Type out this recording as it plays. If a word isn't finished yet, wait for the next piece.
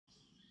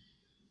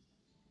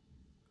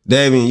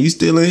Davian, you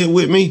still in here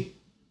with me?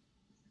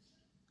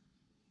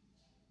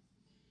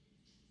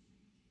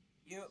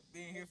 Yep,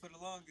 been here for the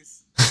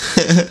longest.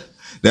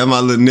 That my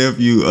little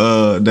nephew,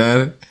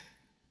 Donnie.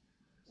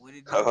 What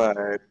it do? All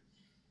right.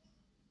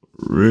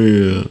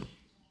 Real.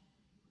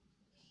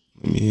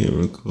 Let me hit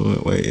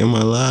record. Wait, am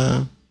I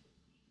live?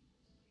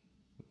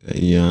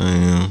 Yeah, I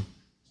am.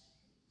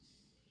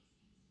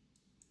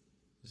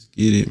 Let's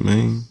get it,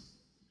 man.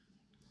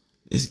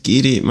 Let's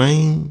get it,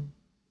 man.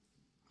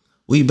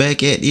 We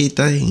back at this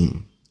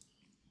thing.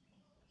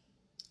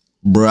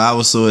 Bro, I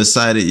was so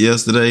excited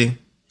yesterday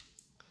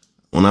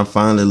when I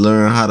finally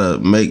learned how to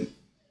make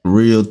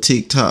real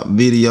TikTok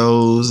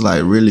videos,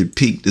 like really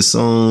pick the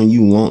song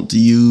you want to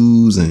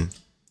use and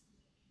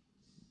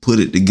put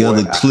it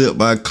together clip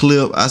by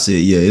clip. I said,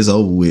 yeah, it's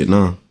over with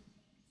now.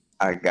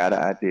 I got an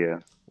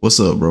idea. What's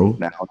up, bro?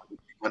 Now, you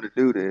want to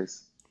do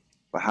this,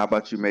 but how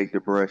about you make the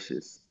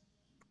brushes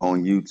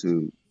on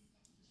YouTube?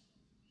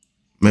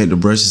 Make the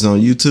brushes on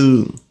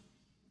YouTube?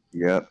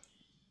 Yep.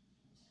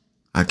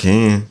 I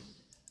can.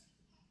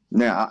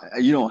 Now,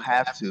 you don't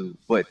have to,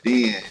 but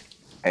then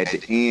at the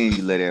end,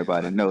 you let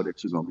everybody know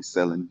that you're going to be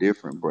selling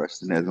different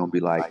brushes, and there's going to be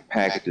like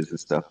packages and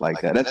stuff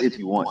like that. That's if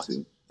you want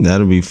to.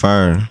 That'll be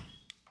fire.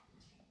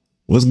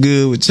 What's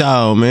good with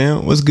y'all,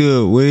 man? What's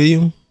good,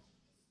 William?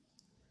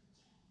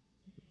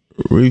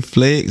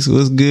 Reflex,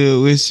 what's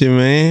good with you,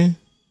 man?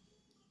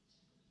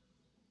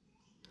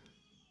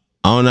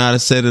 I don't know how to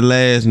say the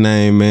last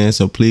name, man,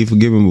 so please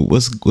forgive me. But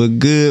what's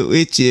good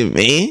with you,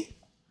 man?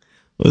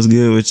 What's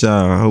good with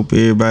y'all? I hope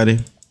everybody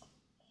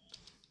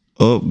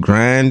up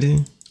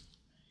grinding,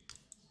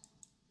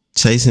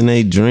 chasing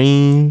their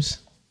dreams,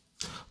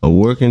 or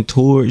working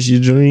towards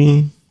your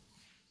dream.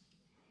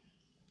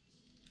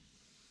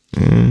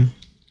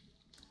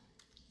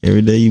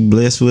 Every day you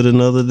blessed with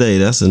another day.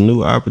 That's a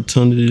new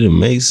opportunity to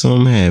make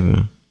something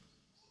happen.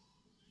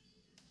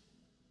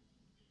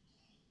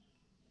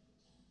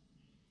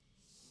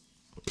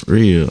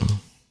 Real.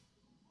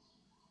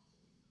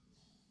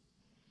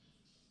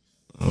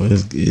 Oh,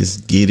 it's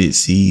get it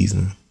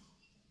season.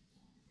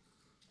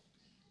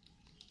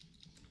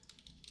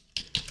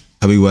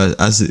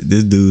 I see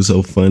this dude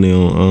so funny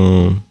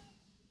on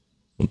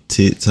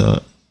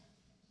TikTok.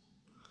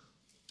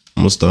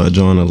 I'm gonna start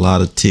joining a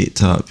lot of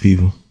TikTok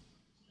people.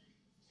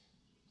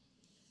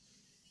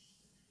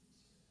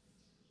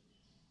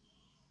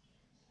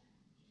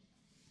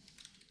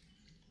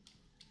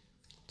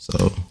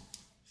 So if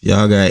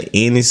y'all got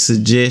any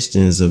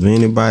suggestions of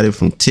anybody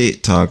from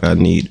TikTok I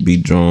need to be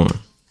drawn,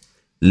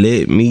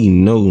 let me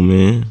know,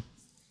 man.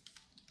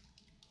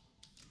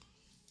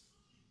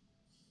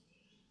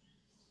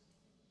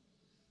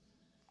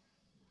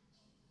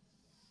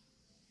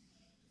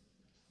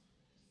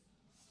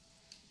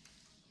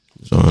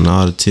 Join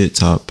all the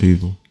TikTok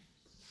people.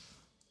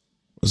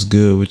 What's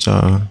good with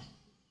y'all?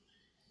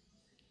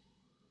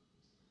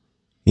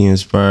 He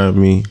inspired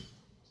me.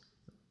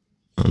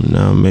 I'm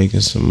now making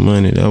some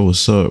money. That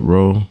what's up,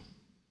 bro.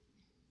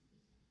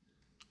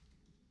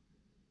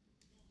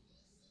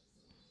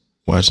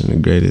 Watching the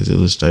greatest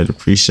illustrator.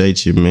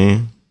 Appreciate you,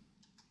 man.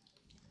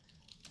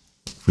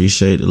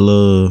 Appreciate the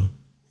love.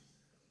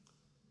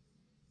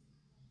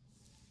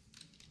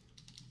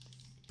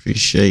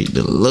 Appreciate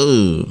the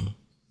love.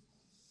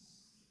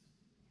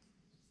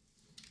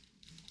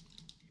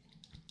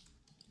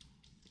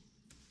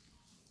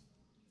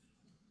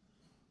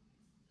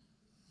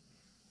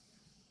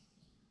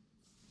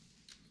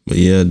 But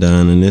yeah,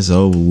 Don, and it's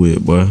over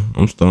with, boy.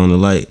 I'm starting to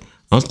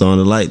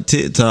like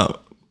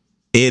TikTok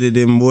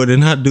editing more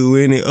than I do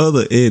any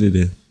other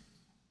editing.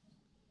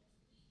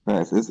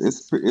 Yes,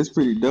 it's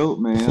pretty dope,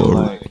 man. For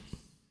like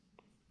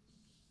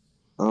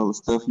all the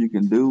stuff you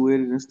can do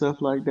with it and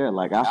stuff like that.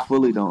 Like I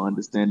fully don't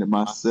understand it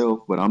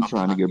myself, but I'm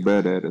trying to get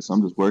better at it, so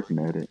I'm just working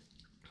at it.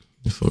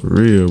 For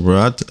real,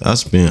 bro. I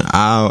spent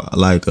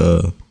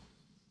a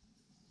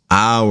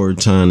hour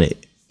trying to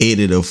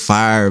edit a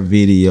fire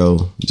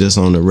video just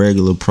on the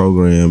regular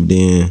program.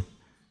 Then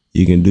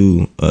you can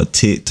do a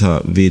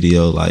TikTok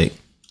video like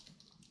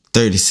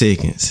 30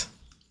 seconds.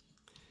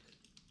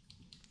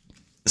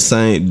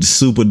 Same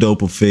super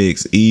dope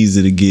effects,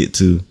 easy to get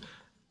to.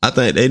 I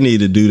think they need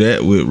to do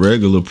that with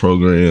regular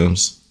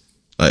programs,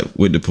 like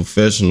with the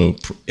professional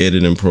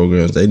editing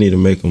programs. They need to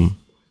make them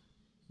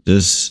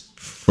just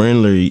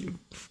friendly,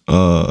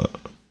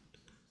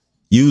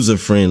 user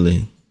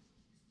friendly.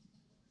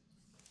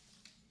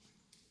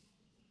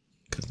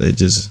 Cause they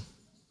just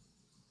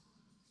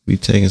be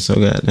taking so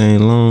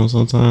goddamn long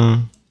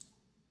sometimes.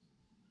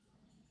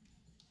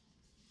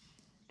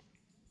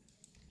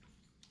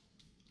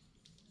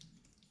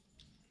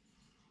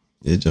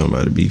 It's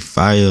about to be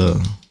fire.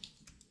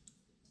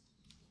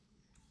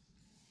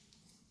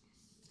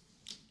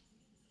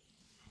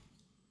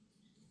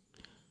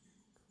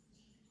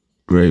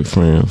 Great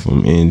friend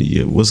from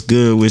India. What's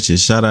good with you?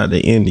 Shout out to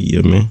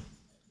India, man.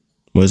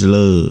 Much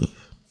love.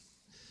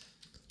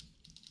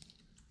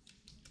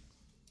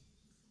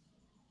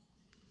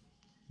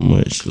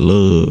 Much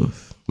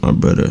love, my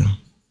brother.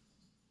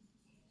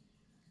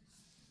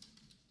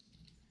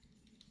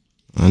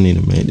 I need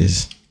to make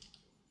this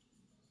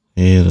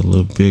head a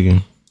little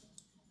bigger.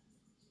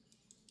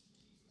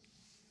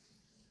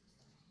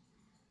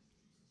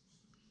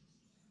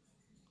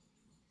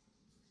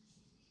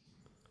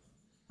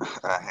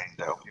 I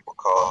hang up. People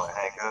call and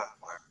hang up.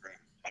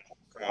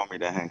 Call me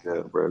to hang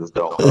up, brothers.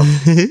 Don't.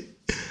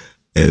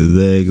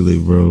 Exactly,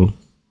 bro.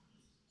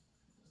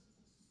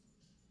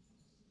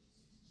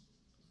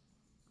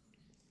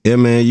 Yeah,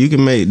 man, you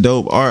can make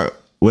dope art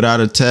without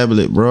a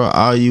tablet, bro.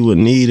 All you would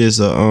need is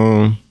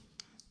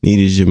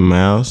your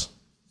mouse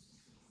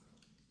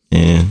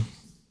and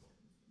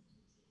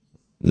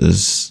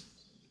just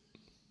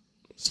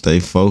stay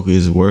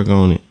focused, work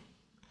on it.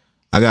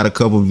 I got a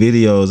couple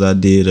videos I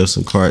did of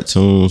some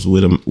cartoons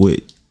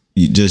with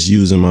just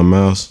using my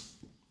mouse.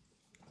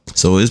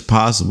 So it's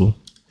possible.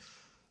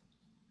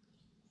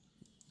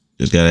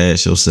 Just gotta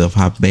ask yourself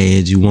how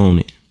bad you want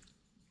it.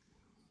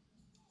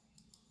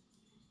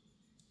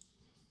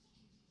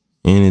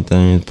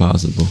 Anything is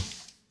possible.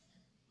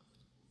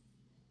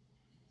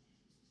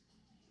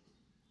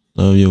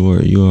 Love your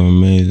work. You are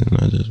amazing.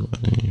 I just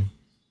watching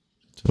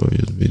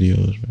tutorials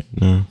videos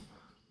right now.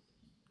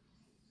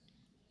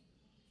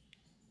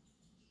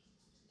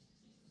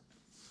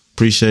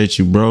 Appreciate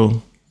you,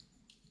 bro.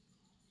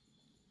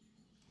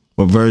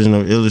 What version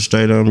of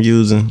Illustrator I'm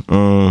using?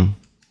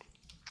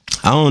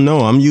 I don't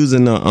know. I'm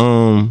using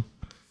the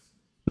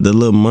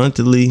little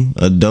monthly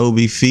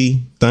Adobe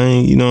fee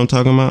thing. You know what I'm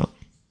talking about?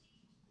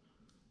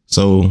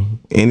 So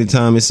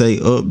anytime it say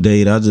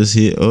update, I just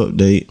hit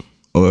update.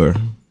 Or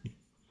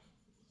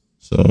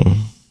so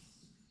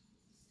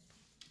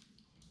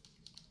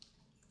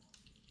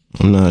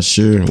I'm not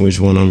sure which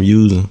one I'm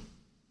using,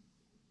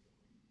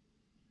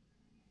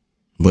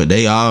 but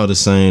they all the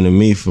same to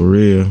me, for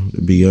real,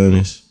 to be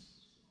honest.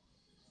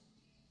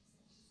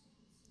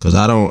 Cause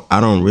I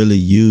don't really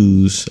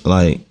use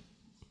like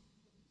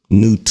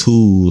new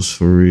tools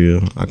for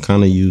real. I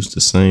kind of use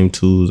the same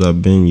tools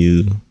I've been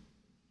using.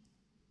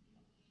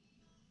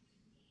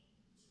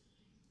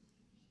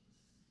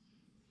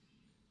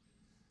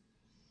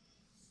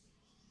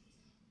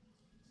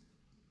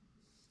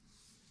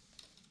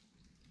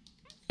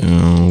 And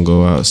I don't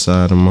go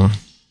outside of my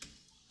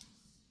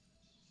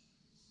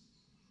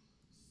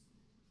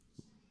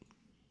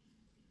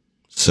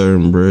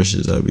certain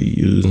brushes I be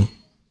using.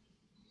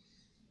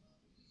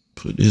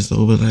 Put this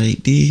over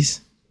like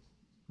this.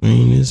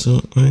 Bring this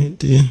up right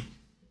there.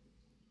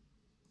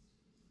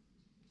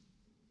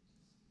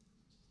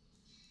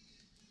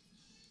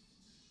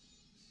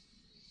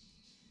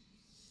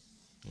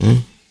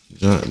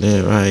 Drop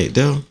that right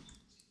there.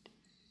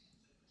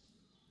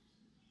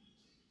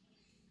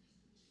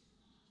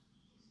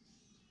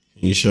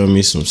 You show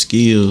me some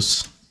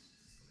skills.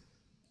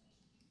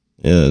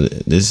 Yeah,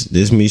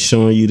 this me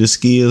showing you the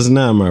skills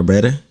now, my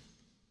brother.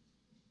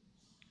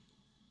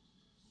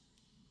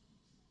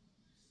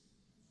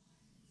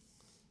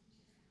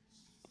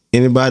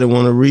 Anybody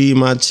want to read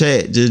my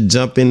chat? Just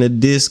jump in the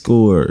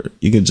Discord.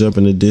 You can jump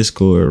in the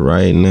Discord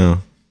right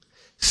now.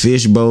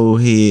 Fishbowl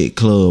Head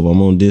Club.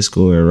 I'm on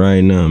Discord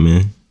right now,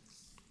 man.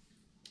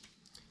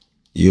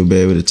 You'll be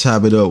able to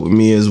chop it up with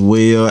me as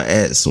well.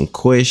 Add some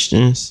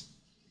questions.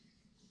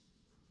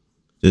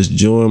 Just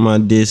join my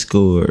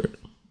Discord.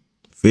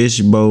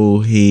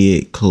 Fishbowl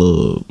Head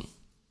Club.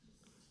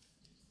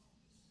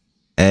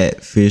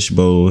 At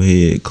Fishbowl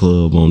Head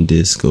Club on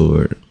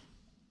Discord.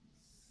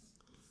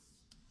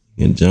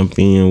 You can jump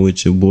in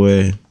with your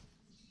boy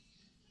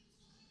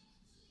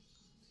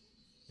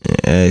and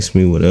ask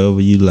me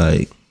whatever you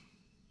like.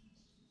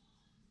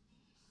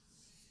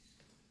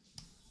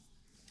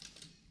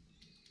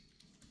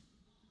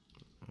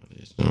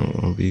 This not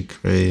gonna be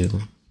crazy.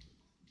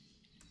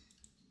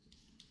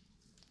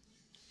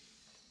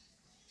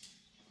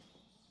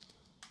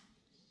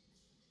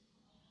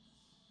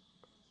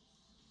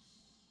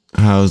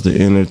 How's the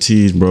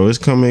NFTs, bro? It's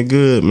coming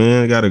good,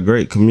 man. I got a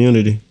great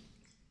community.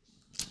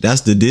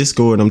 That's the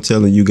Discord I'm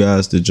telling you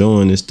guys to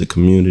join. It's the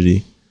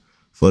community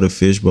for the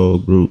Fishbowl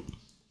group.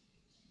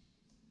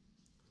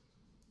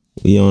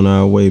 We on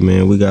our way,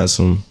 man. We got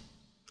some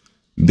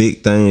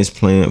big things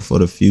planned for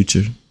the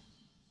future.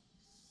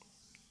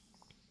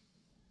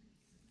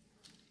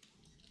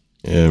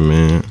 Yeah,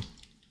 man.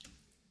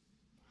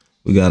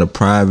 We got a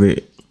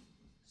private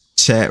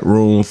chat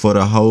room for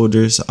the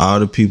holders. All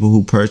the people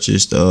who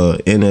purchased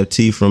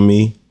NFT from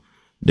me,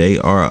 they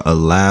are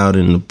allowed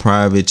in the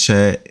private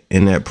chat.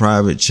 In that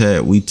private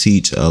chat, we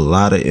teach a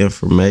lot of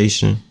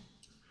information.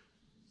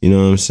 You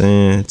know what I'm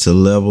saying? To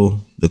level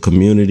the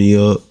community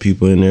up.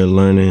 People in there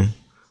learning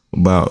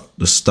about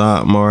the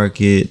stock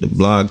market, the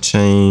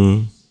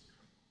blockchain,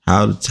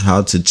 how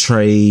to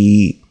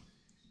trade,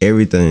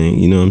 everything.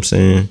 You know what I'm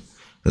saying?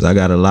 Because I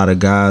got a lot of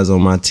guys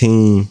on my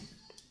team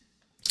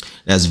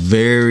that's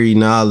very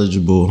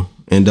knowledgeable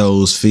in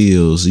those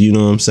fields. You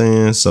know what I'm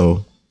saying?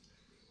 So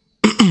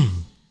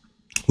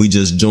we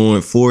just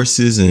joined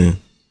forces, and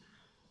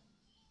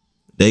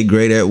they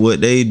great at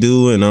what they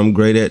do, and I'm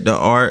great at the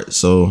art.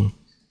 So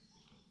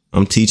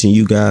I'm teaching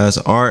you guys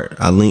art.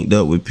 I linked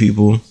up with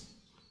people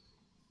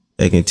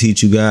they can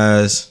teach you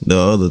guys the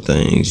other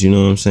things, you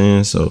know what I'm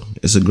saying? So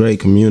it's a great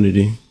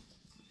community.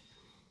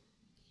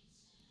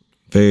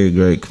 Very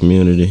great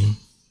community.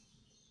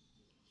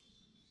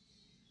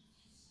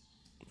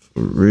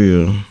 For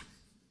real.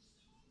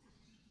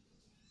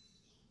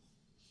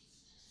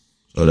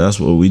 So that's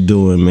what we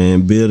doing,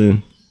 man.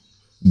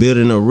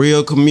 Building a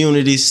real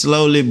community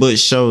slowly but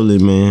surely,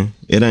 man.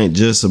 It ain't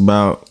just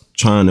about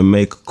trying to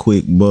make a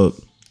quick buck.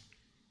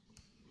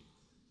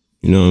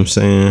 You know what I'm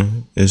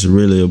saying? It's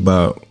really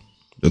about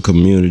the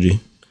community.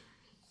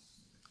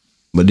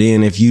 But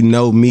then if you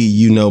know me,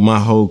 you know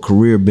my whole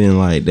career been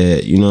like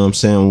that. You know what I'm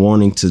saying?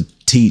 Wanting to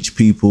teach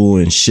people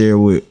and share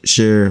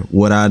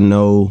what I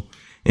know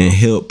and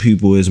help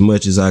people as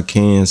much as I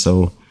can.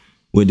 So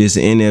with this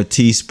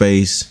NFT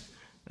space,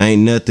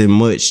 ain't nothing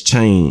much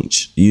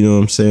change. You know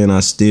what I'm saying?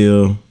 I'm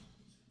still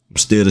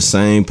the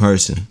same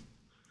person.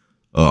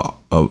 A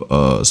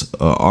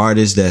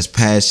artist that's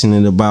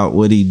passionate about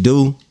what he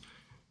do,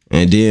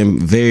 and then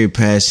very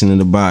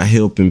passionate about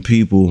helping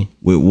people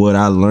with what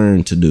I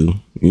learned to do.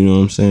 You know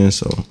what I'm saying?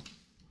 So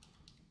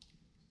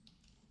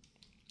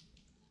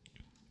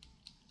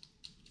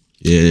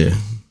yeah.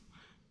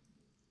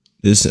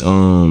 This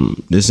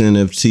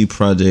NFT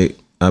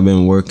project I've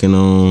been working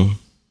on,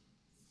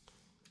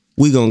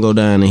 we gonna go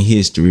down in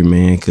history,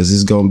 man, because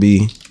it's gonna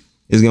be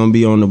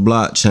on the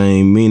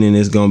blockchain, meaning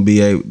they're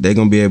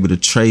gonna be able to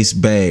trace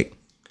back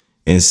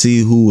and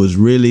see who was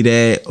really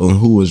that or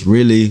who was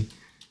really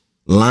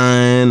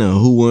lying or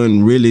who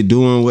wasn't really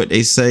doing what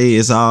they say.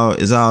 It's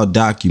all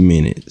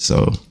documented.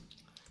 So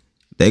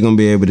they're gonna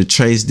be able to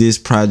trace this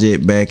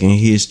project back in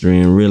history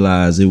and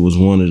realize it was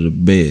one of the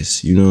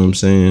best. You know what I'm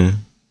saying?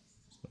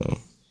 So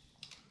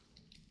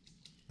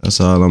that's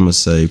all I'm gonna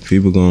say.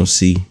 People gonna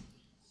see.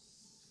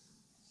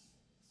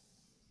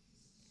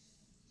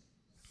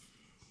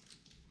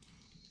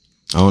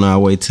 On our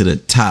way to the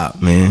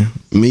top, man.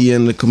 Me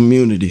and the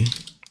community.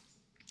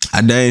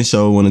 I dang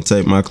sure want to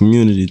take my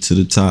community to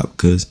the top,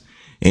 because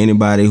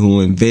anybody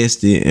who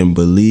invested and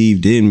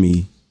believed in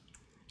me,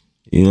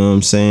 you know what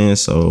I'm saying?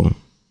 So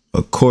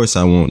of course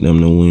I want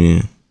them to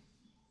win.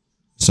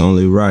 It's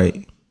only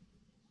right.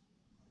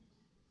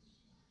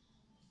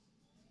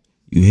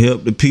 You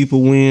help the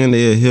people win,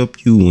 they'll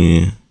help you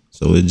win.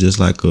 So it's just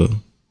like a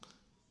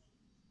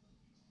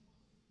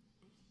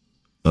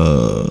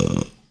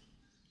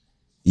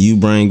you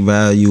bring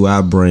value,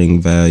 I bring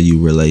value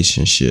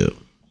relationship.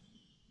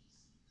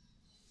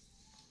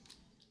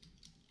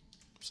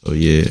 So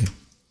yeah.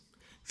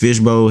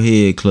 Fishbowl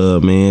Head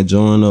Club, man.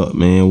 Join up,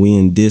 man. We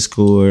in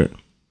Discord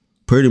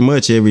pretty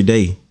much every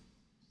day.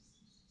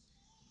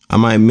 I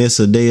might miss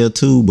a day or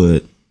two,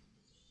 but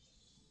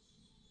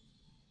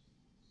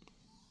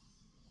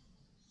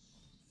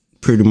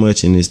pretty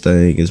much in this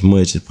thing as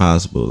much as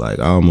possible, like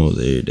almost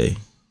every day.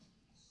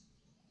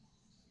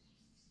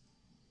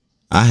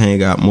 I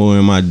hang out more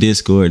in my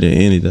Discord than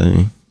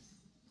anything.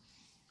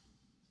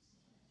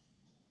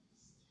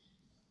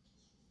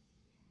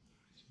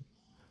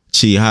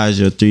 Chi, how's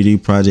your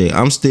 3D project?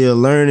 I'm still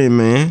learning,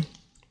 man.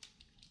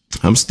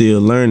 I'm still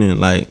learning.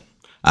 Like,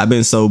 I've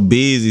been so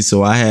busy,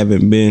 so I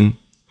haven't been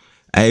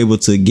able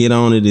to get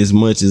on it as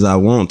much as I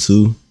want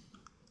to.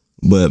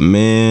 But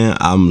man,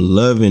 I'm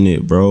loving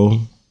it, bro.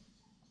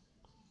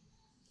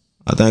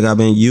 I think I've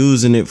been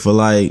using it for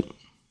like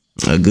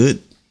a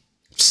good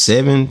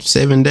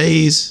seven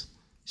days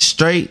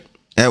straight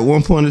at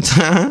one point in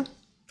time.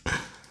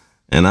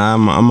 And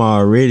I'm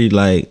already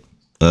like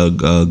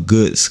a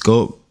good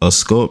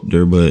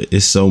sculptor, but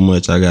it's so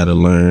much I gotta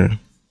learn.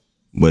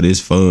 But it's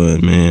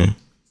fun, man.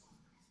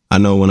 I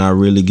know when I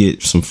really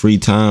get some free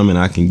time and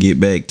I can get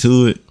back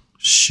to it,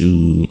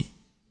 shoot,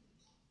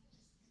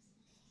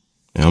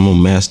 I'm gonna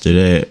master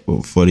that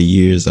before the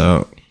year's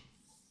out.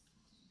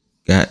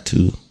 Got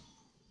to.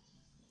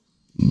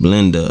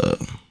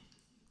 Blender.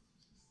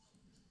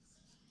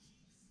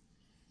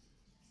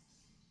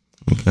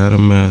 Gotta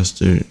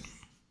master it.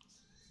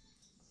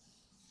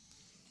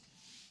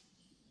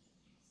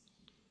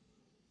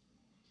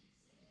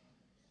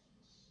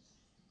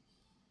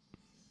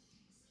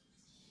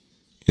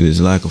 It is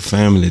like a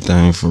family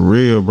thing, for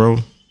real, bro.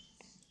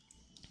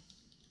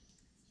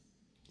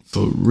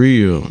 For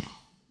real.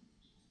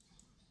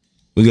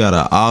 We got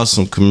an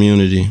awesome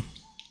community.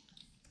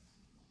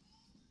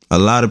 A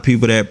lot of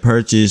people that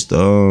purchased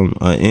an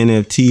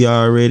NFT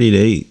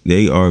already,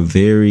 they are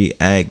very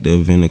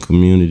active in the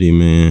community,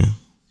 man.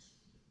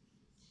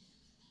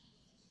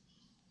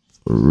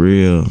 For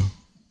real.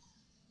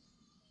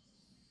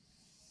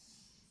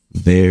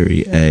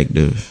 Very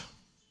active.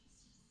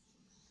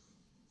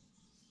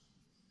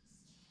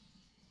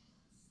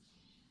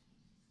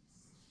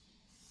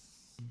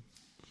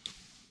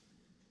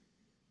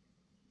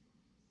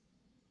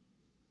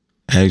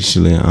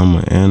 Actually, I'm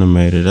an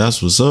animator.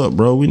 That's what's up,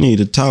 bro. We need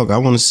to talk. I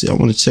want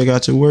to check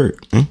out your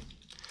work, man.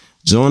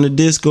 Join the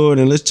Discord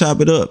and let's chop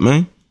it up,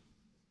 man.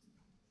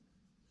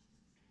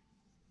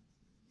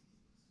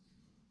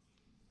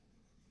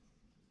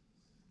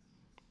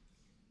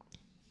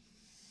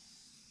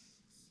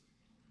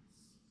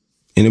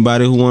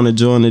 Anybody who want to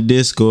join the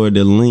Discord,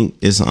 the link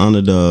is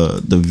under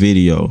the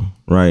video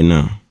right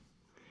now.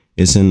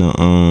 It's in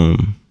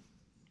the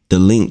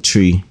link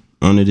tree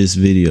under this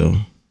video.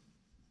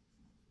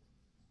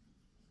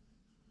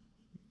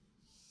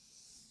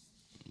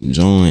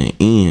 Join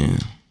in.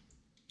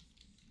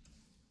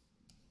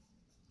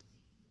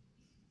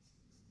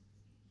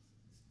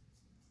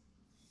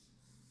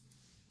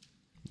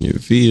 You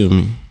feel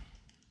me?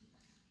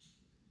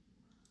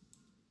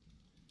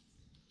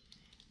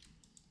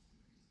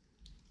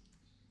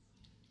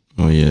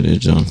 Oh yeah, they're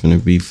jumping to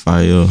be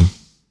fire.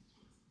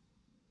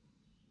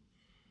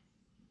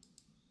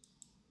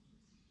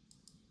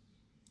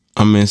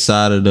 I'm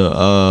inside of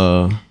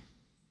the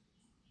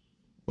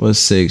what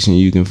section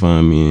you can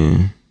find me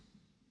in?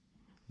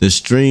 The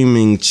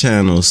streaming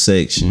channel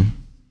section.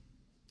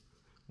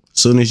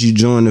 Soon as you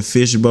join the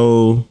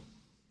Fishbowl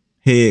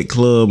Head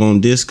Club on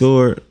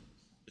Discord,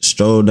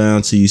 stroll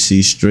down till you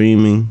see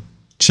streaming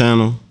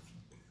channel,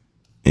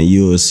 and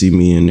you will see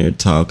me in there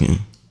talking.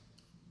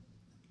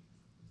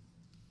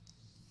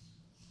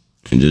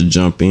 And just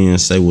jump in and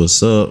say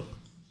what's up.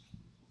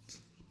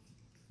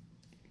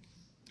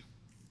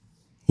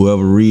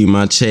 Whoever read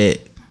my chat,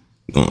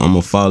 I'm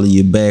gonna follow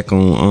you back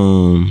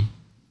on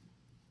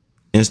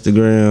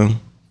Instagram.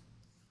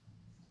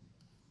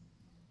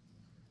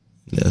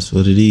 That's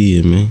what it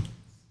is, man.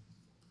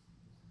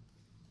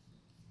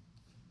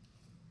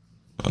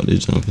 Oh, they're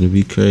jumping to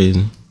be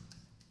crazy.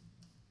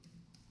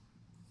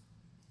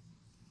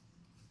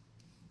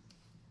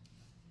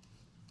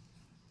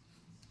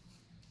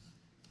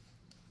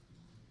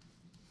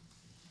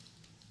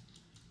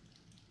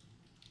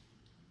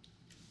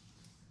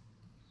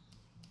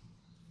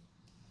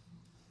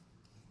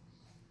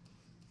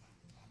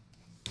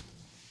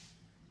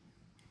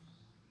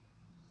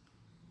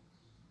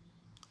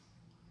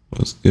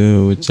 What's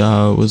good with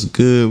y'all? What's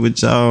good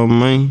with y'all,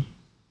 man?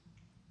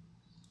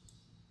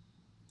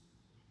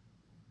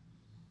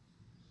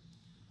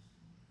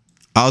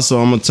 Also,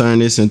 I'm gonna turn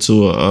this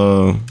into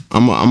a.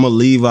 I'm gonna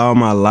leave all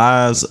my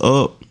lives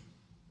up,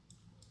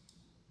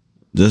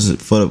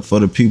 just for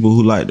the people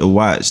who like to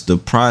watch the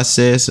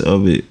process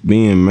of it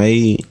being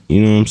made.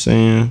 You know what I'm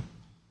saying?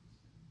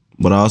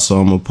 But also,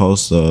 I'm gonna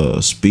post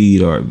a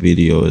speed art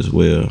video as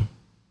well.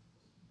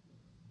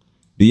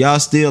 Do y'all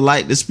still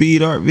like the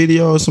speed art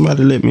videos?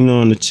 Somebody let me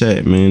know in the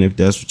chat, man, if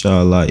that's what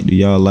y'all like. Do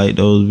y'all like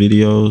those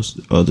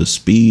videos or the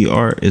speed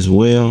art as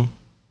well?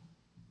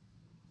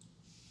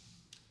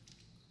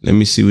 Let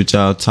me see what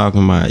y'all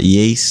talking about.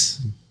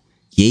 Yes.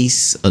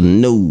 Yes or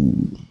no?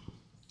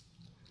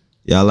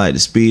 Y'all like the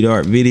speed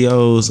art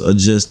videos or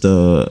just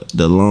the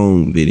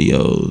long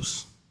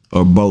videos?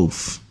 Or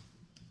both?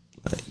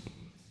 Like,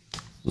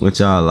 what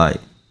y'all like?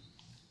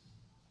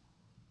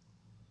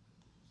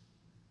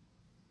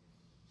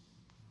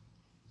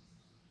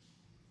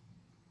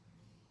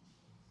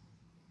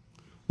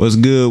 What's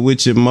good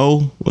with you,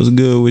 Mo? What's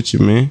good with you,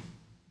 man?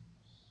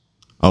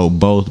 Oh,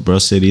 both. Bro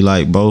said he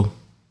like both.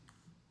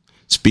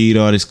 Speed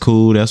art is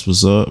cool. That's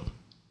what's up.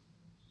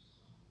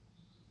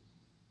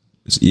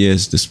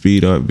 Yes, the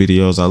speed art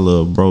videos. I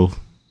love both.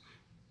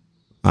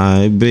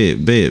 I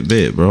bet,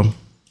 bro.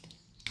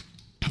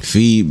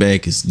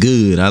 Feedback is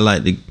good. I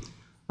like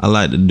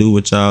to do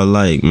what y'all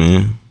like,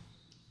 man.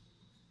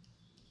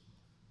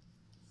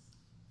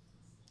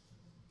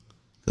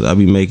 Cause I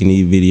be making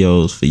these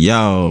videos for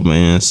y'all,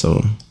 man.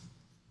 So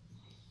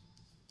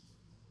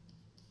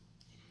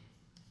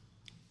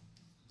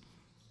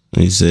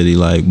he said he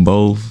like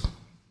both.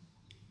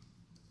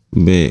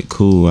 Bet,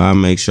 cool. I'll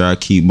make sure I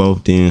keep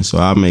both in. So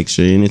I'll make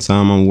sure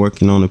anytime I'm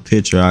working on a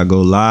picture, I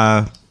go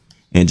live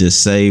and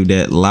just save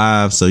that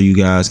live so you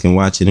guys can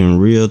watch it in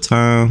real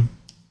time.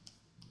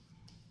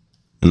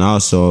 And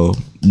also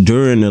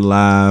during the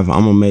live,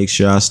 I'm gonna make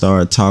sure I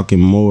start talking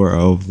more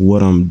of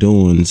what I'm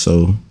doing.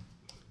 So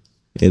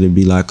it'll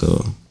be like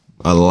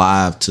a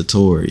live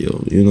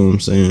tutorial. You know what I'm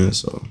saying?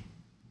 So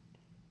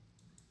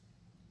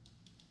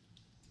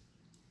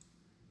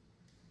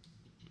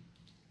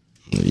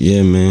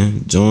yeah,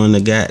 man. Join the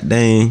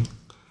goddamn.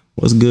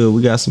 What's good?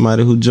 We got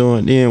somebody who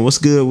joined in. What's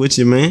good with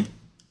you, man?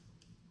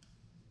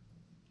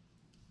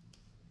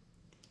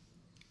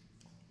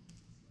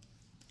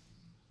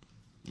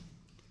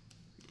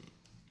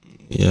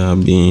 Yeah, I'll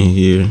be in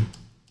here.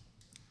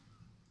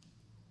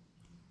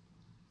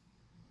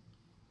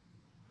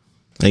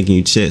 Hey, can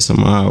you check some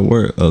of our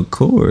work? Of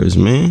course,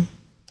 man.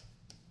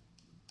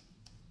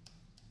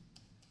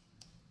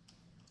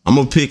 I'm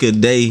gonna pick a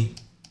day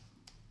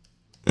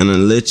and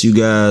then let you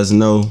guys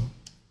know.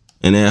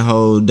 And that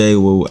whole day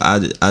where I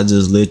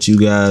just let you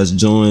guys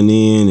join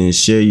in and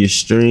share your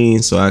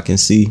stream so I can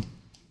see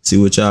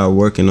what y'all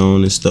working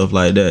on and stuff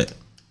like that.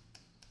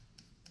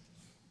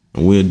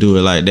 And we'll do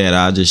it like that.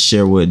 I'll just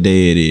share what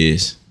day it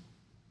is.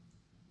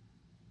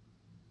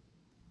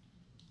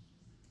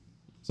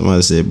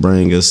 Somebody said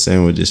bring us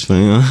sandwiches,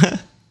 fam.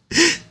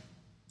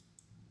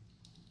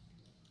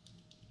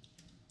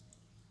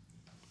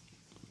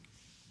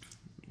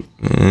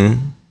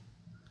 Man.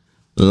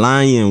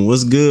 Lion,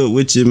 what's good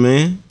with you,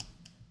 man?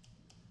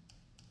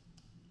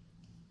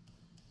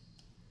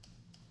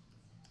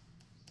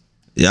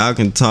 Y'all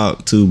can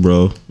talk too,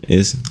 bro.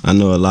 I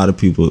know a lot of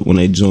people when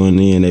they join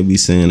in, they be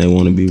saying they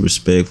want to be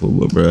respectful,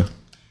 but bro,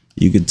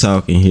 you can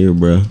talk in here,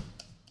 bro.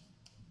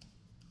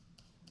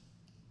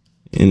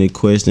 Any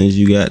questions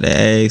you got to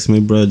ask me,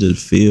 bro,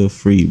 just feel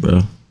free,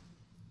 bro.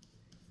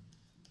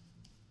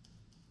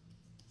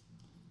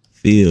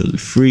 Feel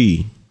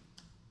free.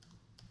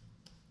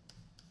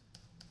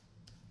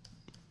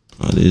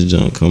 All this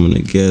junk coming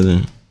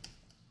together.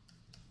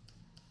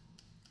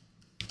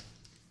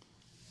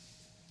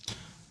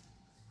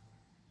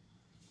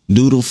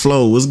 Doodle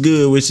Flow, what's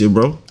good with you,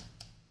 bro?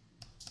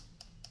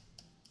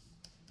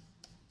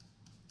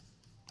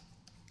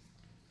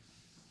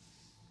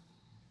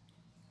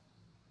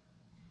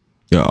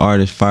 Your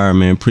artist fire,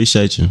 man.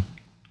 Appreciate you.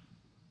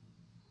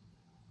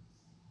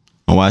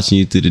 I'm watching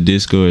you through the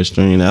Discord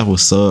stream. That's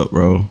what's up,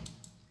 bro.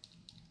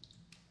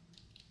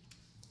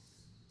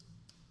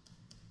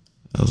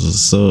 That's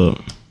what's up.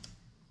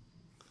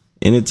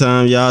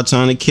 Anytime y'all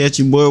trying to catch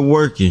your boy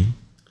working.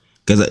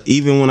 Cause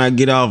even when I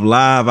get off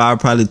live, I'll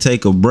probably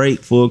take a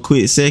break for a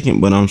quick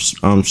second, but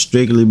I'm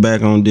strictly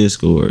back on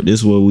Discord. This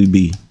is where we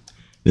be.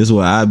 This is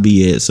where I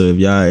be at. So if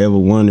y'all ever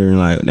wondering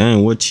like,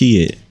 dang, what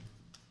Chi at?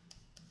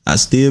 I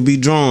still be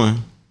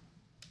drawing.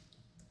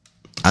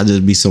 I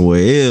just be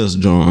somewhere else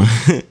drawing.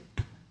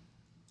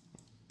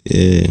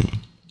 Yeah.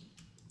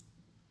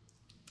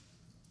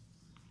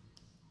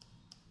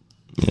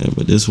 Yeah,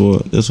 but this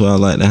what I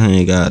like to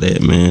hang out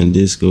at, man.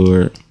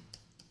 Discord.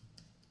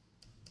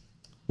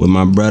 With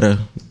my brother.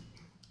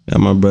 Got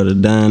my brother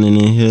dining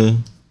in here.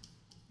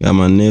 Got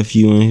my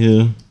nephew in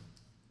here.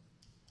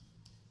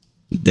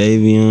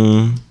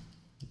 Davion.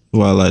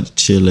 Who I like to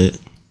chill at.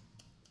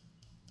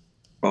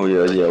 Oh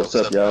yeah. What's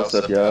up, y'all? What's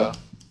up, y'all?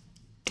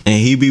 And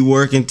he be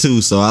working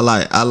too, so I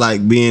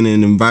like being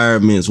in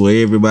environments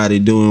where everybody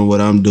doing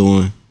what I'm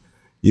doing.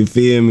 You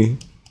feel me?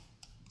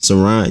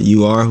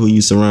 You are who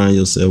you surround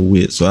yourself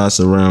with. So I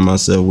surround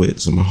myself with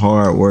some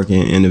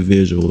hard-working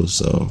individuals.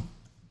 So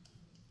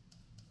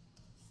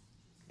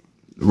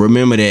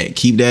remember that.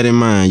 Keep that in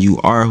mind. You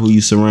are who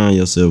you surround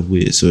yourself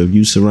with. So if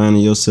you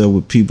surrounding yourself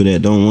with people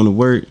that don't want to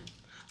work,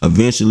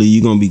 eventually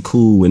you're gonna be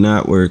cool with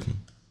not working.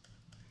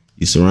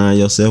 You surround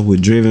yourself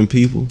with driven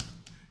people,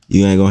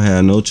 you ain't gonna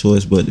have no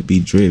choice but to be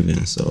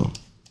driven. So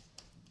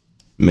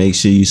make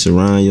sure you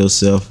surround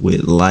yourself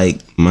with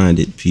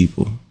like-minded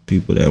people.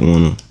 People that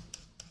wanna,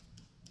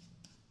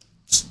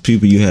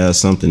 people you have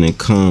something in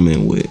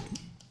common with.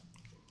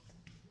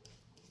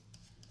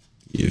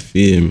 You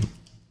feel me?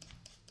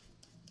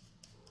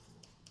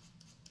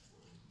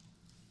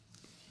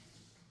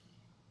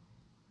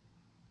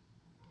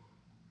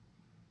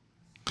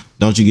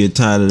 Don't you get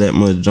tired of that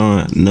much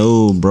drawing?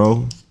 No,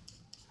 bro.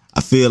 I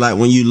feel like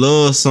when you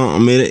love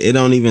something, it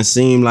don't even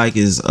seem like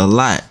it's a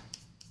lot.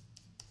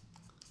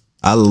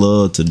 I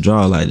love to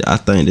draw. Like, I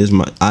think this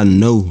I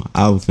know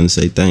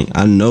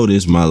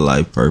this is my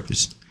life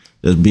purpose.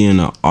 Just being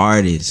an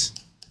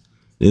artist.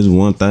 This is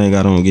one thing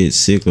I don't get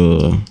sick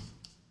of.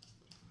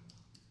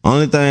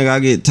 Only thing I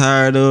get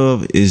tired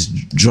of is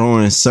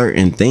drawing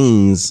certain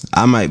things.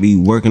 I might be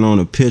working on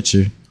a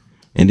picture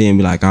and then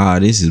be like,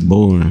 this is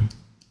boring.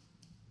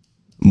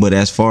 But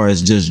as far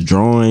as just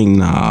drawing,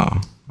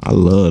 nah. I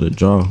love to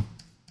draw.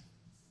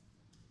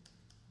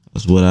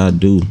 That's what I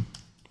do.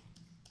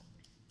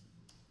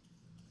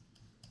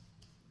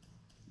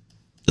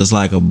 Just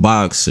like a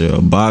boxer.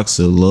 A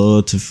boxer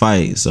love to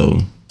fight. So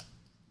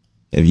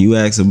if you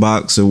ask a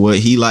boxer what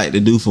he like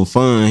to do for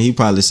fun, he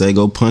probably say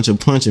go punch a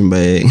punching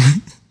bag.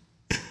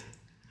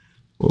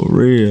 For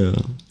real.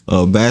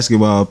 A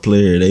basketball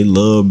player, they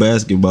love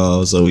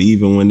basketball. So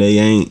even when they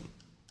ain't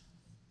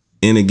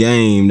in a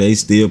game, they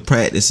still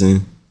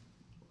practicing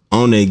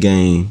on their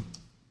game.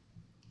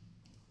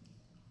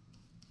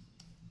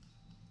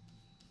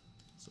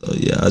 So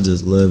yeah, I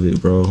just love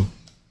it, bro.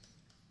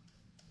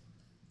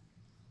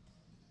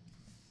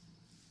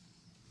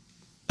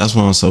 That's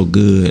why I'm so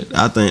good.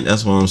 I think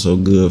that's why I'm so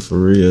good, for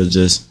real.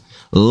 Just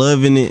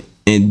loving it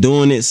and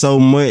doing it so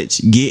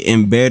much,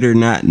 getting better,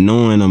 not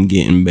knowing I'm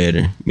getting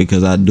better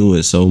because I do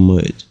it so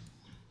much.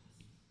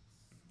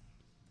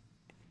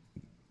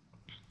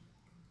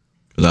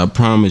 Because I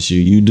promise you,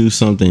 you do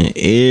something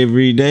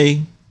every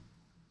day,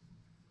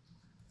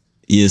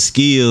 your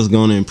skills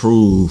gonna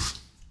improve.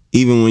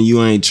 Even when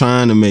you ain't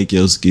trying to make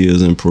your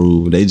skills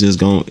improve, it's just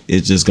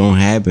gonna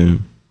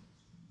happen.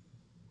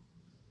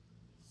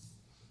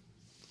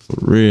 For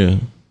real.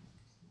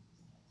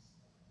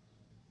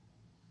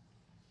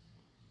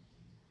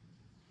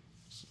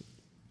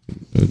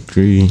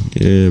 Agree.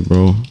 Yeah,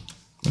 bro.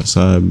 That's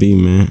how it be,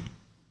 man.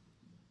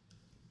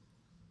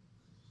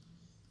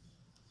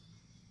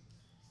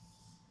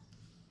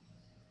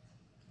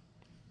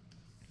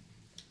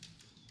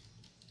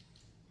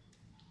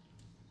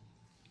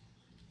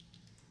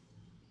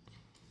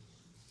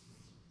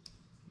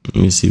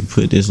 Let me see,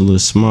 put this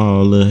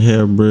small little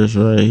hairbrush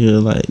right here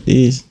like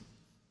this.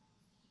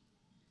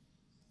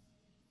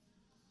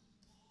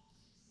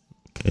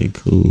 Okay,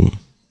 cool.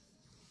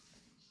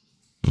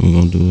 We're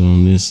gonna do it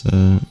on this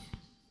side.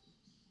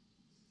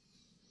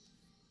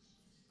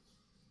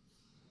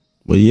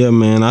 But yeah,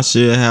 man, I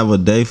should have a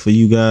day for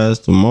you guys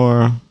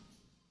tomorrow.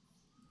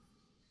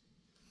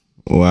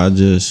 Or I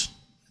just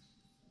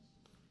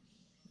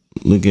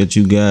look at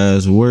you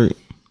guys work.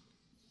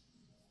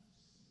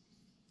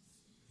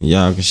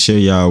 Y'all can share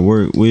y'all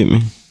work with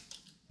me.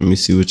 Let me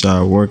see what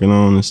y'all working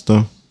on and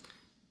stuff.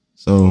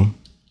 So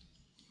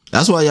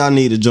that's why y'all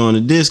need to join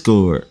the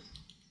Discord.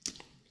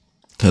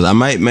 Cause I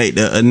might make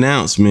the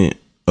announcement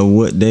of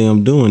what day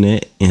I'm doing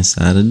that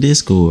inside of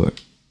Discord.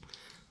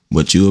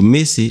 But you'll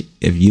miss it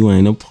if you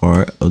ain't a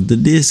part of the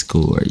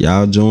Discord.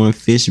 Y'all join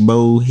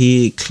Fishbowl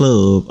Head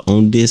Club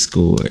on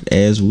Discord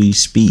as we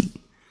speak.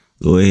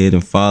 Go ahead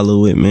and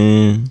follow it,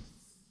 man.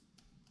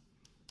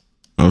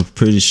 I'm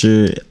pretty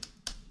sure.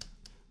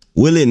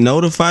 Will it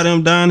notify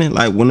them, Donnie?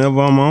 Like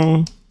whenever I'm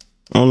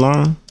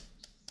online?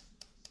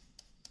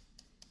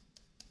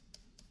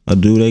 Or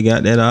do they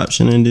got that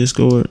option in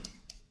Discord?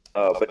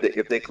 But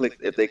if they click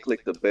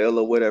the bell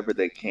or whatever,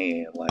 they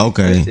can. Like,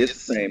 okay, it's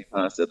the same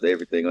concept.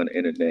 Everything on the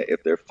internet.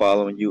 If they're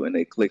following you and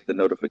they click the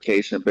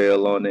notification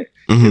bell on it,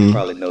 it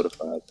probably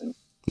notifies them.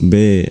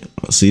 Bad.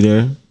 See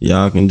there?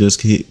 Y'all can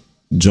just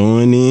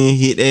join in,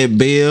 hit that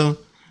bell.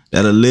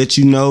 That'll let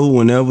you know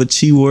whenever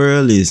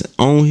CHIWORLD is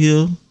on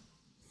here,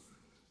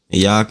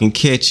 and y'all can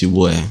catch it,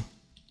 boy.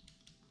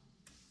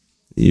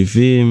 You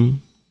feel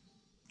me?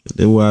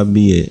 That's where I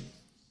be at.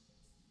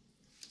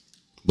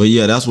 But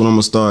yeah, that's what I'm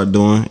gonna start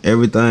doing.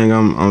 Everything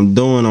I'm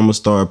doing, I'm gonna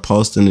start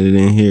posting it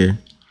in here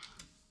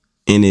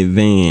in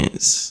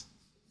advance,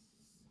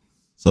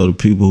 so the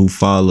people who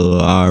follow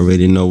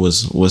already know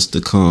what's to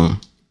come.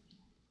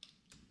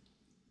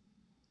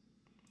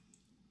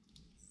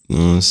 You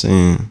know what I'm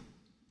saying?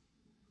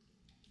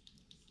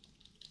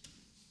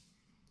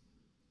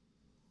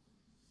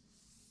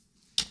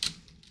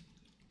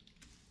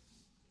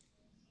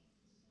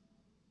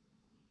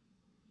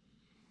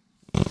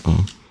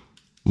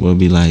 Will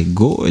be like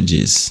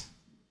gorgeous.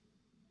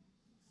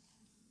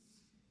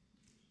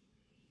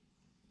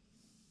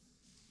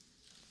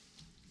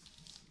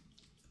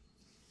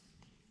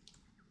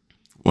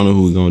 Wonder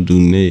who we gonna do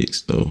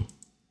next though.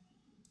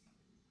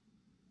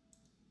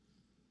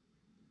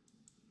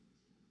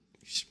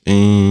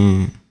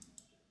 Expand.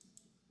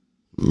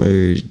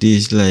 Merge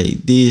this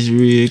like this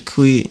real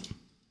quick.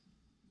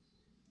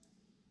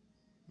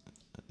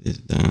 This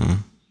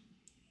down.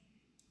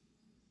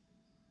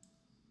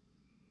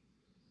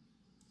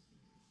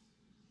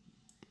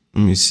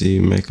 Let me see,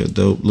 make a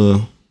dope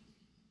little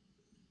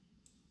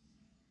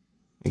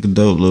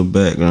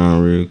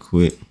background real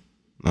quick.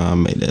 I'll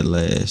make that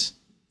last.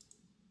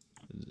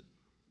 Just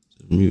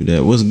mute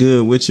that. What's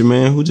good with you,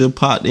 man? Who just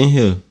popped in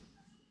here?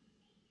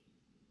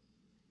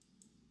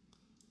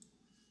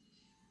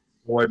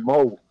 Boy,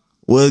 Mo.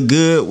 What's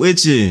good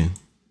with you?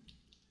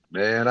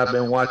 Man, I've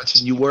been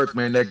watching you work,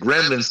 man. That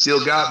gremlin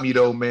still got me,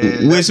 though,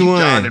 man. Which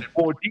one?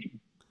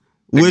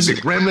 Which the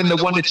gremlin,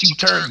 the one that you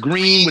turned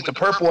green with the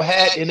purple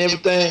hat and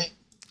everything?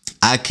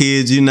 I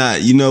kid you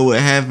not. You know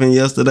what happened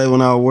yesterday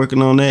when I was working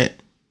on that?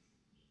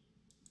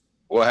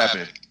 What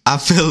happened? I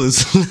fell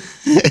asleep.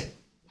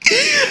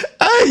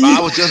 I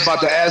was just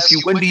about to ask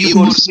you, when do you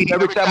go to sleep?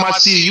 Every time I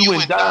see you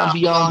and Don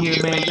be on here,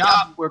 man,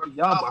 y'all be working,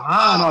 y'all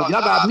behind on,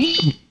 y'all got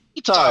me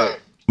tired.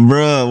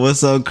 Bruh,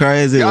 what's so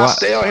crazy? Y'all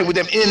stay on here with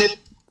them in it,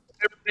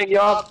 everything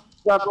y'all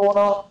got going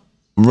on.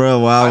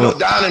 Bruh, I know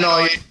Don and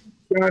all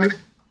here.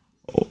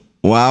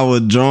 While I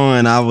was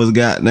drawing, I was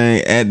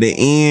goddamn at the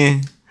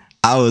end.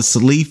 I was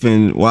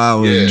sleeping while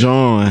I was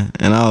drawing,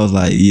 and I was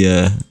like,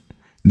 yeah.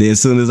 Then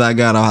as soon as I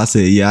got off, I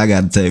said, yeah, I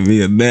got to take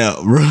me a nap,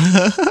 bro.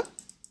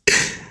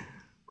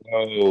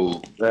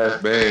 Oh,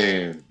 that's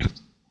bad.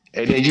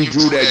 And then you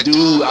drew that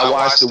dude. I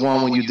watched the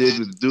one when you did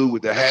with the dude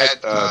with the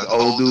hat, the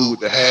old dude with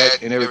the hat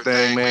and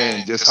everything, man.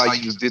 And just how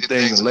you just did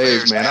things in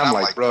layers, man. I'm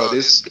like, bro,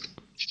 this.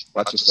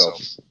 Watch yourself.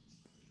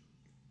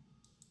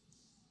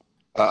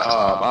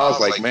 I was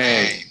like,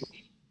 man,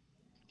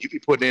 you be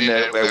putting in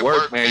that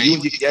work, man. You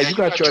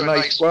got your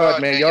nice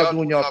squad, man. Y'all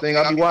doing y'all thing.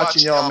 I be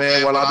watching y'all,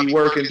 man, while I be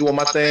working, doing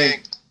my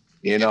thing.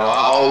 You know, I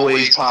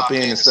always pop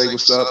in and say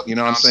what's up. You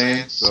know what I'm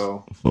saying?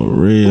 So for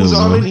real, who's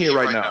all in here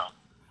right now?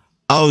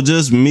 Oh,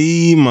 just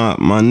me,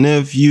 my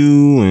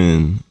nephew,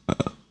 and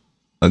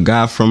a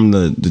guy from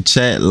the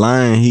chat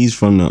line. He's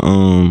from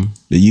the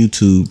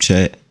YouTube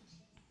chat.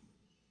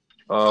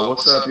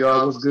 What's up,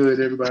 y'all? What's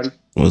good, everybody?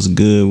 What's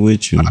good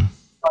with you? I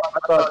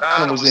thought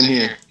Donna was in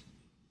here.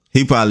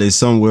 He probably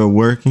somewhere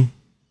working.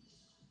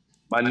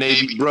 My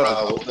Navy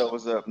brother.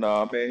 What's up?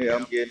 No, I'm in here.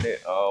 I'm getting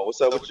it.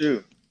 What's up with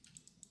you?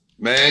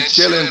 Man,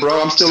 chilling, bro.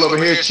 I'm still over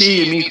here.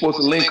 Chi and me supposed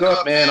to link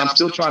up, man. I'm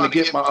still trying to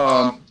get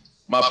my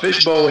my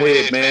fishbowl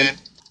head, man.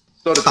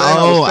 So the thing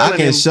I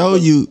can show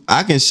you.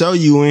 I can show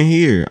you in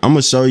here. I'm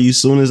gonna show you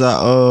soon as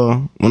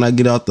when I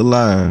get out the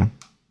live.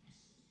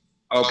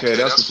 Okay,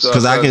 that's what's up.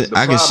 Because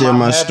I can share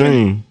my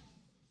stream.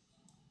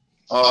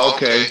 Oh,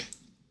 okay.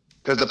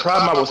 Because the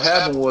problem I was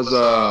having was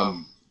I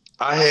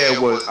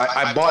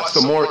bought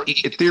some more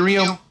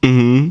Ethereum,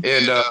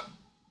 and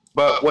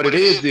but what it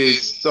is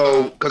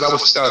so because I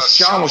was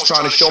Sean was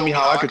trying to show me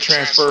how I could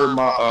transfer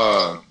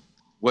my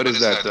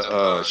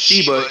the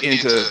Shiba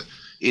into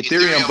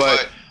Ethereum,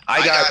 but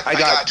I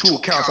got 2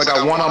 accounts. I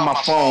got one on my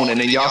phone, and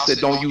then y'all said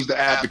don't use the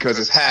app because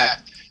it's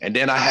hacked. And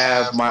then I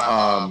have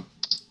my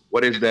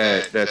what is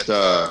that?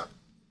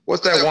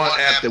 What's that one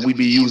app that we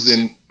be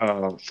using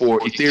for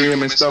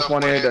Ethereum and stuff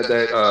on there?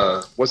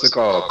 That what's it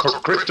called?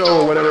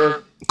 Crypto or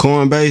whatever.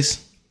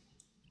 Coinbase.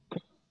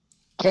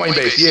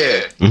 Coinbase,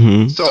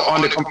 yeah. So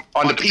on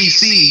the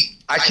PC,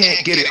 I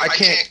can't get it. I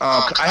can't.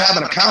 I have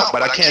an account,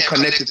 but I can't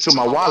connect it to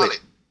my wallet.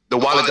 The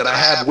wallet that I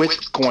have with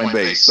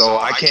Coinbase, so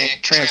I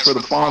can't transfer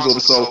the funds over.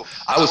 So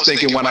I was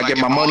thinking when I get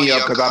my money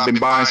up, because I've been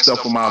buying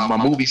stuff for my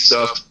movie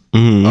stuff,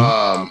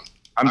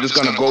 I'm just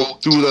gonna go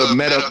through the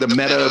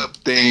meta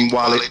thing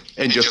wallet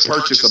and just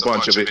purchase a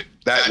bunch of it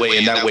that way.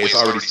 And that way, it's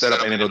already set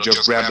up, and it'll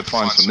just grab the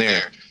funds from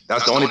there.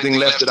 That's the only thing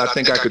left that I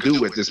think I could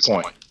do at this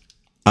point.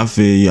 I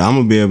feel you. I'm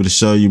gonna be able to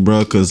show you,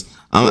 bro, because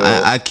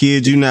I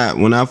kid you not.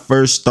 When I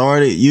first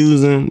started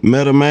using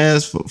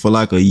MetaMask for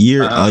like a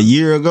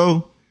year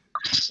ago.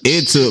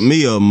 It took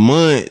me a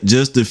month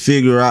just to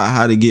figure out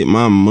how to get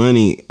my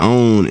money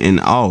on and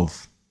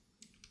off.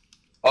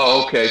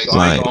 Oh, okay. So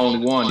like, I'm the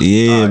only one.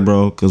 Yeah,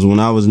 bro. Because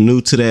when I was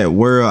new to that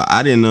world,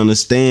 I didn't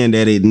understand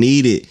that it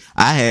needed.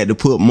 I had to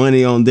put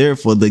money on there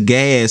for the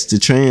gas to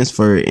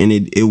transfer, and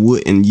it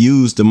wouldn't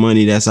use the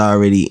money that's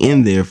already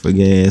in there for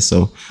gas.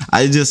 So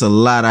it's just a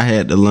lot I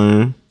had to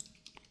learn.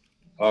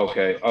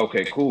 Okay.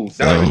 Okay. Cool.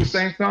 That's what you're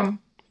saying, something.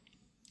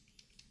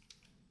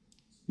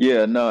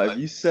 Yeah, no, if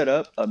you set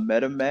up a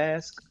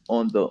MetaMask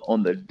on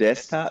the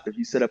desktop, if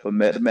you set up a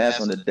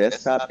MetaMask on the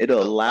desktop,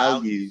 it'll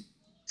allow you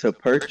to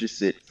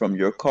purchase it from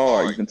your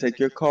card. You can take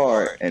your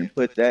card and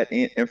put that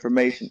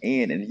information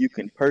in, and you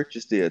can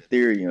purchase the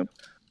Ethereum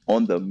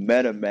on the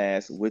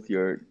MetaMask with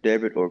your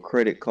debit or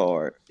credit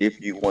card if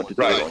you want to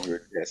do it on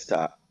your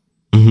desktop.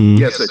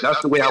 Yes, sir.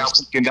 That's the way I was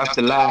thinking. That's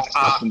the last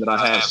option that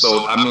I have.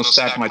 So I'm gonna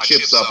stack my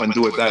chips up and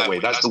do it that way.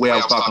 That's the way I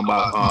was talking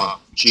about.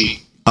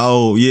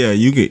 Oh yeah,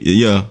 you could.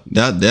 Yeah,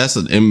 that's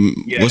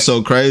what's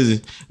so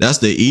crazy. That's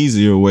the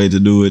easier way to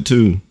do it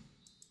too.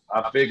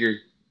 I figured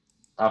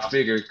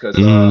because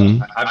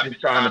I've been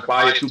trying to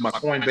buy it through my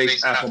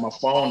Coinbase app on my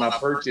phone. I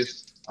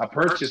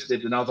purchased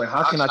it, and I was like,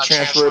 how can I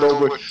transfer it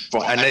over?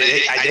 And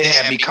they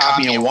had me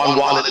copying one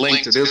wallet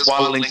link to this,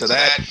 wallet link to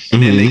that,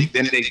 and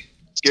then they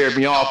scared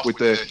me off with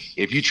the,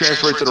 if you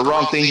transfer it to the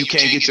wrong thing, you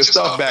can't get your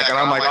stuff back. And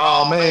I'm like,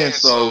 oh man.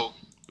 So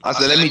I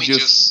said, let me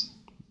just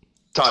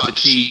talk to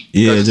Chi.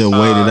 Yeah, just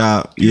wait it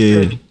out.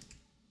 Yeah.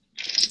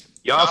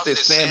 Y'all said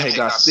Sam had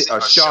got sick,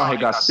 or Sean had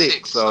got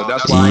sick, so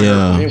that's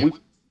why.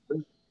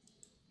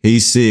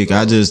 He's sick.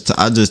 I just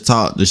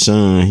talked to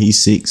Sean.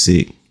 He's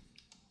sick.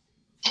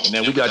 And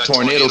then we got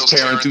tornadoes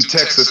tearing through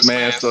Texas,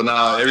 man. So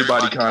now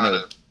everybody kind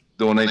of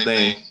doing their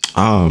thing.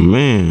 Oh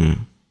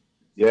man.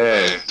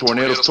 Yeah,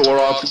 tornadoes tore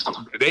off.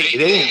 They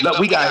didn't.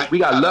 We got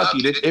lucky.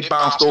 It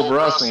bounced over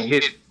us and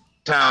hit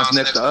towns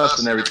next to us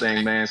and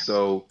everything, man.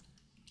 So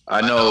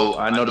I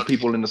know the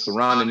people in the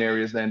surrounding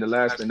areas, and the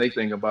last thing they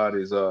think about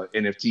is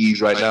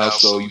NFTs right now.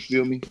 So you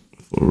feel me?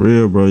 For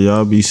real, bro.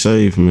 Y'all be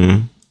safe,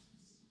 man.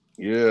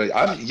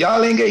 Yeah,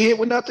 y'all ain't get hit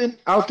with nothing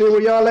out there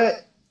where y'all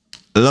at?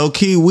 Low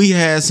key, we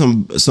had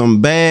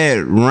some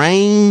bad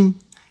rain.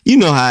 You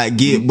know how it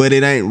get, but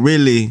it ain't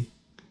really.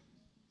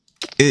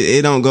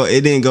 It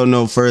didn't go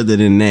no further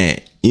than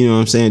that. You know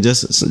what I'm saying?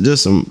 Just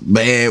some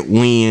bad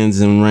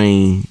winds and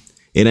rain.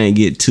 It ain't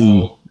get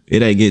too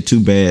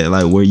bad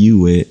like where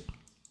you at.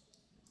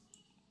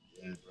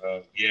 Yeah,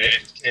 bro. Yeah,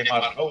 it came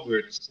out of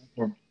nowhere.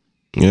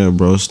 Yeah,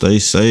 bro. Stay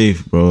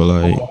safe, bro.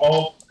 Like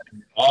all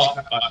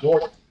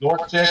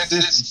North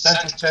Texas and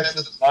Central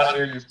Texas, a lot of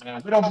areas,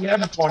 man. We don't be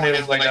having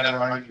tornadoes like that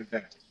around here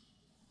today.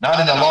 Not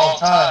in a long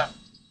time.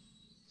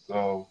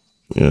 So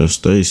yeah,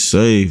 stay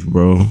safe,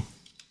 bro.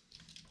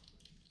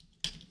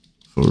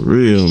 For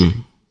real.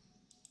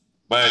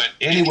 But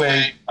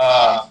anyway,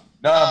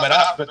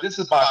 but this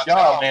is about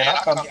y'all, man.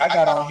 I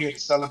got on here to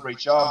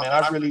celebrate y'all, man.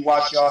 I really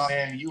watch y'all,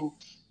 man.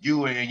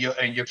 You and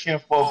your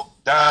kinfolk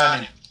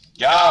dying, and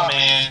y'all,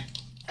 man.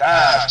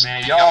 Gosh,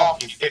 man, y'all,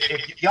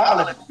 if y'all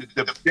are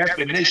the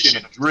definition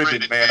of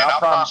driven, man. I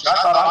promise you, I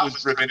thought I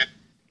was driven,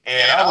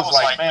 and I was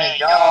like, man,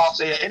 y'all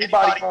say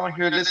anybody on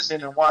here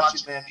listening and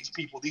watching, man, these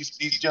people, these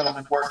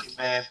gentlemen working,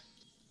 man.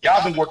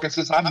 Y'all been working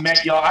since I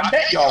met y'all. I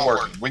met y'all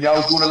working when y'all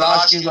was doing the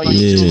live streams on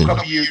YouTube a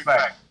couple years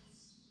back.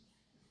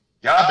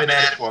 Y'all been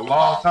at it for a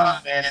long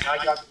time, man. And now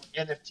y'all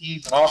doing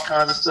NFTs and all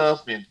kinds of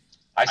stuff, and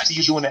I see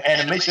you doing the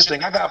animation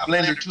thing. I got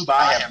Blender too, but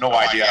I have no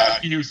idea how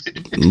to use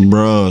it.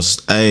 Bro,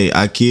 hey,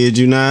 I kid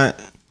you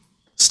not.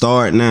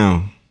 Start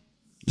now.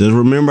 Just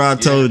remember I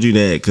told you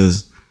that,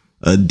 because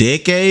a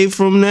decade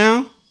from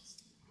now,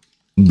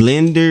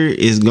 Blender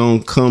is going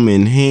to come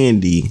in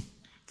handy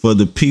for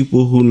the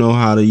people who know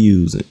how to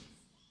use it.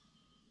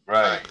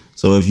 Right.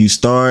 So if you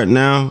start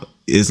now,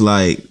 it's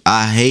like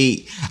I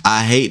hate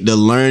the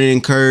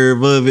learning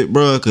curve of it,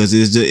 bro, because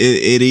it's just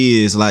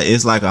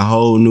it's like a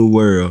whole new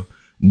world.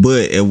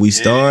 But if we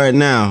start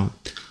now,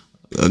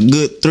 a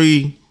good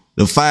 3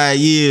 the 5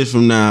 years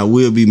from now,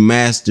 we'll be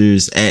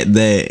masters at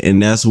that,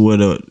 and that's where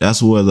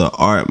the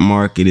art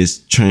market is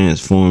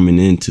transforming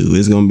into.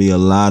 It's gonna be a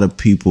lot of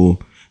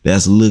people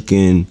that's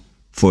looking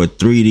for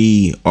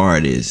 3D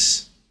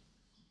artists.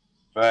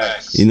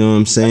 Facts. You know what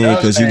I'm saying?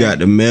 Because you got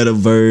the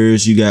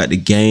metaverse, you got the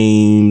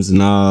games,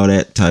 and all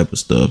that type of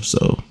stuff.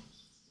 So,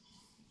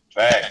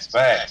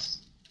 facts.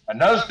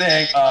 Another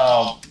thing,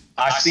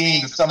 I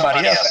seen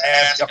somebody else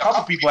ask, a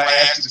couple people had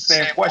asked you the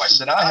same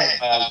question that I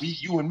had.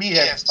 You and me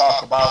had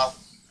talked about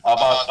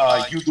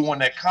you doing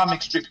that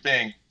comic strip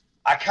thing.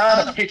 I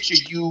kind of picture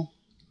you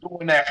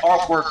doing that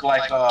artwork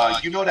like,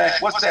 you know that,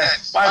 what's that,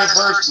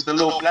 Spider-Verse with the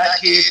little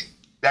black kid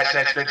that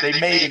they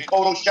made in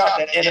Photoshop,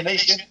 that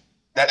animation?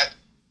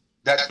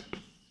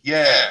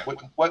 Yeah.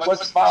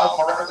 What's Miles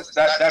Morales?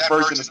 That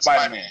version of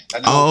Spider-Man.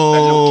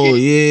 Oh,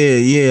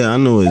 yeah, I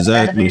know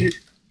exactly.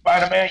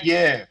 Spider-Man,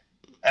 yeah.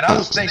 And I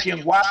was thinking,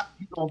 why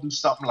you don't do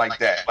something like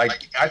that?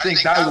 Like, I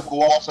think that would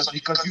go off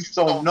because you're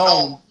so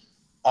known.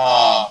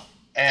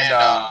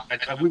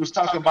 And we was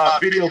talking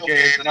about video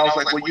games, and I was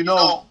like, well, you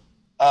know,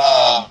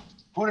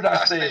 who did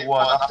I say it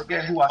was? I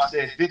forget who I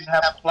said didn't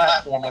have a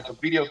platform like a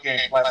video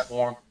game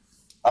platform.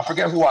 I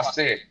forget who I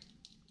said,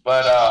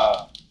 but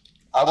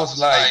I was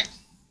like,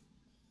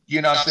 you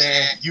know what I'm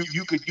saying?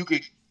 You could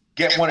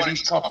get one of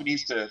these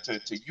companies to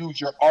use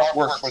your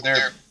artwork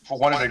for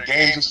one of their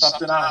games or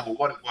something. I don't know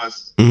what it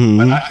was.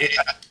 Mm-hmm. But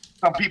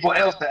some people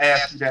else to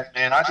ask you that,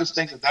 man. I just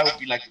think that would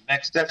be like the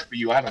next step for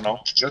you. I don't know.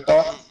 Your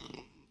thought?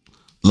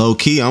 Low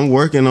key, I'm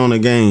working on a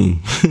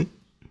game.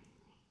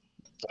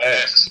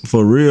 Yes.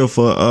 For real,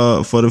 for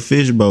the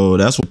fishbowl.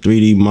 That's what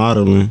 3D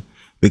modeling.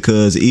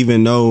 Because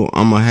even though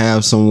I'm gonna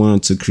have someone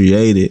to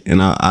create it,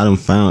 and I done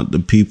found the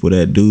people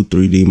that do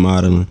 3D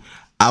modeling,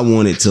 I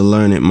wanted to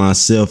learn it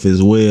myself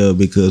as well.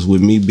 Because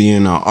with me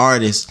being an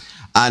artist,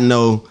 I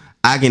know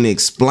I can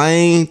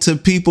explain to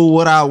people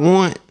what I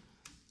want,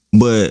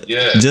 but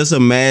just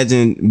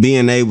imagine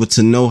being able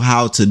to know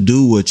how to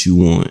do what you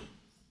want.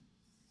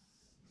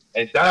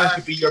 And Don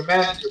could be your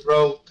manager,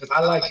 bro, because I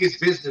like his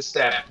business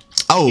staff.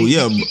 Oh,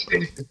 yeah. He keeps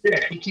things in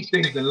check. He keeps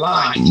things in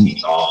line. He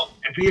keeps all,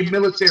 and being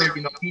military,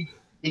 you know,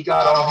 he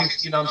got all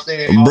his, you know what I'm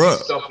saying, all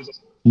his stuff.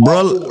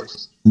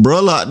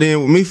 Bro locked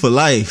in with me for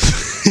life.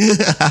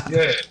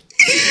 Yeah.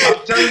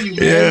 I'm telling you,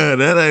 man. Yeah,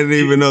 that ain't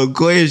even no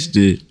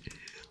question.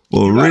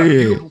 For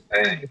real.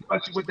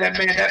 Especially with that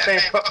man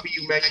cut for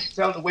you, man. You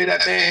tell him the way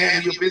that man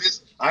handle your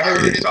business. I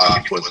heard him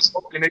talking, put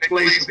smoke in their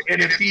place with the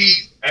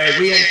NFT. Hey,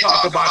 we ain't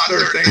talking about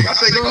certain things. I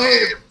say, go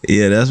ahead.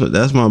 Yeah,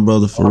 that's my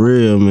brother for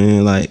real,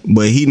 man. Like,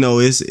 but he know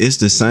it's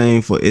the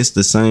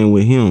same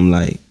with him.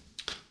 Like,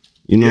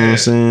 you know what I'm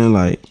saying?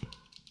 Like,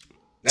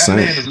 that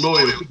man is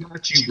loyal. He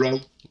got you, bro.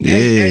 Yeah.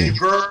 And your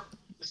girl,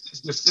 this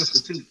is your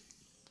sister too.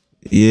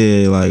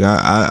 Yeah, like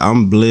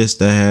I'm blessed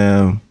to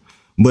have.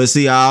 But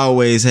see, I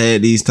always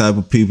had these type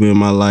of people in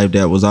my life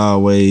that was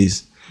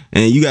always,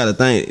 and you got to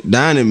think,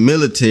 Don is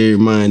military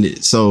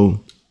minded, so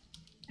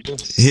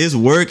his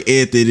work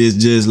ethic is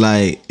just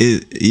like,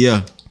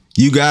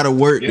 you got to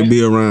work to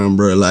be around,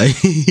 bro. Like,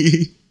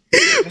 he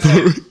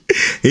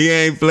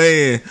ain't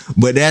playing.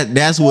 But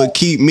that's what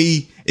keep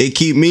me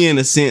in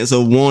a sense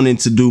of wanting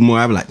to do more.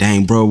 I be like,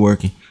 dang, bro,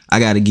 working. I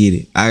got to get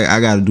it. I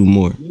got to do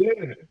more.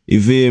 Yeah. You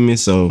feel me?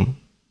 So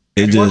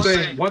it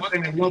one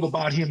thing I love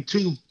about him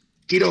too,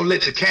 he don't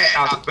let the cat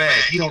out the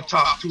bag. He don't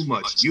talk too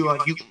much. You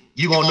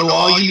gonna know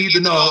all you need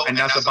to know, and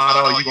that's about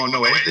all you gonna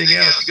know. Anything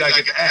else, you gotta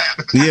get the app.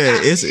 Yeah,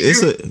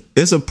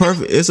 it's a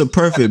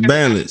perfect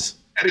balance.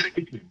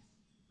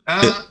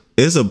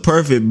 It's a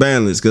perfect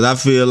balance because I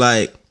feel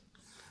like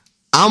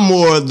I'm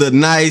more of the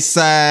nice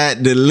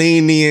side, the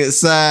lenient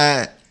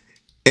side,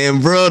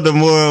 and bro, the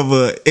more of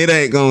a it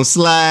ain't gonna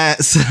slide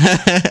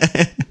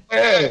side.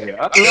 Hey,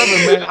 I love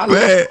it,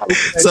 man.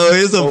 So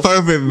it's a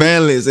perfect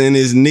balance and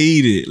it's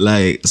needed.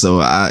 Like, so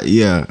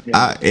everybody.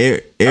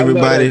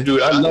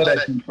 I love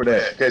that dude for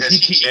that. Cause he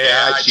keep,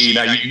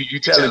 now you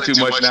telling too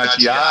much now,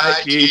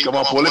 come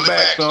on, pull it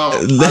back, son. I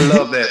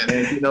love that,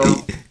 man. You know,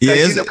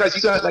 because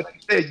you got, like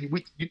you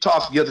said, you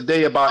talked the other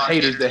day about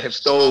haters that have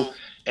stole.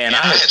 And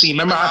I had seen,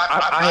 remember,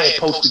 I had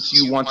posted to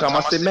you one time.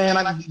 I said,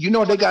 man, you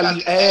know, they got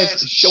these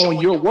ads showing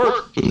your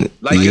work.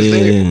 Like,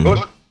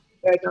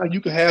 you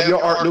can have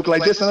your art look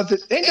like this. And I said,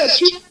 ain't that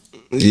cheap?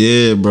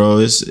 Yeah, bro,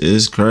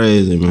 it's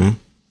crazy, man.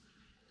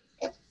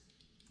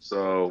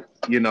 So,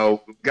 you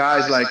know,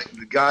 guys like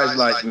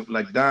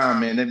Don,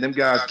 man, them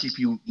guys keep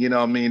you, you know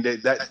what I mean?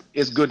 That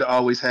it's good to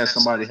always have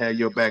somebody have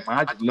your back. Man,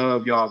 I just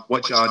love y'all,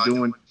 what y'all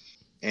doing.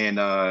 And,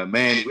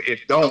 man, it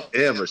don't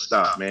ever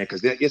stop, man,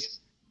 because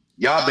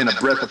y'all been a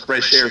breath of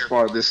fresh air as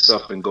far as this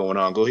stuff been going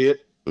on. Go ahead.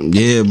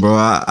 Yeah, bro,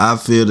 I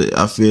feel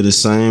the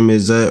same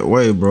exact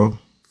way, bro.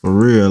 For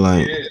real,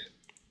 like. Yeah.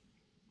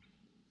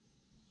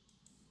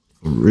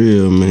 For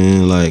real,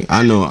 man. Like,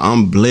 I know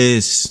I'm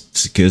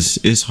blessed because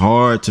it's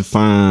hard to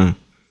find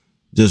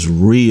just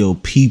real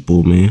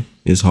people, man.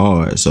 It's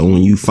hard. So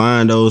when you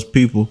find those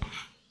people,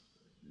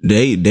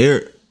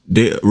 their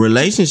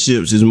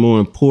relationships is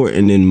more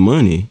important than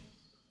money.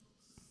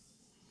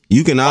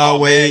 You can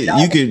always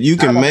you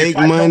can make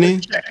money.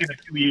 Check in a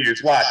few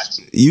years. Watch.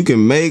 You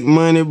can make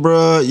money,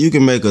 bro. You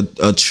can make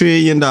 $1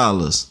 trillion,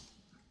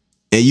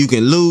 and you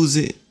can lose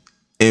it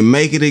and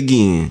make it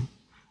again.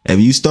 If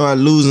you start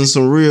losing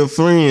some real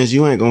friends,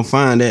 you ain't gonna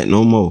find that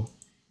no more.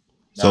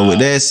 So with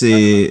that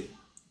said,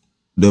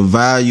 the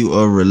value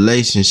of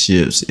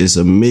relationships is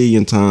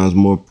 1,000,000 times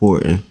more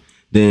important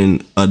than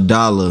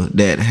 $1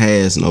 that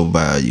has no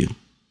value.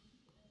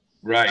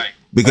 Right.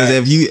 Because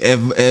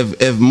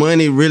if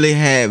money really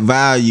had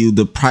value,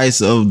 the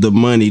price of the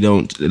money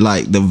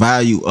the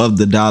value of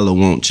the dollar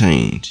won't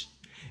change.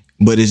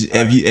 But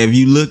if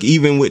you look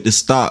even with the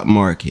stock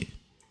market,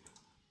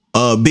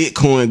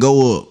 Bitcoin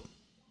go up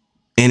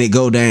and it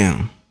go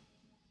down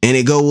and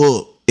it go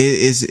up.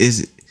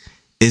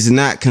 It's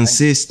not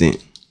consistent.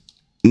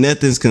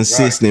 Nothing's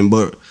consistent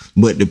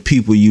but the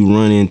people you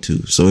run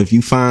into. So if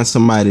you find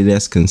somebody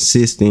that's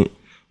consistent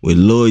with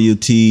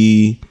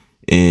loyalty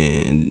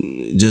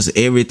and just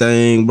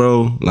everything,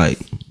 bro, like,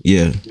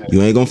 yeah,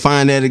 you ain't gonna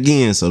find that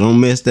again. So don't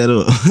mess that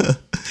up.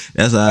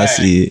 That's how I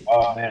see it.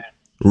 Oh, man.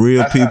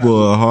 Real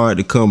people are hard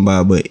to come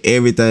by, but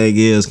everything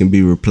else can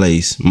be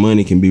replaced.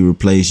 Money can be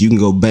replaced. You can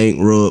go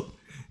bankrupt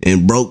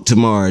and broke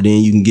tomorrow,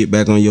 then you can get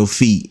back on your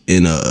feet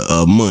in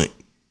a month.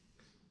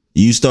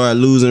 You start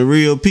losing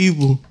real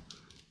people,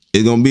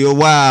 it's gonna be a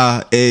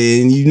while,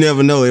 and you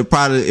never know. It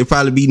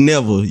probably be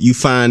never you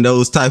find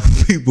those type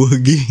of people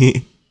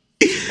again.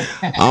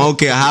 I don't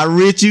care how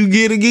rich you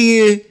get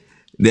again,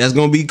 that's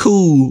gonna be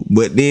cool.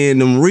 But then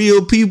them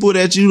real people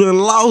that you done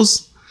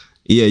lost,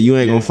 yeah, you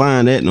ain't gonna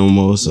find that no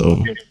more.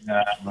 So,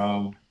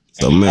 bro.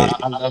 So man,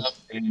 I love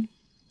it.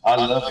 I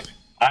love it.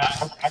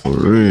 I for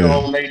real. The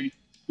old lady,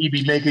 he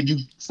be making you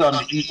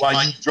something to eat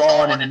while you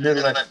drawing in the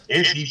middle of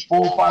it. Be 4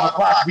 or 5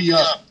 o'clock. Be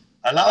up.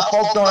 A lot of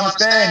folks don't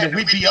understand that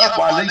we be up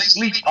while they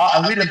sleep.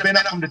 And we done been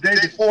up from the day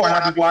before, and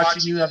I be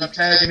watching you. I be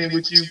tagging in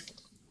with you.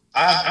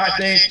 I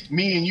think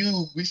me and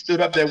you, we stood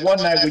up there one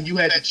night when you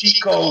had the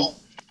cheat code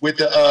with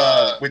the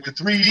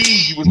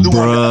 3D you was doing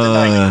the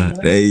other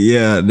night.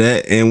 Yeah,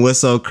 that. And what's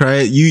so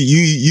crazy?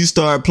 You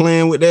start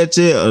playing with that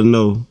yet or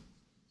no?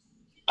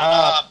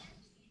 I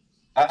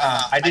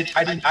didn't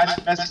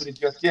mess with it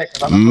just yet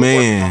because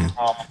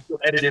I'm still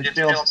editing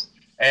films,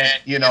 and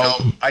you know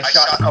I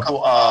shot a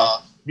couple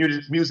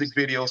music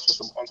videos for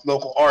some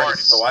local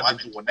artists, so I've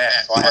been doing that.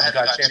 So I haven't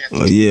got a chance.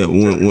 Oh yeah,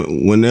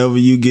 whenever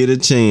you get a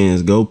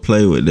chance, go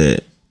play with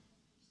that.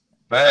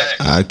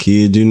 I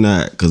kid you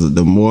not, because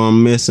the more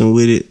I'm messing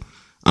with it,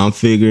 I'm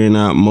figuring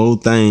out more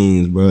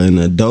things, bro. And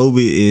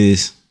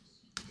Adobe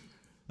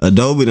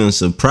done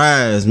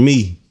surprised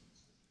me.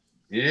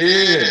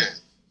 Yeah.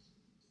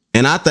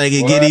 And I think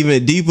it get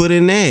even deeper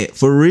than that,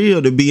 for real,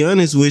 to be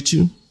honest with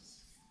you.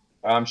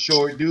 I'm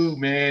sure it do,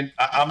 man.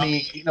 I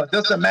mean, you know,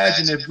 just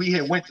imagine if we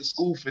had went to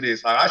school for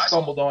this. Like, I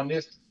stumbled on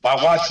this by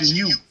watching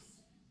you,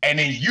 and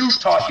then you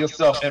taught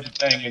yourself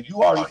everything, and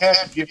you already had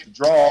the gift to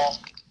draw.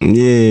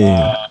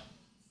 Yeah.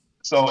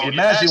 So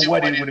imagine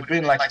what it would have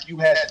been like if you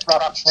had the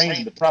proper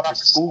training, the proper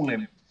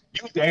schooling.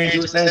 You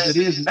dangerous as it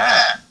is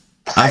now.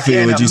 I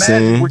feel what you're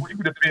saying. What you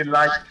would have been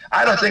like.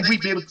 I don't think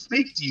we'd be able to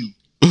speak to you.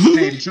 To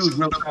tell you the truth,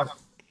 real quick.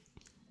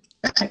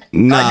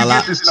 Nah,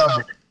 like, this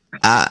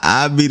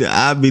I'd be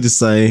the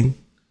same.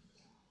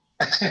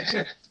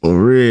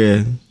 For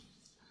real.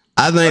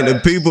 I think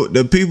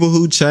the people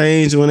who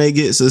change when they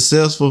get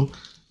successful,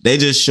 they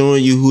just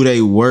showing you who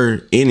they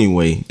were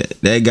anyway.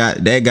 That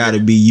got to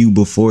be you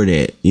before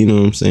that. You know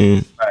what I'm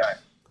saying? Right.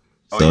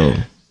 Oh, so.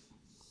 Yeah.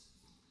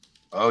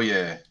 Oh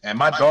yeah. And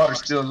my daughter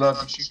still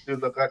loves you. She still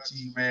look up to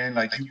you, man.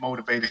 Like, you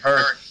motivated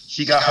her.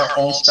 She got her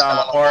own style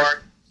of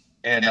art,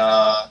 and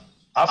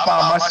I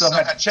found myself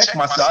had to check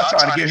myself. I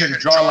tried to get her to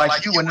draw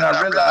like you, and then I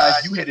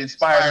realized you had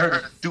inspired her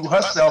to do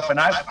herself,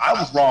 and I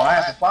was wrong. I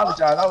had to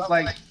apologize. I was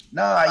like,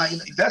 nah,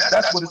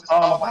 that's what it's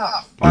all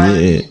about.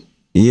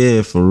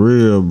 Yeah, for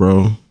real,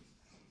 bro.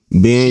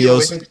 Being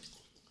your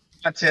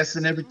contests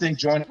and everything,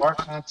 join art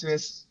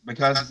contests,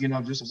 because you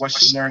know just what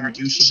she learned.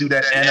 You should do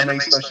that anime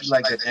stuff. She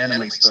like that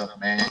anime stuff,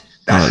 man.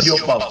 That's your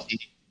fault.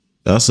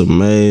 That's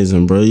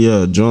amazing, bro.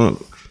 Yeah,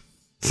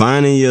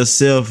 finding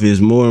yourself is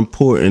more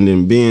important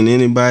than being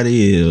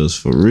anybody else,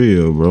 for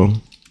real, bro.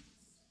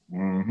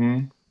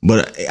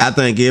 But I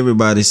think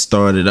everybody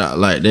started out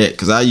like that,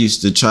 because I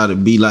used to try to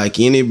be like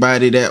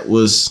anybody that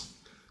was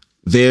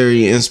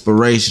very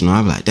inspirational.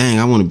 I'm like, dang,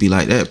 I want to be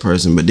like that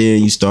person. But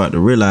then you start to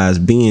realize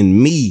being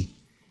me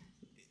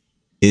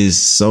is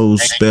so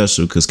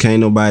special, because can't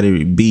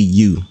nobody be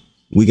you.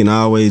 We can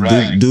always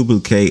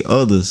duplicate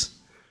others,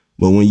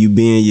 but when you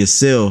being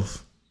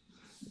yourself,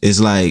 it's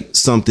like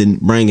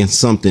bringing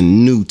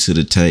something new to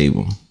the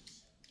table.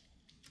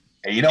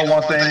 Hey, you know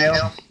one thing,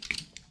 El?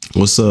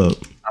 What's up?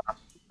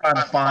 I'm trying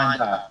to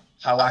find out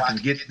how I can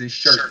get this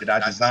shirt that I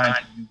designed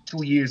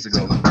for you 2 years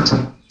ago.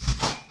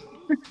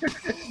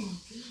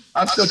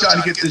 I'm still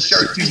trying to get this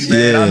shirt to you,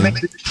 man. I make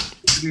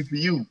this for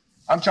you.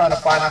 I'm trying to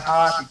find out how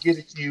I can get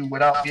it to you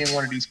without being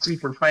one of these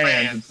creeper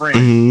fans and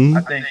friends.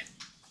 I think,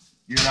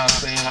 you know what I'm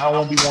saying? I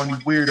won't be one of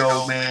these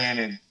weirdos, man.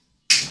 And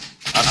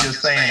I'm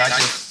just saying,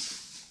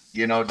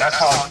 You know, that's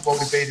how you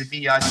motivated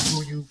me. I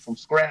grew you from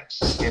scratch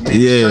and made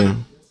Yeah.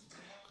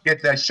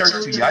 get that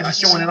shirt to you. I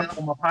just showing it up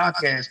on my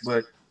podcast,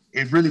 but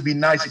it'd really be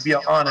nice. It'd be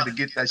an honor to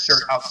get that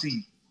shirt out to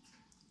you.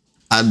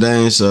 I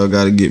dang sure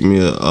got to get me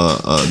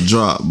a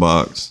drop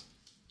box.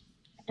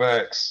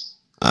 But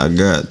I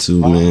got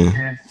to,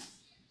 man.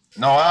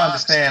 No, I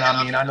understand.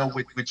 I mean, I know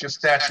with your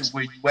stature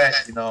where you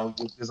at, you know,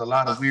 there's a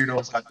lot of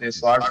weirdos out there,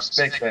 so I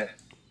respect that.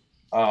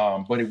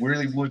 But it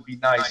really would be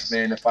nice,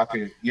 man, if I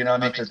could, you know what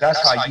I mean? Because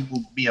that's how you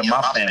move me and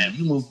my family.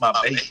 You move my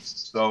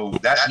babies, so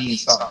that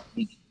means something to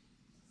me.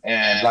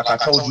 And like I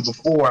told you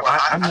before,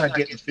 I'm not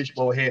getting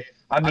fishbowl head.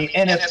 I mean,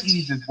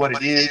 NFTs is what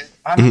it is.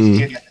 I'm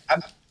getting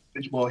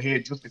fishbowl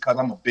head just because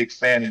I'm a big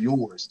fan of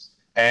yours.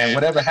 And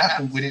whatever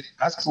happened with it,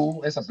 that's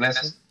cool. It's a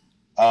blessing.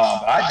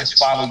 I just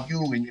follow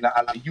you and you know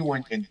you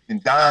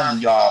and Don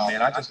and y'all,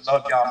 man. I just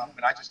love y'all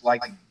moving. I just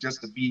like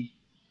just to be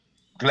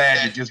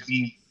glad to just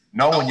be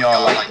knowing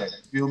y'all like that.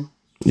 You feel me?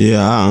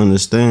 Yeah, I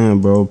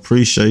understand, bro.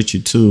 Appreciate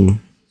you too.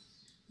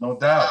 No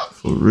doubt.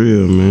 For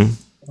real, man.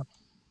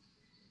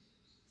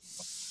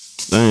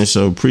 Thanks,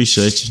 so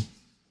appreciate you.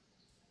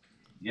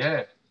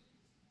 Yeah,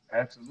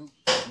 absolutely.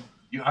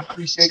 I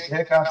appreciate the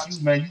heck out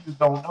you, man. You just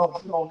don't know.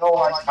 You don't know.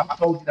 I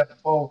told you that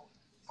before.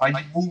 How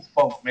you move,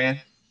 folk, man.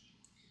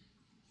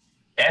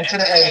 And to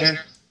the haters,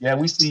 yeah,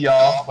 we see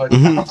y'all, but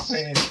I'm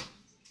saying,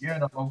 you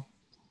know.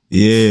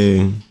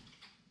 Yeah.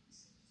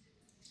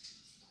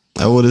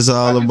 That's what it's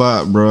all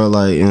about, bro.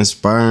 Like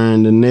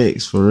inspiring the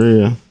next, for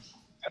real.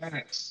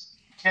 Thanks.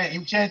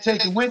 You can't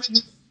take it with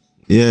you.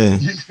 Yeah.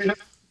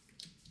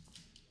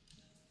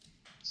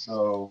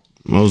 So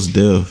most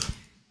deaf.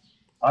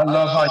 I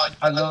love how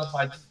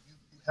you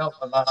help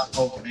a lot of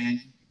folks, man.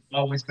 You've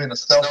always been a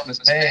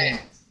selfless man,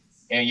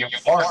 and your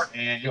art,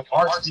 man, your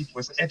art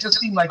speaks. It just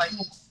seems like you.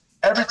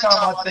 Every time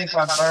I think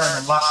I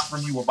learn a lot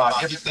from you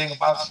about everything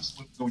about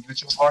you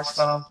with your art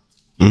style.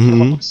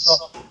 Man,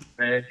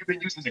 you've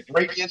been using the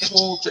gradient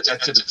tool to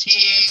the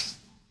team,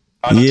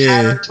 the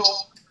pattern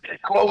tool, the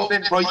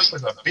clothing, bro. You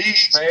was a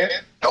beast, man.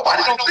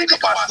 Nobody don't think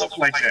about stuff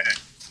like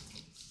that.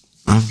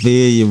 I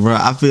feel you, bro.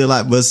 I feel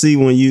like, but see,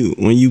 when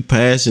you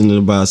passionate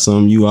about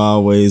something, you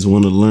always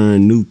want to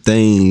learn new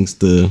things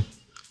to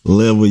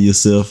level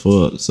yourself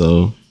up.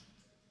 So,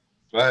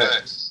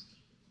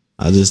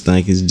 I just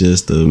think it's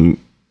just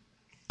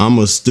I'm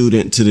a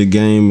student to the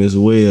game as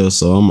well,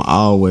 so I'm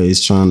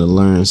always trying to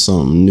learn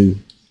something new.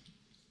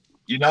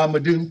 You know what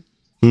I'm gonna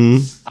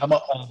do?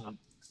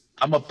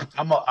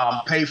 I'm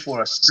a pay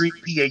for a street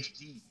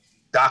PhD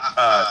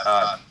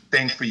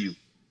thing for you,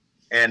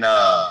 and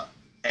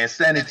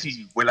send it to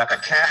you with like a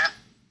cap,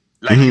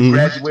 like you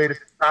graduated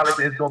from college.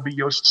 It's gonna be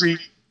your street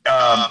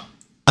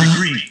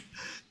degree.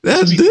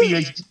 That's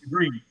PhD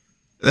degree.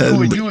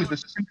 You as a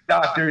street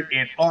doctor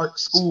in art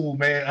school,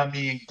 man. I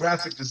mean,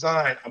 graphic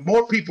design.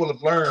 More people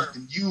have learned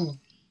from you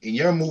in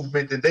your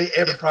movement than they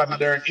ever probably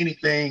learned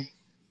anything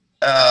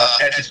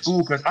at the school.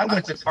 Because I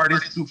went to Art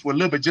Institute for a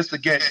little bit just to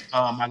get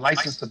my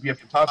license to be a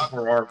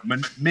photographer or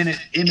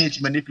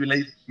image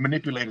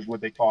manipulator, what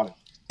they call it.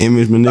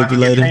 Image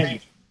manipulator.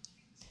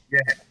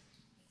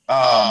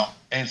 Yeah.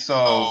 And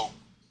so,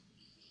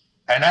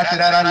 and after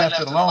that, I left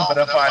it alone. But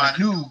if I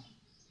knew,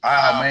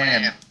 oh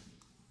man.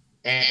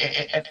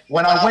 And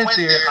when I went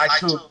there, I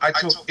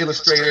took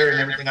Illustrator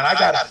and everything, and I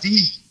got a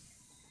D.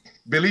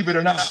 Believe it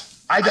or not,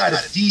 I got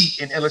a D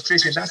in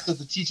illustration. That's because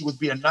the teacher was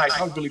being nice.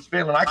 I was really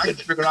failing. I couldn't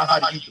figure out how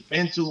to use the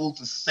pen tool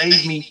to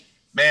save me.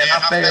 Man, I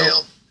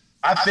failed.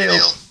 I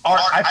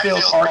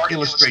failed art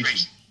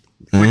illustration.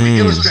 With the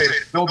Illustrator,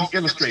 Adobe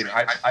Illustrator,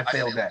 I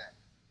failed that.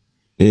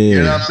 Yeah.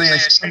 You know what I'm saying?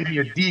 She gave me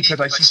a D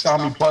because she saw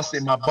me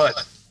busting my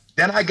butt.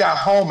 Then I got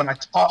home and I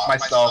taught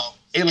myself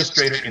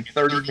Illustrator in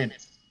 30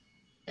 minutes.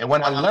 And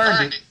when I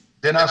learned it,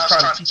 then I was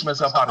trying to teach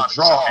myself how to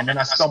draw, and then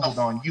I stumbled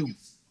on you.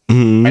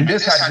 And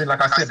this had been,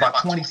 like I said, about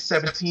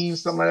 2017,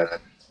 something like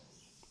that.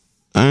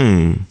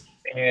 And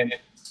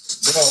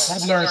bro,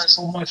 I've learned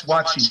so much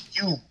watching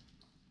you.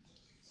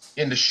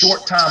 In the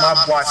short time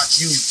I've watched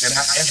you than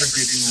I ever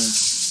did in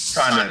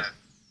trying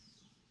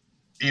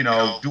to, you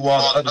know, do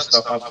all the other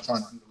stuff I was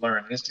trying to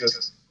learn. It's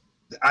just,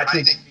 I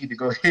think we need to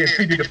go here.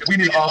 We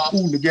need to all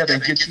pool together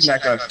and get you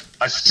like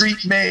a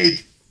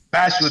street-made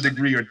bachelor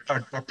degree or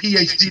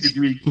PhD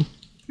degree,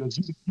 because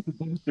you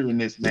can do in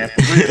this, man.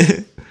 For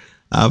real.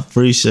 I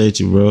appreciate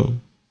you, bro.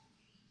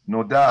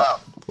 No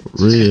doubt.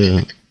 For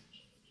real.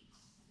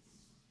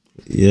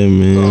 Yeah,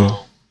 man.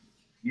 So,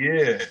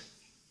 yeah.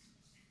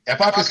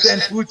 If I could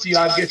send food to you,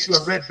 I'll get you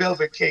a red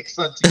velvet cake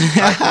sent to you.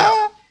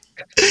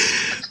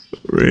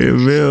 Red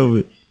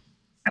velvet.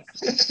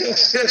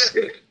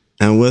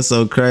 And what's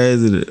so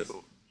crazy,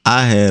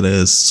 I had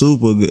a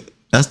super good,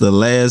 that's the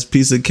last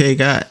piece of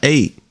cake I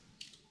ate.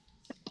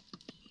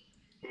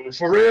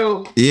 For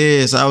real?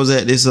 Yes, I was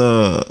at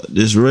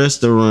this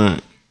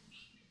restaurant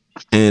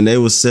and they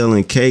was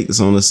selling cakes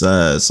on the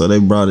side. So they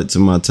brought it to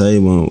my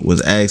table and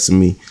was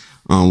asking me,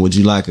 would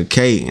you like a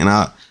cake? And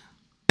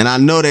I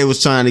know they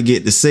was trying to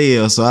get the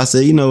sale. So I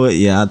said, you know what?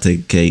 Yeah, I'll take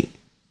a cake.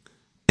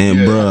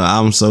 And bro,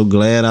 I'm so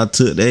glad I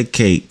took that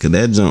cake because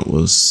that junk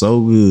was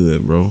so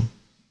good, bro.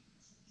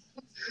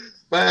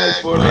 Man,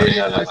 bro, they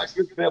got like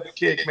good velvet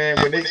cake, man.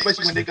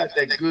 Especially when they got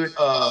that good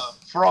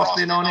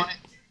frosting on it,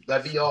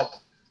 that be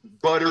all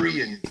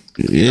buttery and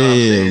you know what I'm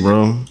saying?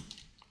 Bro.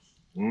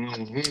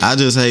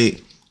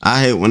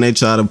 I hate when they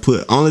try to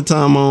put. Only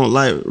time I don't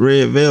like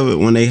red velvet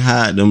when they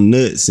hide them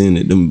nuts in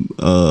it. Them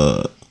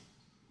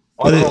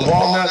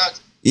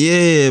walnuts.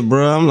 Yeah,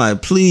 bro. I'm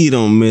like, please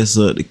don't mess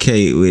up the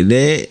cake with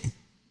that.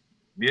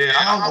 Yeah,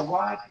 I don't know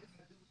why.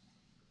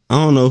 I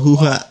don't know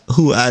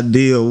who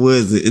idea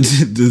was it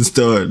to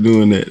start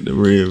doing that, the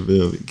red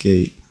velvet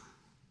cake.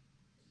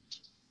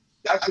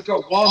 That's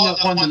because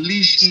walnuts one of the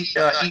least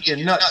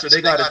eating nuts, so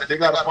they gotta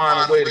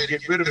find a way to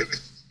get rid of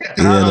it.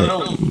 I don't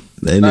know.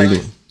 They like,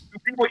 need to. Do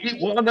people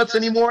eat walnuts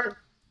anymore?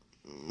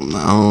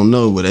 I don't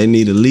know, but they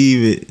need to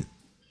leave it.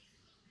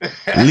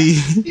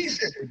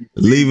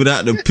 Leave it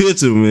out the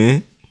picture,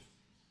 man.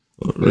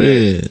 For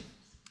real.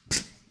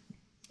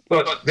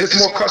 But there's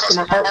more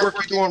customer artwork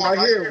you're doing right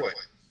here, or what?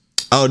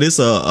 Oh, this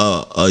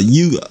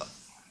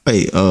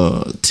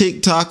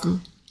TikToker.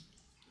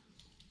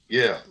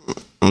 Yeah.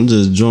 I'm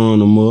just drawing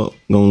them up.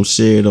 Gonna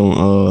share it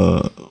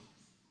on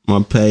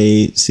my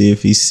page. See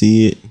if he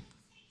see it.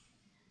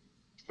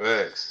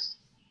 Thanks.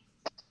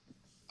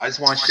 I just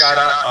want to shout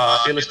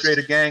out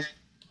Illustrator Gang.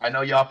 I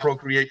know y'all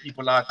Procreate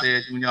people out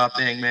there doing y'all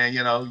thing, man.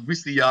 You know, we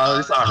see y'all.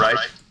 It's all right.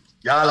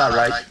 Y'all all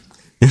right.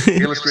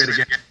 Illustrator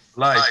Gang,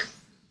 life.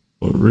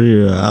 For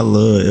real, I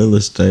love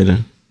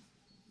Illustrator.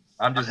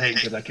 I'm just hating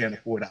because I can't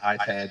afford an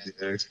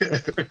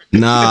iPad.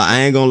 Nah, I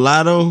ain't gonna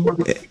lie though.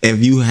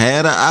 If you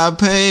had an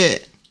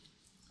iPad,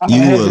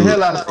 you would,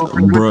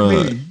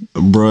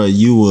 bruh,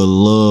 you would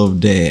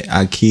love that.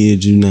 I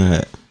kid you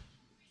not.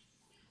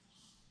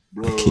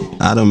 Bro.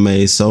 I done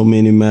made so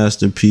many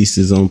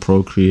masterpieces on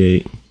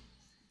Procreate.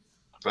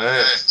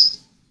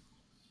 Facts.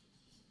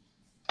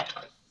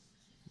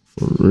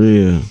 For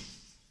real.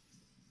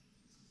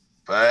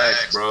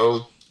 Facts,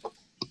 bro.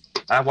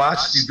 I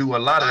watched you do a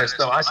lot of that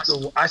stuff.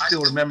 I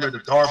still remember the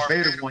Darth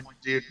Vader one you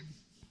did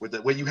with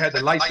where you had the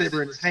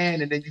lightsaber in his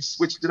hand and then you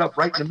switched it up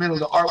right in the middle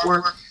of the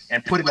artwork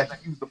and put it like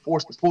you used the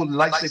force to pull the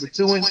lightsaber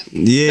to him.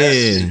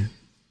 Yeah.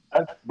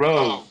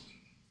 Bro.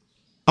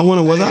 I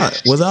wonder,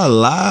 was I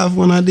live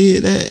when I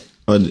did that?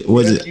 Or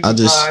was it I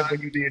just live when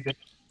you did that?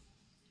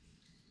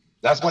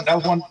 That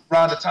was one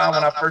around the time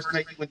when I first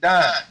met you and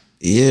Don.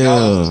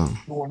 Yeah.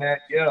 Doing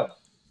that, yeah.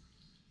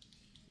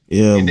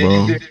 Yeah, and then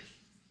bro. You did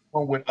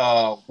one with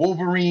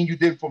Wolverine, you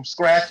did from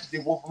scratch. You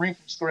did Wolverine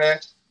from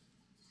scratch.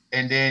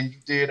 And then you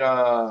did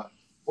what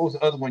was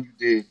the other one you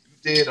did? You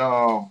did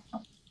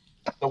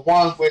the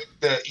one with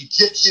the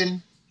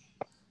Egyptian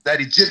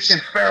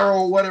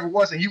pharaoh or whatever it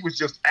was, and he was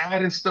just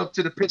adding stuff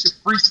to the picture,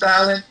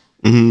 freestyling.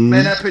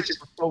 Man, that picture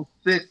was so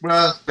sick,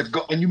 bro.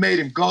 And you made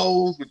him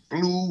gold with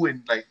blue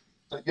and like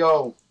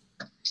yo.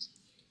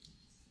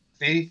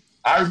 See,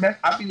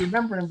 I be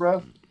remembering,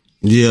 bro.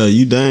 Yeah,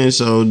 you dang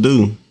so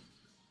do.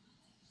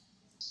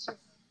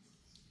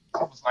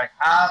 I was like,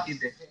 how in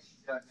the heck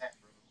you done that,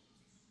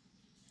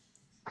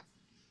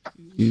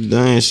 bro? You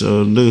dang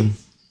so do.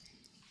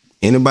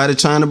 Anybody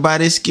trying to buy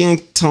this skin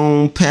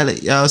tone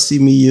palette y'all see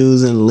me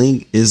using,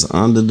 link is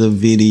under the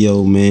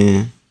video,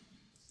 man.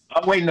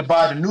 I'm waiting to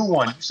buy the new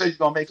one. You said you're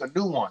gonna make a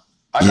new one.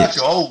 I got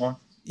your old one.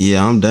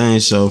 Yeah, I'm dang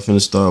sure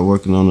finna start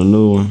working on a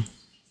new one.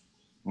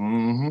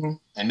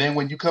 And then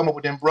when you come up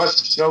with them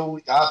brushes, show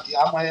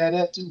I might have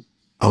that too.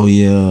 Oh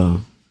yeah.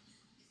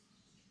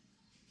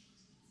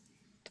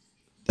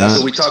 That's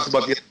what we talked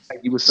about the other night.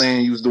 You were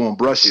saying you was doing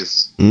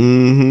brushes.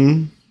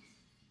 I'm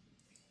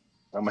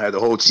gonna have the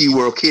whole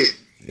CHIWORLD kit.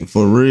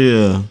 For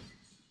real.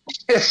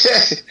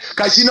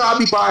 Cause I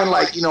be buying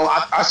like,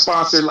 I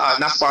sponsor,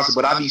 not sponsor,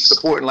 but I be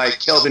supporting like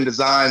Kelvin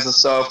Designs and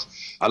stuff.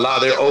 A lot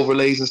of their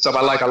overlays and stuff.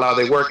 I like a lot of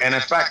their work. And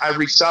in fact, I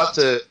reached out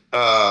to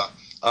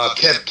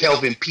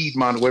Kelvin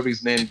Piedmont, whatever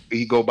his name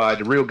he go by,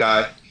 the real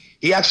guy.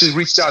 He actually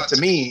reached out to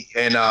me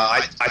and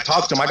I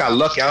talked to him. I got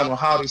lucky. I don't know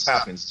how this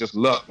happens, just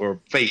luck or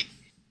fate.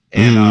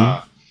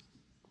 And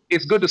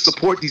it's good to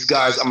support these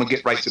guys. I'm gonna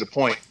get right to the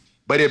point.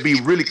 But it'd be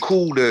really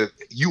cool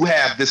you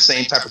have this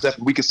same type of stuff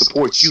and we can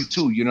support you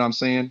too, you know what I'm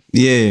saying?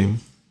 Yeah.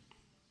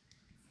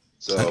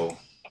 So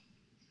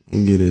I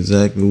get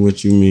exactly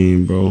what you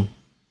mean, bro.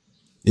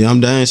 Yeah,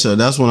 I'm dang sure.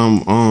 That's when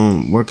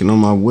I'm working on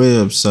my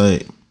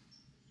website.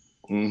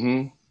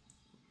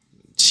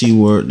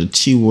 CHIWORLD, the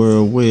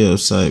CHIWORLD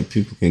website.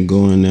 People can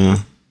go in there.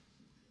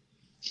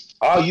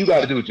 All you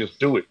gotta do is just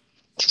do it.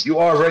 You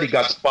already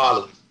got the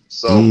following.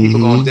 So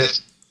people gonna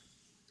this.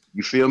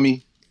 You feel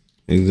me?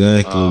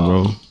 Exactly,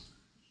 bro.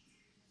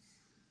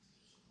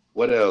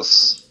 What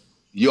else?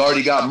 You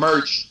already got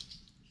merch.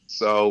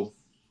 So,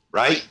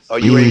 right? Oh,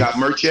 you already got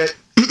merch yet?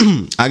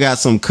 I got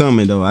some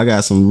coming though. I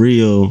got some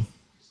real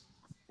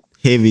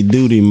heavy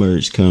duty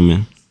merch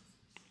coming.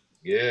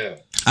 Yeah.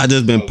 I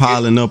just been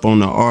piling up on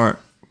the art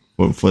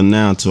for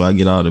now till I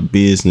get all the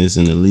business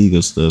and the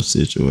legal stuff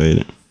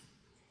situated.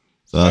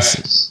 So I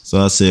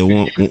said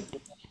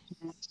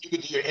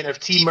could do your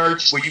NFT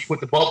merch where you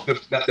put not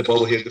the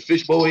bubble head, the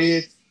fish bowl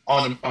head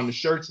on the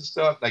shirts and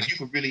stuff. Like you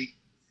could really.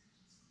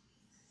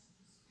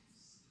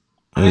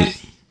 Hey.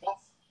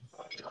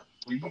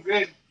 When you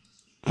ready,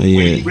 Yeah.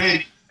 when you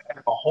ready,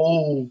 have a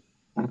whole.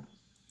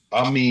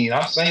 I mean,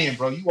 I'm saying,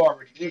 bro, you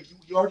already there.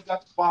 You already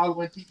got the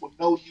following. People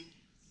know you,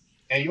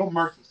 and your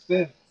merch is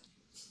selling.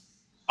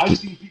 I've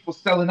seen people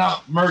selling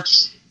out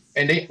merch,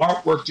 and they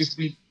artwork just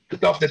be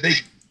stuff that they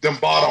them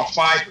bought on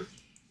Fiverr.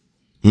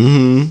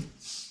 Mm-hmm.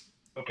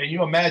 So can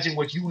you imagine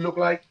what you look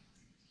like?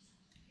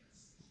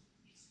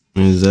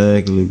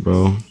 Exactly,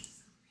 bro.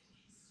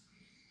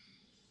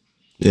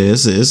 Yeah,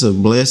 it's a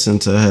blessing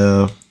to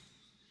have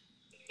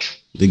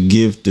the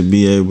gift to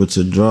be able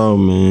to draw,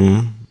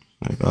 man.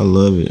 Like I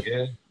love it.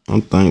 Yeah.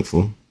 I'm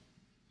thankful.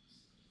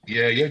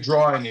 Yeah, your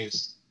drawing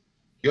is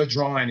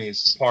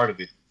part of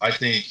it. I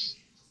think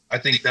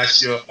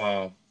that's your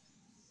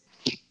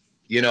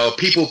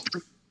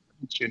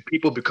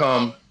people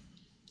become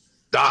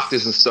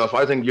doctors and stuff.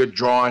 I think your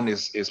drawing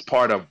is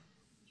part of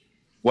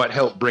what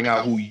helped bring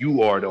out who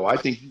you are, though. I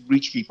think you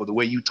reach people the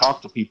way you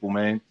talk to people,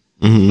 man.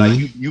 Mm-hmm. Like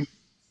you're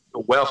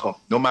welcome,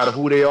 no matter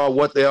who they are,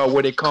 what they are,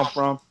 where they come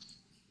from.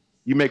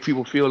 You make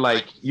people feel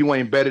like you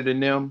ain't better than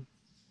them.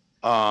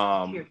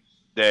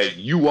 That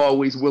you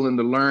always willing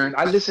to learn.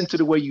 I listen to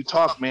the way you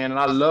talk, man, and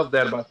I love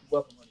that about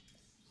you.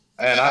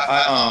 And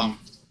I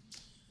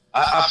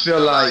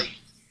feel like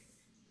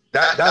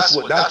that's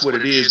what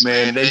it is,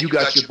 man. And then you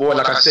got your boy,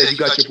 like I said, you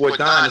got your boy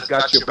Don that's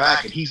got your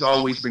back, and he's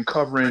always been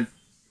covering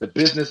the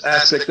business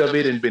aspect of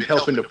it and been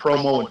helping to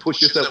promo and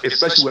push yourself,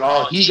 especially with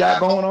all he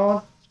got going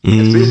on.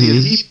 As busy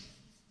as he, you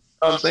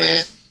know what I'm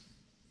saying,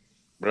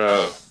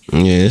 bro.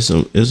 Yeah, it's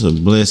a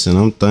blessing.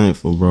 I'm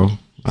thankful, bro.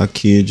 I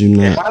kid you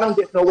not. If I don't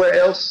get nowhere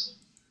else,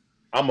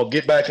 I'm gonna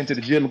get back into the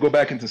gym and go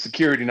back into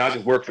security, and I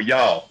just work for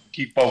y'all.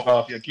 Keep folk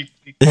off y'all. Keep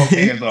folk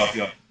hands off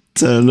y'all.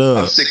 Turn up.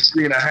 I'm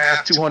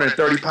 6'3.5",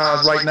 230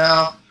 pounds right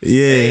now.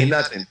 Yeah. Ain't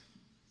nothing.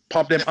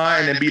 Pump them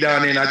iron and be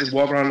down there, and I just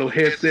walk around a little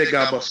headset,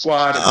 got a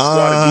squad.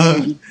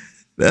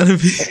 That'll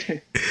be.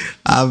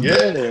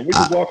 Yeah, we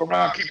just walk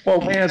around, keep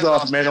folk hands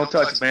off, man. Don't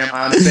touch it, man.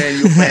 I understand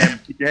you, man.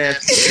 Keep your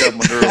hands to yourself,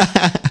 my girl.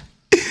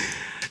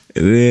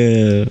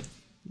 Yeah.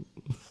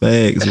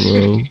 Facts,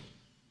 bro.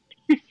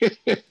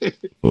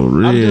 For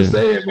real. I'm just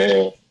saying,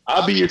 man.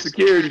 I'll be your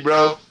security,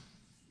 bro.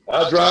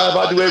 I'll drive.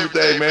 I'll do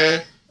everything,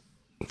 man.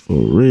 For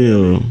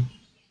real.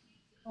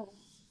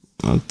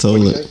 I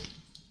told it.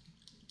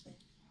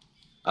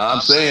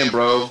 I'm saying,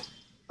 bro.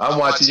 I'm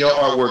watching your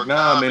artwork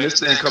now, man. This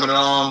thing coming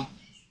along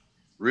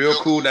real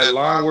cool. That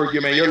line work,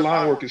 man. Your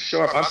line work is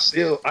sharp. I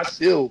still,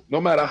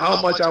 no matter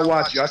how much I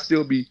watch you, I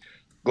still be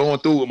going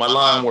through with my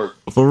line work.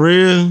 For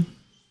real?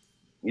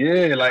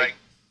 Yeah, like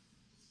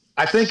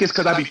I think it's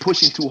because I be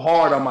pushing too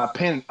hard on my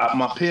pen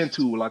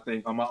tool. I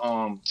think on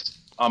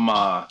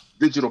my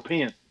digital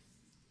pen.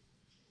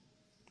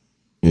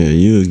 Yeah,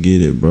 you'll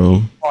get it,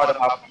 bro. Part of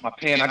my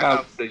pen, I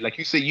got, like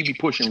you said, you be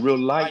pushing real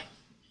light.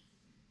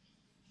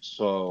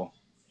 So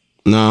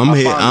no,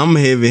 I'm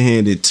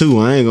heavy-handed too.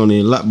 I ain't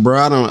gonna lie,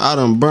 bro. I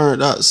done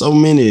burnt out so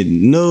many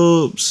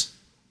nubs.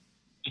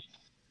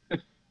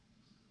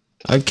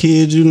 I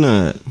kid you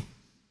not,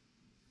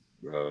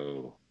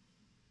 bro.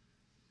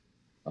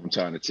 I'm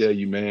trying to tell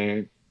you,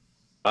 man.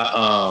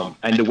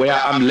 And the way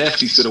I'm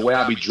lefty, so the way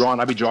I be drawing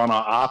all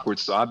awkward.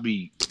 So I'm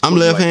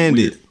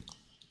left-handed. Like,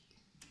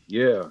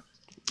 yeah.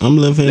 I'm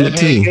left-handed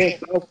too.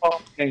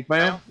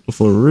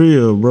 For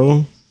real,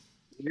 bro.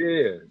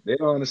 Yeah, they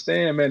don't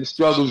understand, man. The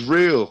struggle's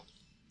real.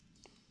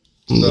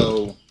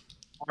 So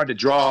hard to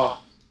draw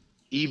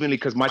evenly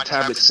because my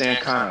tablet's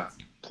saying kind of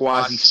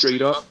quasi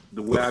straight up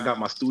the way I got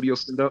my studio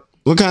set up.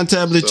 What kind of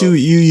tablet you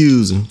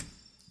using?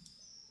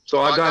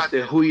 So I got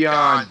the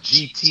Huion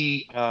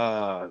GT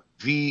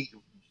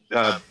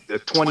the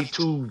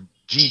 22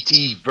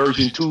 GT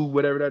version 2,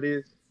 whatever that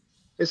is.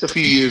 It's a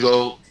few years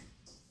old.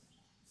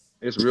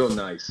 It's real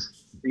nice.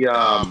 The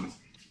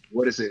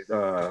what is it?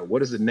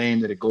 What is the name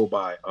that it go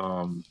by?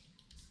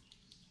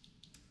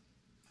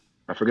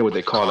 I forget what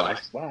they call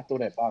it. Why I throw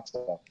that box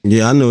off?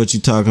 Yeah, I know what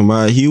you're talking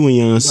about. Hugh and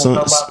Young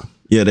sunk.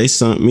 Yeah, they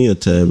sunk me a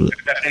tablet.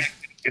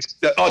 It's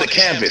the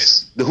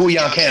Canvas, the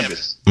Huion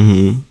Canvas.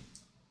 Mm-hmm.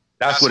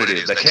 That's what it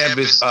is. The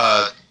Canvas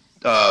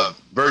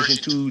version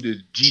 2,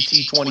 the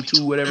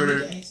GT22, whatever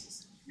it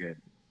is. Yeah.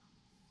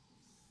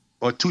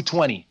 Or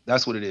 220.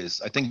 That's what it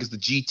is. I think it's the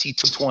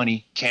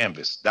GT220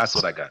 Canvas. That's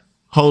what I got.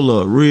 Hold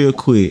up real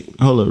quick,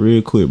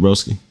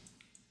 broski.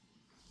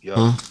 Yeah.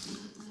 Huh?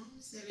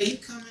 Are you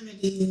coming or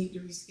do you need to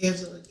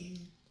reschedule again?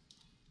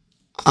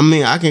 I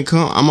mean, I can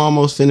come. I'm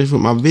almost finished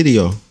with my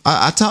video.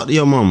 I talked to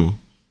your mama.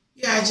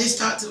 Yeah, I just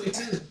talked to her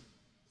too.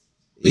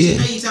 But yeah. You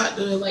know you talked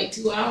to her like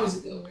 2 hours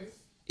ago, right?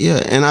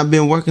 Yeah, and I've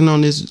been working on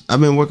this. I've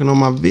been working on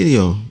my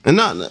video. And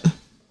not. Yeah,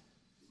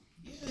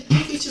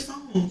 you get your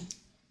phone.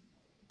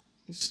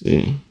 Let's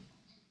see.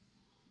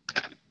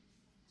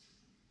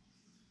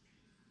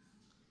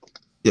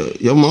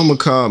 Your mama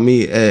called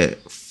me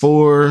at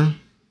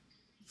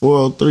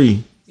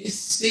 4:03.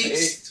 It's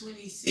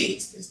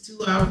 6:26. That's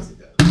 2 hours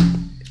ago.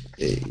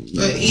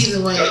 But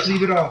either way, Just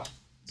leave it off.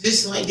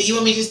 just like, do you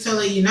want me to just tell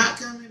her you're not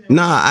coming?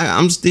 Nah,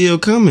 I'm still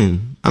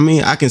coming. I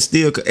mean, I can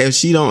still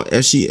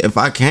if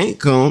I can't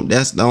come,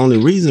 that's the only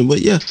reason. But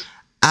yeah,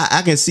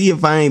 I can see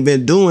if I ain't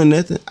been doing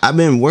nothing. I've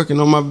been working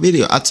on my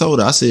video. I told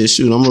her, I said,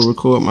 shoot, I'm gonna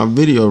record my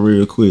video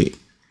real quick,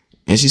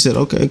 and she said,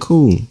 okay,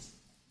 cool.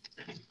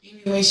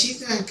 Anyway,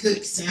 she's gonna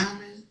cook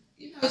salmon.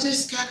 You know,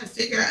 just kind of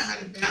figure out how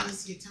to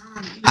balance your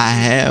time. You know, I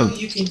have.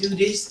 You can do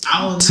this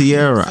all night.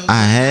 Tierra, So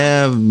I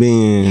have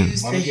been.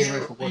 use the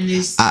help in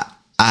this.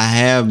 I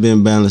have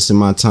been balancing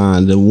my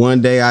time. The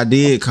one day I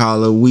did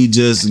call her, we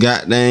just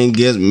got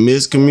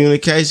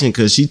miscommunication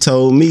because she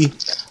told me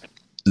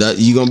that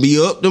you gonna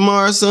be up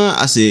tomorrow, son.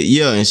 I said,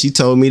 yeah, and she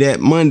told me that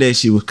Monday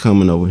she was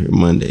coming over here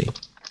Monday.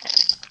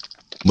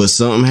 But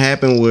something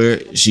happened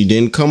where she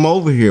didn't come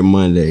over here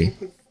Monday.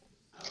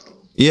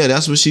 Yeah,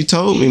 that's what she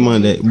told me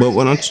Monday. But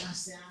what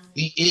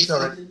It's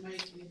all right.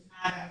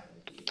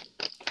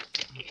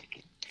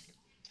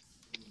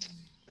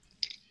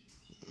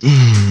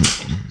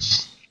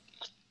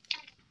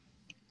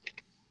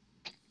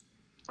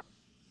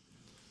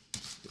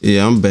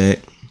 Yeah, I'm back.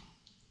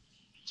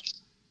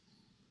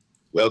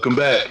 Welcome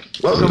back.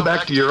 Welcome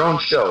back to your own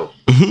show.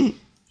 And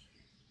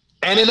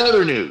in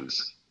other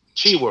news,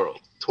 CHIWORLD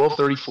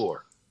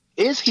 1234.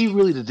 Is he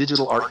really the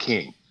digital art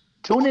king?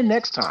 Tune in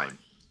next time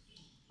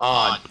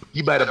on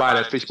You Better Buy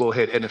That Fishbowl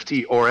Head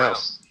NFT or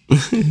else.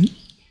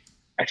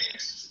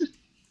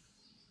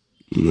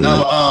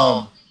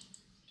 No,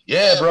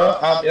 yeah, bro.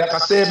 Like I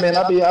said, man,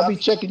 I be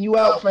checking you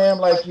out, fam.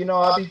 Like, you know,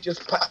 I be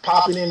just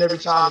popping in every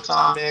time to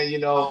time, man. You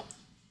know,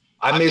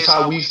 I miss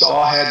how we used to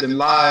all have them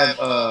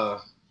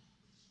live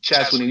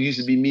chats when it used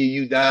to be me,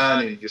 you,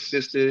 Don, and your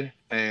sister.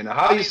 And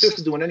how your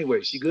sister doing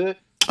anyway? She good?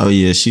 Oh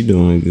yeah, she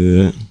doing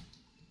good.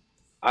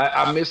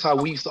 I miss how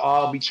we used to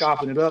all be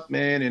chopping it up,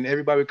 man, and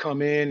everybody would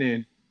come in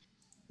and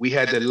we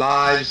had the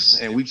lives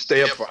and we'd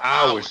stay up for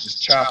hours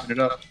just chopping it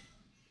up.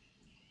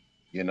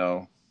 You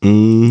know.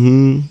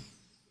 Mm-hmm.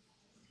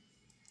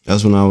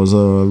 That's when I was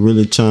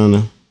really trying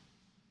to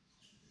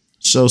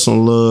show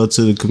some love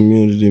to the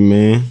community,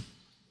 man.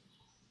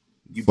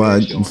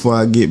 Before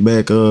I get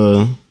back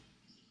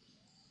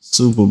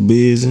super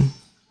busy.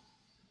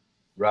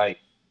 Right.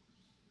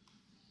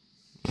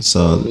 That's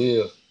all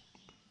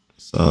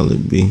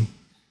it be.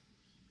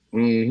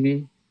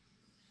 Mm-hmm.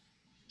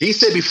 He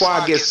said before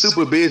I get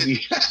super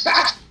busy.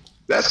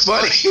 That's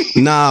funny.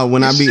 Nah,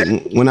 when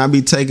I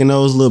be taking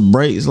those little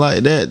breaks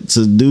like that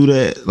to do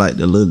that, like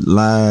the little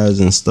lives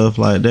and stuff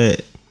like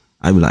that,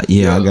 I be like,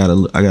 yeah, I got a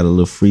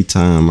little free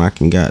time. I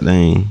can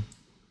goddamn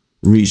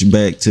reach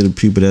back to the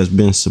people that's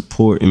been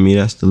supporting me.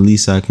 That's the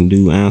least I can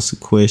do. Answer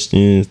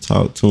questions,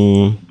 talk to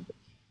them.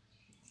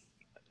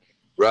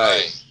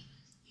 Right.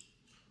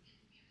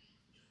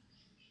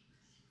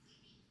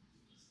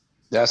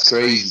 That's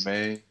crazy,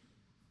 man.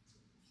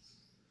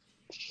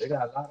 They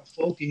got a lot of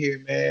folk in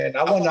here, man.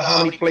 I wonder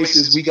how many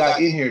places we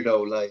got in here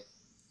though. Like,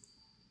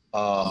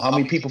 how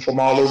many people from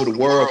all over the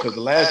world? Because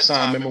the last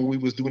time, remember we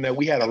was doing that,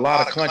 we had a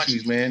lot of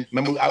countries, man.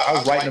 Remember, I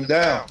was writing them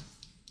down,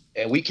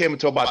 and we came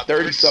into about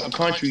 30-something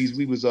countries.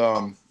 We was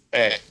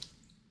at.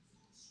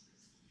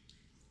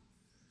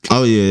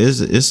 Oh yeah,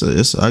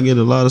 it's I get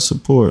a lot of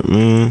support,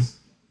 man.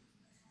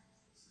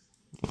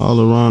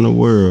 All around the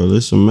world,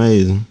 it's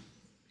amazing.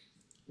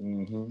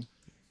 Mm-hmm.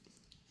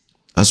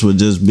 That's what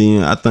just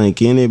being. I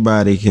think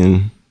anybody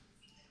can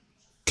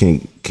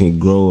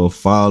grow a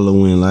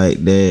following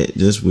like that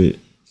just with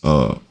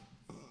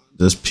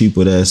just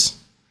people that's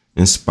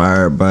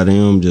inspired by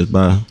them just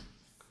by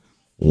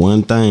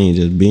one thing,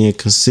 just being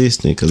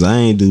consistent. Cause I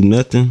ain't do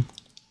nothing.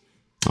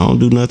 I don't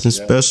do nothing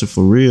special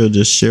for real.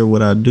 Just share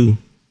what I do.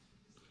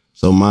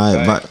 So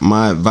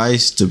my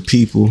advice to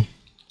people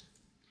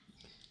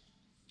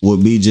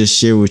would be just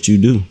share what you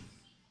do.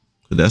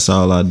 Cause that's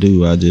all I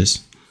do.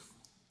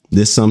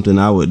 This something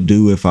I would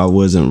do if I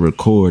wasn't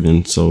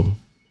recording. So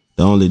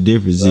the only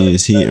difference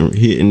is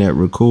hitting that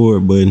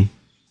record button.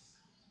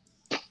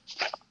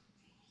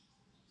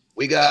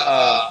 We got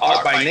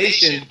Art by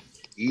Nation.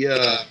 He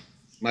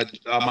my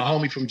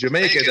homie from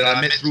Jamaica that I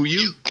met through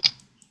you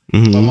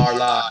from our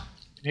live.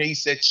 And he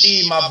said,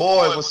 "Chi, my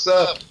boy, what's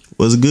up?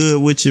 What's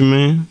good with you,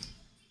 man?"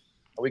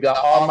 We got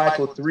R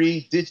Michael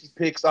 3,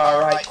 DigiPix, all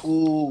right,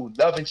 cool.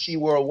 Loving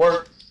CHIWORLD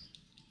work.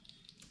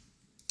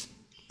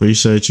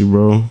 Appreciate you,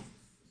 bro.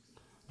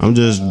 I'm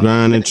just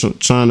grinding,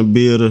 trying to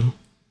build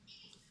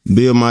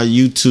my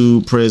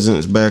YouTube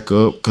presence back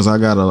up because I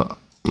got a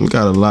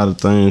lot of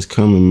things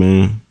coming,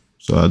 man.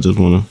 So I just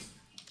want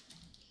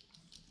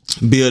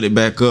to build it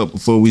back up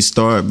before we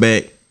start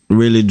back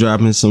really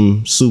dropping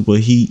some super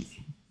heat.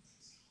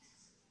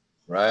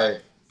 Right.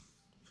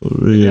 For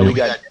real. Yeah, we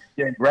got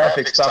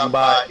graphics talking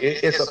about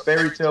it's a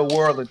fairy tale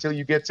world until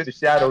you get to the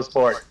shadows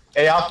part.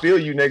 Hey, I'll feel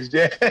you next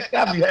gen. I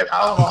don't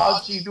know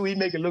how she do. He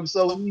make it look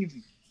so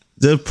easy.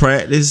 Just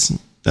practice.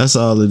 That's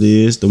all it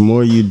is. The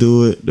more you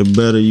do it, the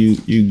better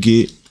you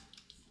get.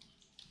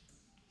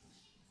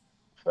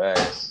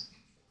 Facts.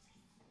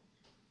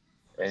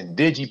 And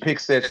DigiPix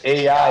says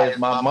AI is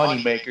my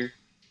money maker.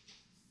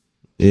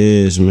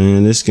 Yes,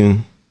 man. This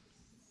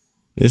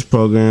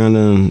program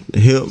done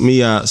helped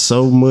me out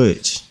so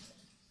much.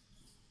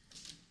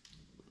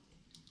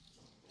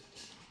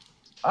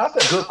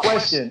 That's a good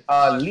question.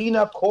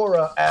 Lena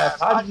Cora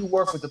asked, how do you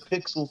work with the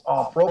pixels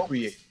on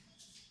Procreate?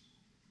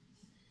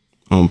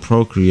 On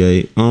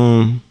Procreate,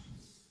 you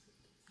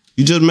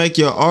just make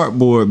your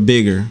artboard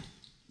bigger.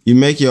 You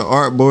make your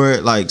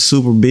artboard like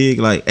super big,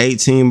 like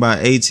 18 by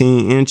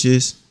 18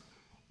 inches.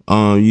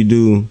 You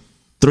do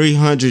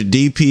 300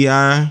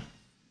 DPI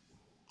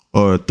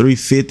or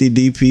 350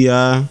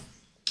 DPI,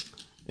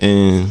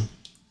 and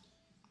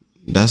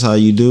that's how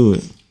you do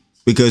it.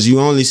 Because you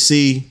only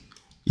see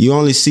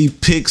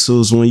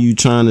pixels when you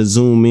trying to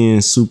zoom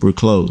in super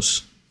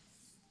close.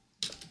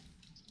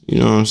 You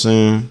know what I'm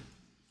saying?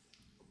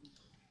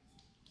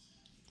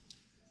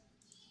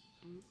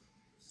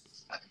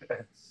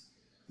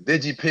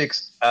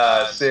 Digipix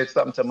said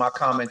something to my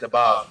comment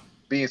about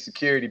being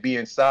security,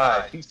 being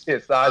size. He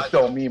said size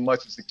don't mean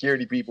much to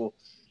security people.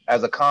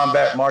 As a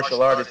combat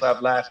martial artist,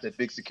 I've laughed at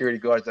big security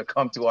guards that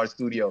come to our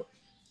studio.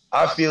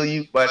 I feel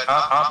you, but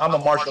I'm a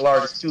martial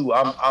artist too.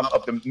 I'm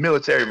of the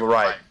military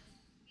variety.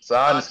 So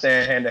I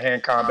understand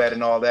hand-to-hand combat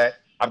and all that.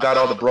 I've got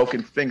all the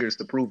broken fingers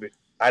to prove it.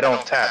 I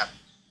don't tap.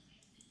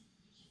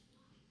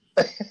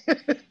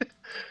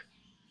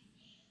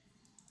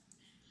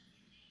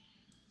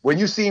 When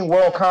you see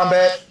World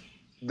Combat,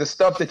 the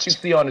stuff that you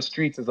see on the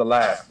streets is a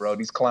laugh, bro.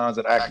 These clowns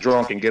that act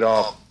drunk and get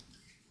all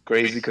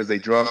crazy because they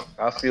drunk.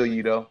 I feel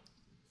you, though.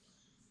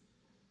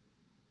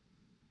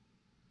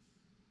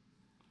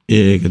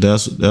 Yeah,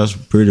 cause that's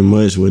pretty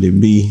much what it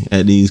be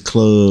at these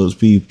clubs.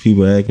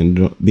 People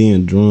acting,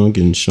 being drunk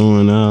and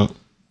showing out.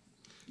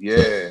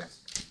 Yeah,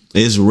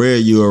 it's rare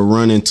you are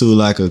running to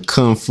like a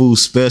kung fu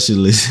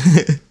specialist.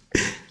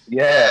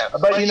 Yeah,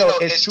 but you know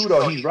it's true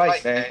though. He's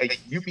right, man. Hey,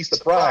 you'd be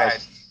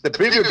surprised. The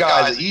bigger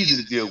guys are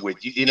easy to deal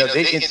with. You know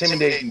they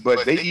intimidating,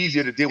 but they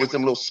easier to deal with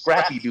them little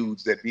scrappy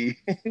dudes that be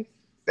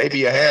they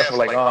be a handful.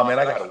 Like, oh man,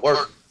 I gotta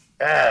work.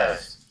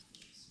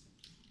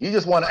 You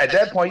just want to, at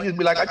that point, you just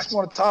be like, I just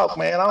want to talk,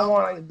 man. I don't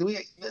want to do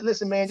it.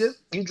 Listen, man, just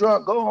you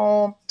drunk, go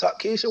home, talk,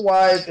 kiss your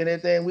wife, and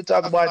then we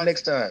talk about it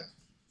next time.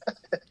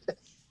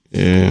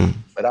 Yeah.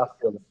 But I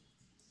feel it.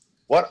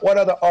 What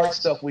other art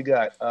stuff we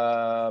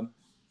got?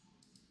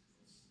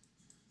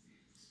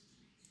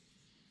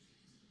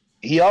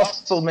 He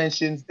also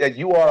mentions that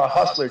you are a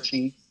hustler,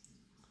 Chief.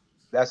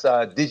 That's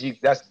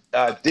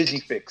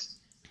Digifix.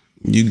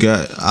 You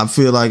got. I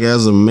feel like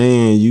as a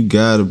man, you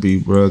gotta be,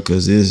 bro,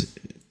 because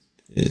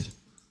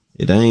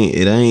it ain't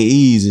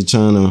easy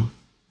trying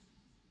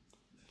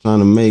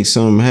to make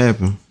something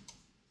happen.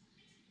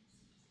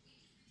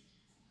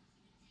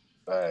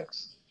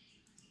 Facts.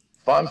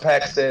 Fun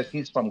Pack says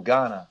he's from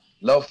Ghana.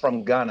 Love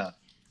from Ghana.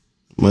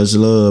 Much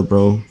love,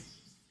 bro.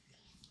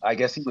 I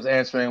guess he was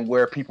answering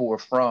where people were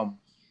from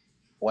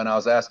when I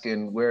was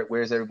asking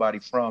where's everybody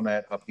from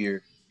up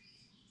here.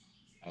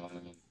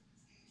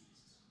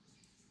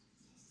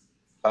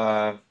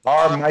 R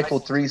Michael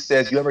 3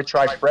 says, you ever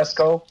tried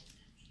fresco?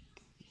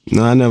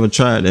 No, I never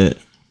tried that.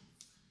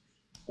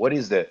 What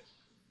is that?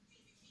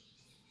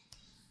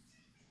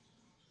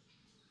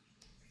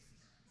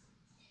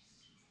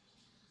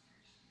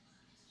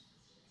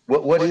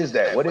 What is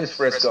that? What is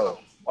fresco?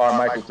 R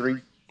Michael 3?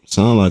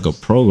 Sound like a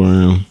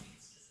program.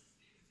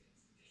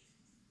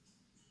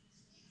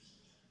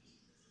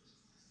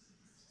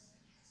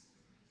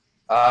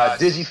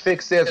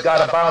 Digifix says,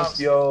 gotta bounce,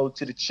 yo,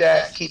 to the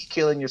chat. Keep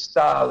killing your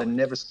style and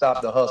never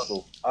stop the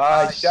hustle.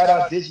 All right, shout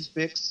out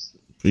Digifix.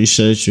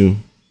 Appreciate you.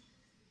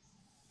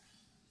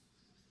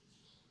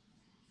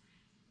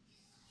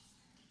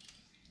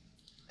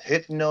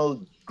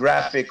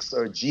 Hypnographics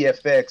or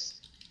GFX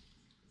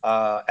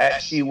at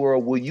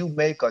CHIWORLD, will you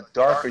make a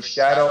darker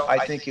shadow?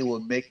 I think it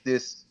will make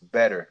this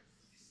better.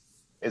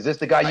 Is this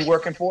the guy you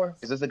working for?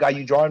 Is this the guy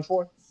you drawing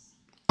for?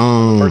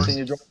 Person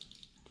you drawing?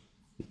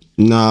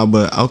 Nah,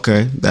 but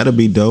okay, that'll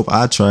be dope.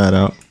 I'll try it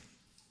out.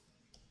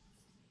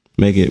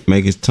 Make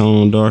it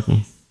tone darker.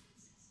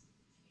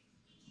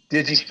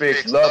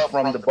 Digifix, love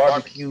from the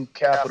barbecue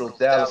capital,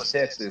 Dallas,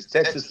 Texas.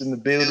 Texas in the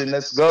building.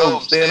 Let's go.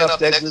 Stand up,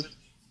 Texas.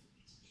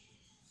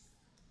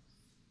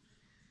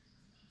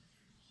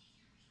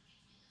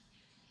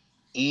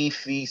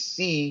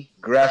 EFC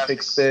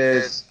Graphics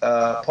says,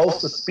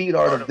 post a speed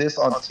art of this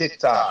on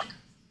TikTok.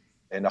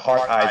 And the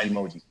heart eyes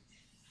emoji.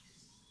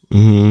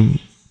 Mm-hmm.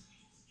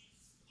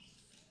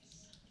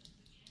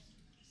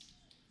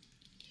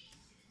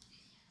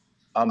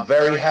 I'm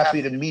very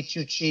happy to meet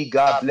you, Chi.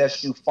 God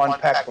bless you. Fun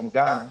Pack from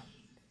Ghana.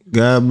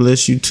 God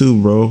bless you too,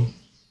 bro.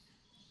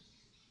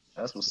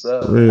 That's what's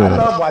up. Really? I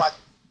love watching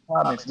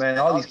comments, man.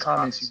 All these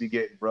comments you be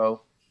getting, bro.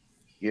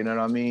 You know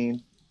what I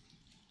mean?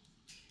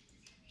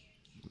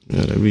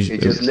 Yeah,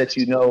 it just lets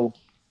you know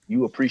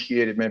you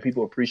appreciate it, man.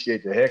 People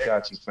appreciate the heck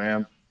out you,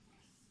 fam.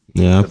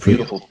 Yeah,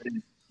 beautiful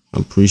thing. I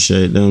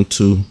appreciate them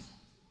too.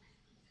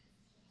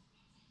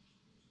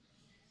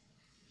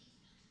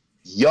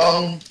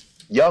 Young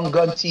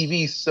Gun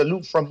TV,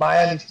 salute from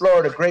Miami,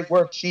 Florida. Great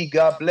work, Chi.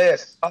 God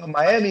bless.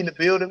 Miami in the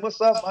building.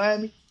 What's up,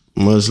 Miami?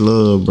 Much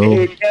love, bro.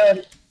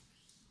 Hey,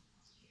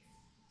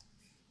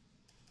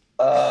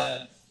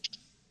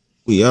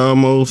 We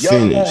almost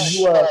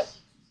finished. What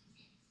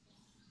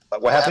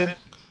happened?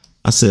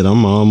 I said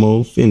I'm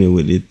almost finished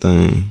with this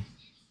thing.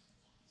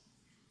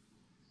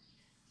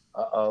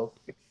 Uh-oh.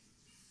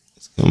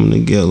 It's coming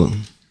together.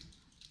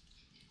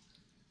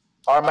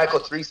 R. Michael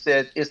 3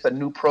 says it's a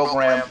new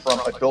program from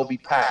Adobe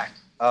Pack.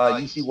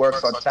 Usually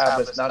works on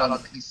tablets, not on the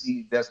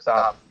PC,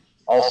 desktop,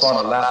 also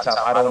on a laptop.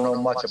 I don't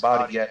know much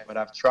about it yet, but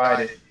I've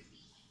tried it.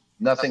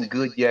 Nothing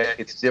good yet.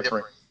 It's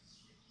different.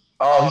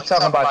 Oh, he's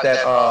talking about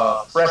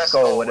that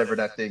Fresco, whatever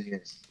that thing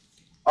is.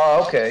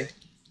 Oh, okay.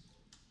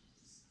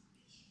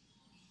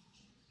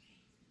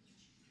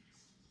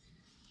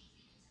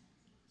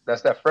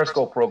 That's that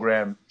Fresco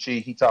program,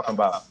 he talking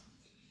about.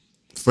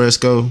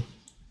 Fresco?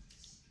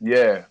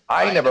 Yeah.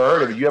 I ain't never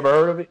heard of it. You ever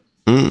heard of it?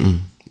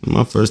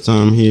 My first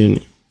time hearing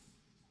it.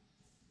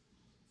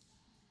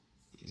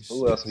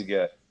 Who else we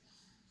got?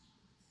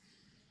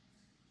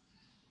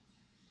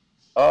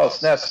 Oh,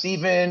 snap.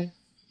 Steven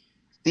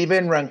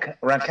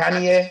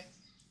Rankanye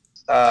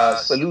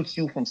salutes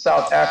you from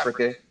South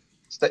Africa.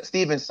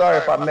 Steven, sorry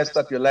if I messed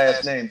up your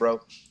last name,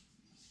 bro.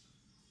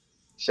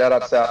 Shout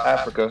out South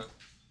Africa.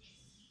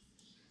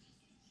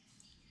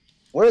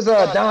 Where's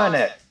Don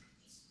at?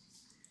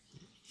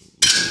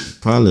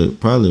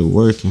 Probably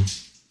working.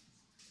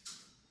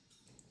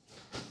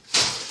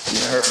 You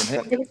heard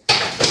from him?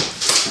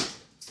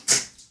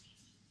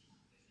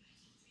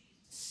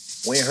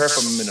 We ain't heard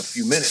from him in a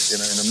few minutes,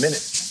 in a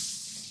minute.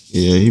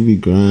 Yeah, he be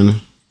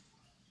grinding.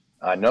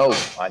 I know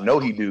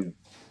he do.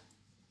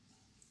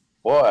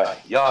 Boy,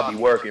 y'all be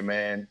working,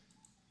 man.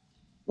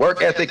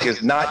 Work ethic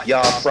is not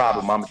y'all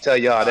problem. I'm gonna tell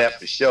y'all that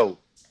for sure.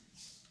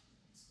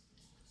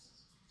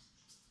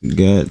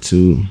 Got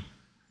to.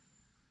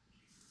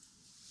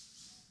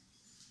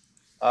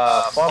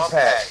 Fun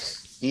Pack,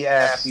 he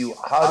asks you,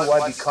 how do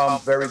I become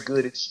very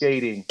good at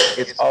shading?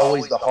 It's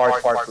always the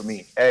hard part for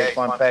me. Hey,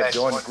 Fun Pack,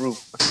 join the group.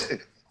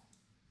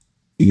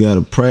 You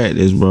gotta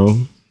practice,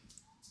 bro.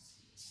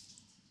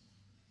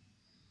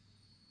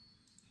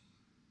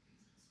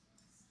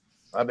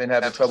 I've been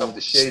having trouble with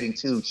the shading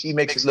too. She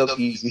makes it look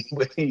easy,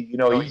 but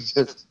he's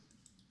just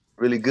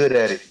really good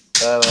at it.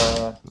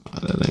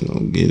 That ain't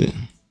gonna get it.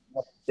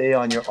 Stay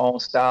on your own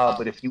style,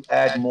 but if you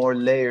add more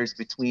layers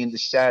between the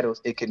shadows,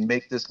 it can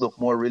make this look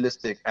more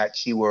realistic at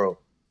CHIWORLD.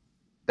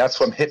 That's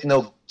from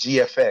Hypno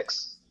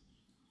GFX.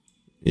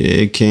 Yeah,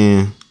 it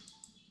can.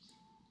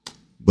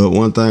 But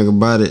one thing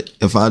about it,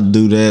 if I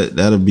do that,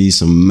 that'll be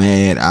some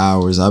mad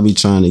hours. I be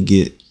trying to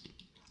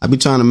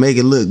make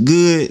it look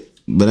good,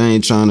 but I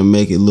ain't trying to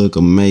make it look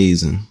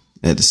amazing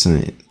at the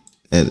same.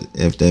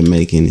 If that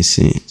make any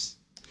sense.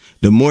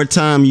 The more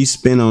time you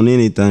spend on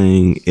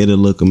anything, it'll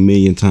look a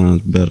million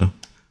times better.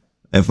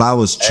 If I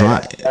was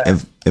trying,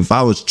 if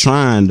I was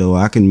trying though,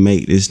 I can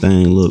make this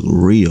thing look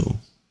real.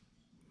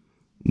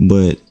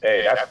 But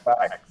hey, that's a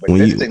fact. But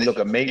this thing look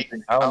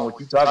amazing. I don't know what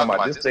you're talking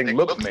about. This thing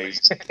look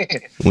amazing.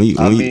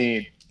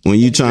 when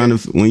you trying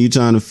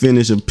to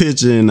finish a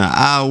picture in an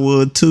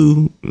hour or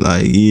two,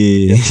 like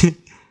yeah.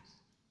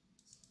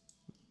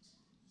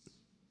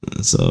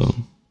 So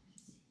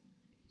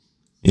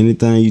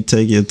anything you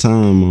take your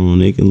time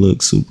on, it can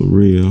look super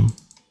real.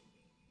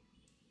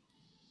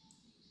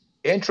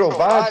 Intro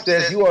Vibe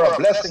says you are a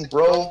blessing,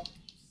 bro,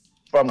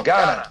 from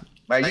Ghana.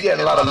 Man, you getting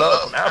a lot of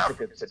love from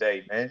Africa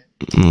today, man.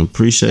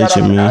 Appreciate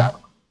you, man.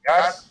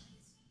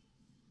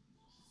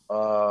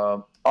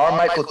 R.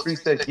 Michael 3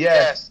 says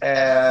yes,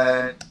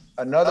 and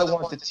another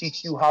one to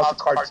teach you how to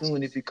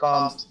cartoon. It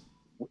comes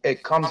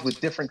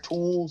with different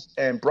tools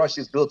and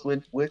brushes built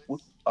with it.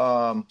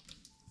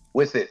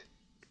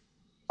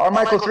 R.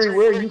 Michael 3,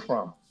 where are you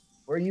from?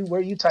 Where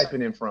are you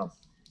typing in from?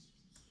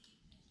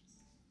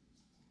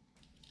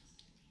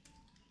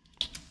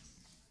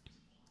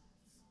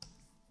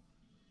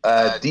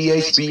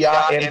 DHBI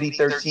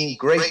MD13,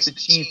 Grace the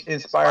Chief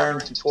inspiring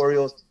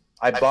tutorials.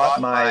 I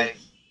bought my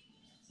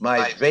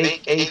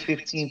Vake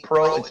A15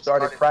 Pro and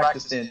started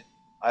practicing.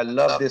 I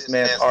love this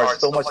man's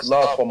art. So much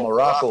love from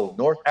Morocco,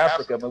 North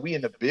Africa. Man, we in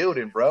the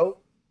building, bro.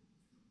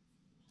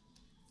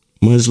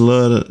 Much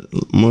love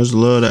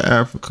to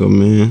Africa,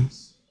 man.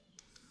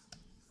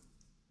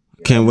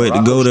 Can't wait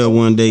to go there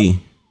one day.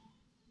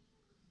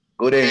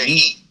 Go there and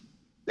eat.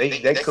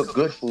 They cook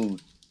good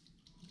food.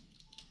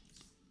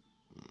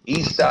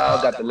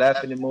 E-Style got the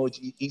laughing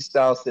emoji.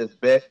 E-Style says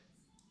bet.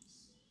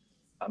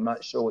 I'm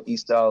not sure what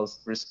E-Style is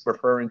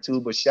referring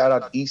to, but shout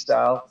out to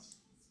E-Style.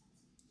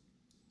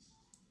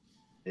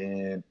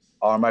 And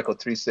R. Michael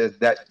 3 says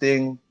that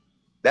thing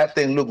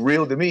look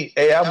real to me.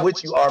 Hey, I'm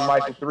with you, R.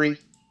 Michael 3.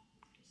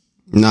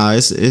 Nah,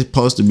 it's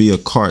supposed to be a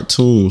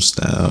cartoon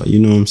style. You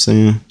know what I'm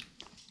saying?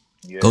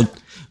 Yeah.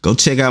 Go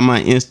check out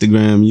my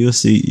Instagram.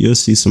 You'll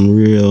see some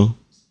real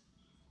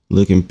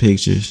looking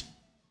pictures.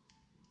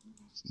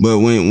 But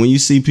when you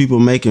see people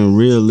making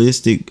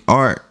realistic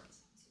art,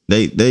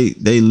 they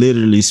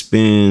literally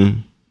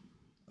spend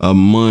a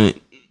month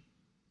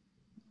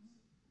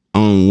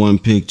on one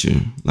picture.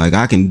 Like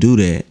I can do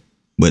that,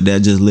 But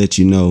that just lets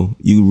you know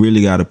you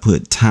really got to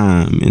put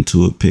time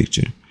into a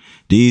picture.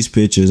 These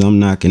pictures I'm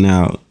knocking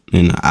out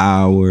in an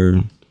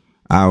hour,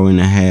 hour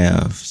and a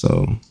half.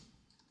 So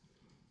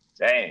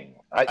Dang,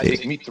 I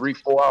take me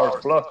 3-4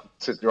 hours plus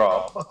to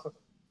draw.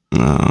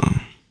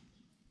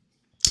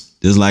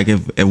 Just like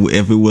if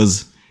it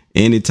was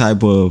any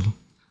type of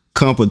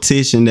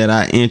competition that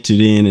I entered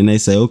in and they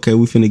say, okay,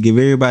 we finna give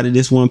everybody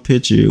this one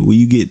picture. Well,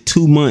 you get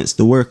 2 months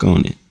to work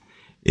on it.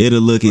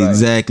 It'll look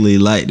exactly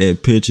like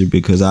that picture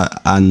because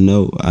I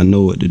know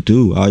what to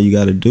do. All you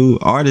got to do.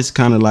 Art is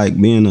kind of like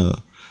being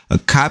a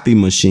copy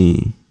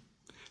machine.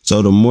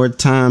 So the more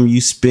time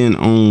you spend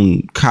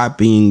on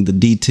copying the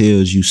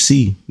details you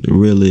see, the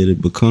realer it'll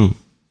become.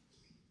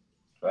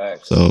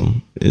 Right. So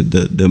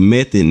the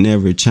method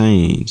never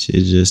changed.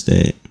 It's just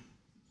that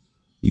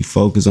you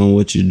focus on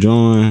what you're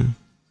drawing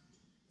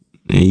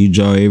and you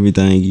draw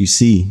everything you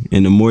see.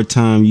 And the more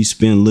time you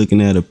spend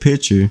looking at a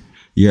picture,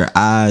 your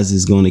eyes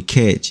is going to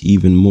catch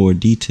even more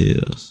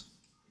details.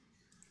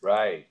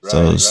 Right.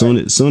 So as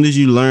soon as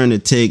you learn the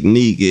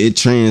technique, it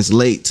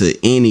translates to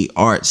any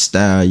art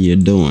style you're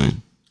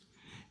doing.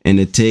 And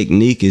the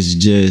technique is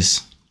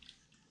just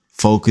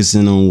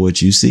focusing on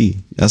what you see.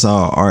 That's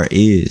all art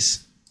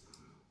is.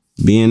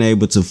 Being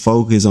able to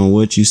focus on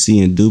what you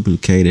see and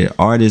duplicate it.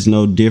 Art is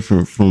no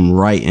different from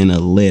writing a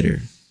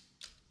letter.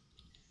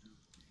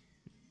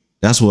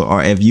 That's what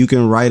art. If you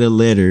can write a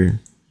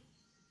letter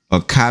or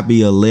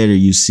copy a letter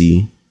you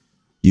see,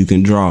 you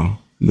can draw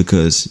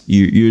because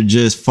you're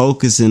just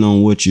focusing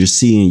on what you're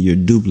seeing. You're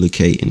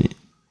duplicating it.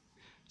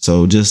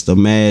 So just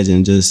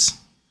imagine just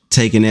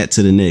taking that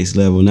to the next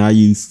level. Now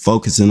you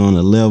focusing on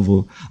a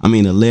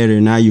letter.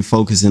 Now you're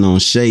focusing on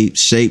shapes.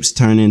 Shapes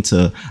turn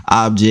into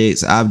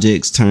objects.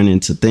 Objects turn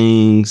into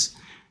things.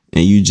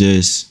 And you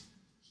just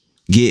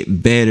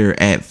get better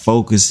at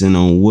focusing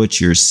on what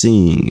you're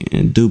seeing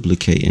and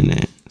duplicating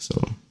that. So.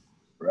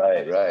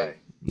 Right.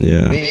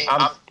 Yeah. Me,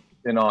 I'm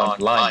in on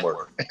line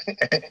work.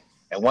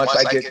 And once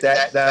I get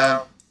that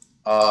down,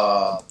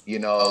 you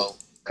know,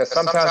 because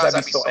sometimes I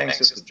be so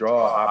anxious to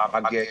draw,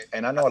 I get,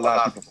 and I know a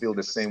lot of people feel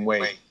the same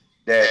way,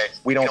 that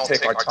we don't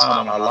take our time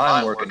on our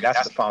line work, and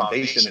that's the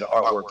foundation of the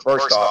artwork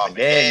first off, and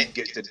then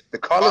get to the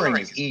coloring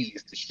is easy.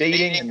 It's the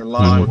shading and the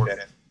line work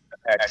that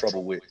I had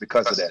trouble with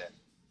because of that.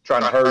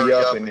 Trying to hurry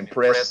up and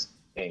impress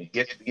and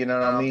get, you know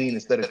what I mean,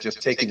 instead of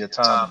just taking your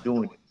time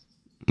doing it.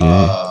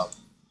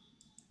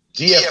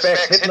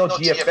 Hypno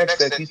GFX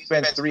says he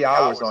spends 3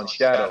 hours on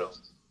shadows.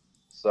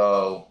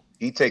 So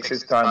he takes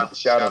his time with the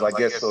shadows, I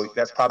guess. So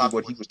that's probably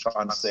what he was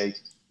trying to say,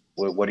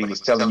 what he was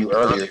telling you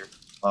earlier.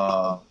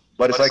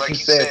 But it's like you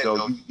said,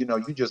 though, you know,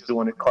 you just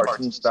doing it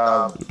cartoon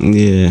style.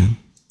 Yeah.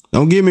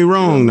 Don't get me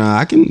wrong now.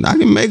 I can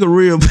make a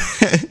real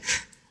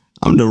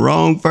I'm the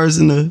wrong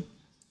person to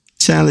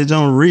challenge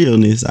on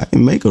realness. I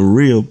can make a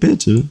real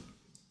picture.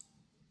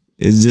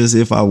 It's just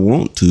if I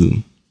want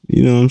to.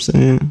 You know what I'm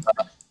saying?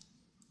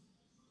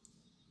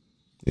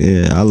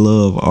 Yeah, I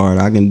love art.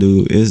 I can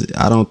do it.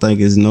 I don't think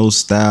it's no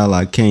style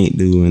I can't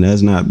do, and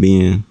that's not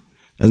being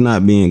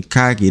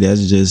cocky.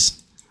 That's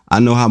just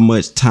I know how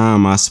much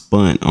time I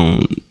spent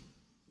on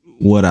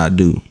what I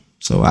do,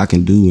 so I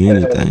can do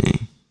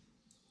anything.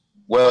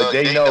 Well,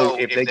 they know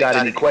if they got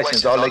any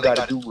questions, all they got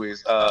to do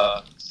is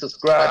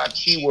subscribe to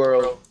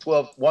CHIWORLD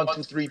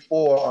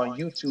 121234 on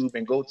YouTube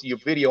and go to your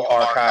video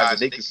archives, and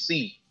they can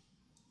see.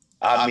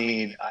 I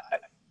mean,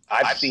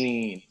 I've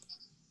seen.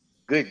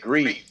 Good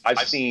grief. I've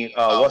seen,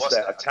 what's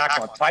that, Attack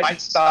on Titan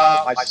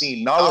style. I've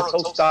seen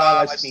Naruto style.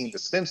 I've seen The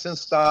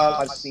Simpsons style.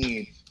 I've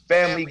seen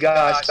Family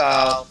Guy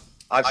style.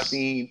 I've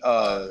seen,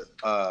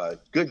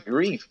 good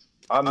grief.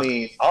 I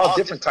mean, all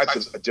different types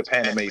of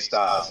Japanime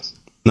styles.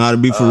 Now, to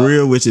be for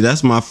real with you,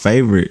 that's my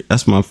favorite.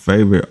 That's my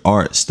favorite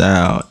art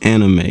style,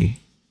 anime.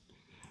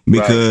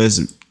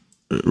 Because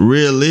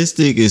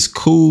realistic is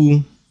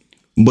cool,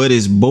 but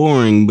it's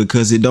boring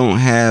because it don't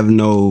have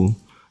no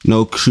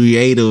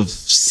creative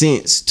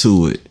sense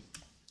to it.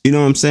 You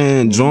know what I'm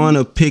saying? Drawing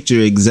a picture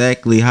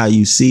exactly how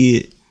you see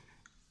it,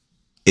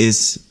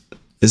 it's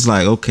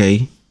like,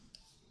 okay.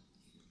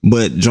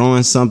 But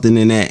drawing something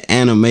in that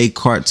anime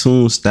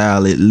cartoon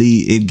style,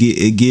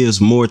 it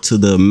gives more to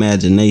the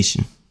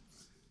imagination.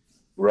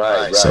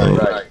 Right.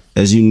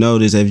 As you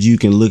notice, if you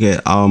can look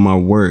at all my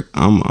work,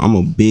 I'm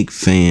a big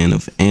fan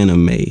of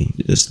anime.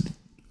 Just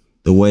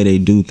the way they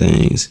do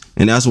things.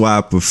 And that's why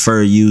I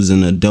prefer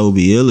using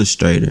Adobe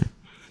Illustrator.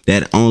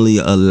 That only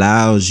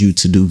allows you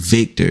to do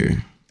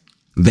vector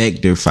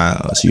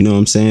files. You know what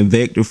I'm saying?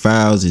 Vector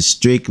files is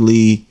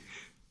strictly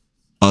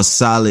a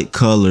solid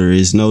color.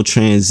 It's no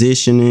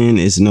transitioning.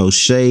 It's no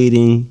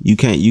shading. You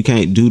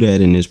can't do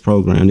that in this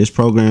program. This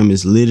program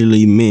is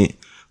literally meant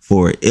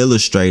for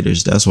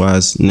illustrators. That's why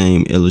it's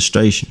named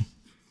Illustrator.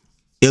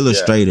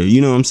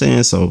 You know what I'm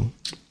saying? So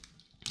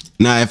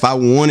now if I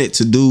wanted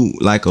to do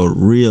like a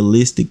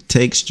realistic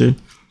texture,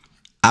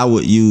 I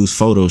would use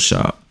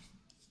Photoshop.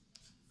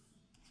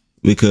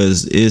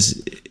 Because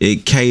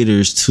it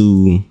caters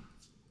to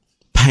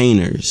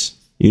painters.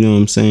 You know what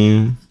I'm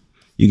saying?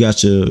 You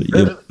got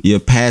your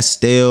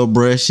pastel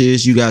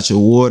brushes. You got your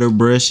water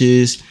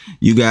brushes.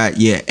 You got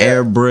your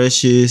air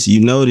brushes.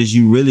 You notice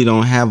you really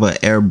don't have an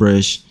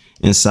airbrush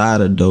inside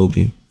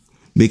Adobe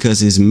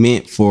because it's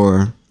meant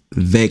for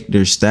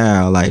vector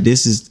style. Like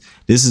this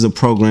is a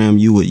program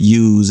you would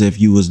use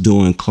if you was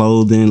doing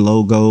clothing,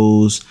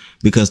 logos,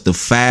 because the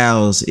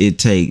files it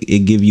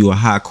give you a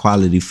high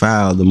quality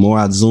file. The more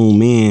I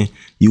zoom in,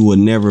 you will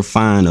never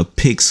find a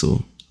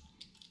pixel.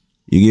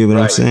 You get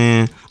what I'm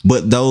saying?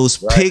 But those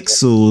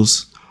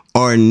pixels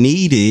are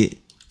needed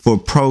for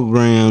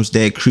programs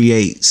that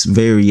creates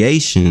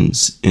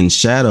variations and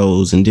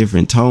shadows and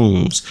different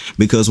tones.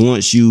 Because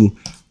once you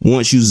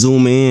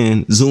zoom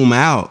in, zoom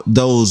out,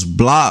 those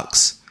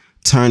blocks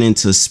turn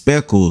into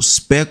speckles.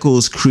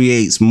 Speckles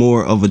creates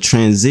more of a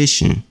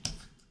transition.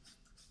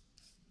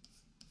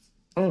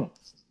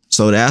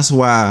 So that's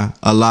why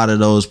a lot of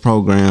those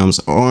programs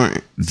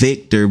aren't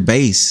vector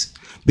based,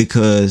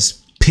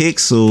 because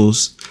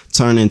pixels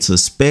turn into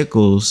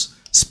speckles.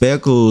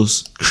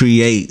 Speckles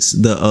creates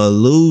the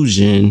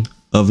illusion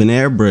of an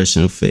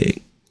airbrush effect.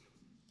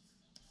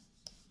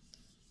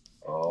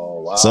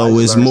 Oh wow. So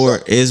it's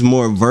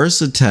more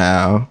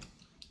versatile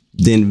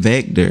than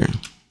vector,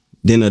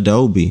 than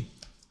Adobe.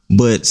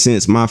 But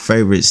since my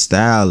favorite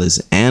style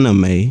is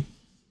anime,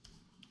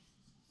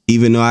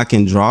 even though I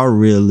can draw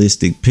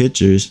realistic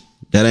pictures,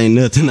 that ain't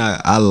nothing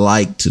I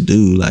like to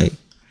do. Like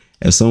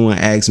if someone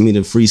asks me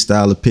to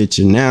freestyle a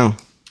picture now,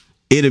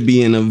 it'll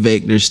be in a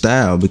vector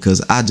style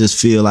because I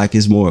just feel like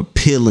it's more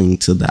appealing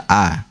to the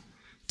eye,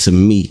 to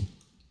me.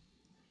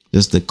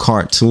 Just the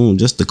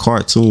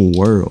cartoon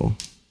world.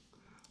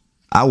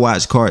 I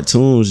watch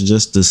cartoons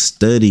just to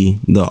study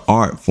the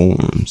art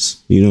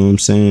forms. You know what I'm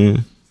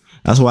saying?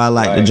 That's why I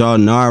like to draw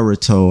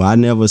Naruto. I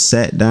never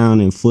sat down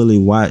and fully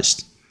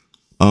watched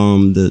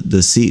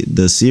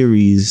the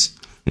series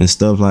and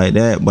stuff like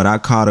that, but I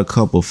caught a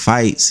couple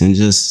fights, and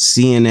just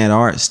seeing that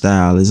art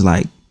style is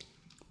like,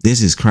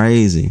 this is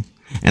crazy.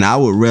 And I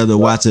would rather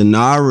watch a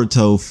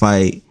Naruto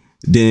fight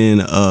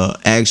than a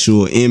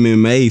actual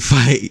MMA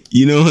fight.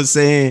 You know what I'm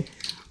saying?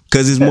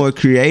 Because it's more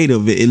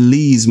creative. It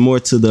leads more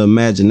to the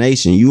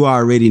imagination. You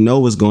already know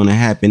what's going to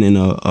happen in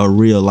a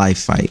real life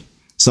fight.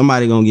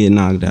 Somebody gonna get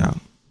knocked out.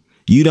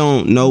 You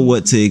don't know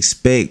what to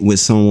expect with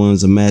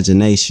someone's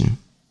imagination.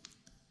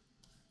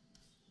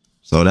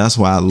 So that's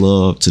why I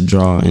love to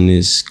draw in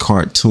this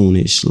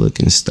cartoonish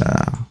looking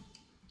style.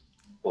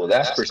 Well,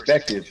 that's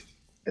perspective.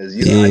 Because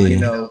you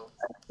know,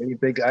 I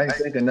ain't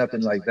thinking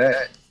nothing like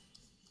that.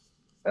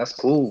 That's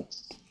cool.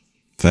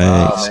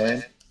 Facts. Wow,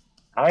 man.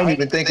 I ain't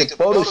even thinking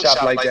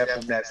Photoshop like that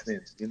from that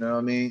sense. You know what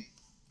I mean?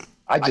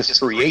 I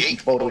just create in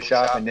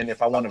Photoshop, and then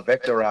if I want to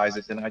vectorize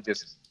it, then I'll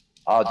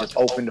just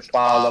open the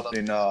file up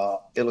in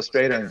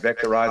Illustrator and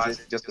vectorize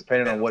it, just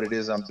depending on what it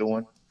is I'm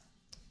doing.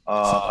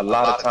 A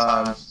lot of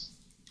times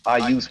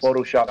I use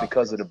Photoshop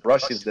because of the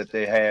brushes that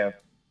they have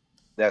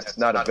that's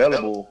not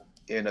available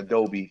in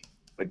Adobe.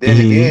 But then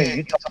again,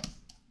 you talk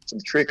some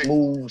trick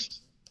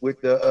moves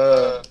with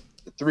the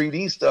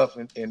 3D stuff,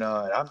 and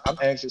I'm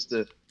anxious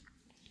to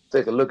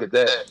take a look at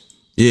that.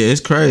 Yeah,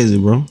 it's crazy,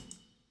 bro.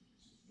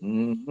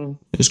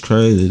 It's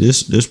crazy.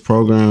 This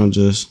program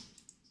just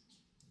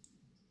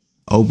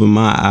opened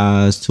my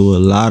eyes to a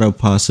lot of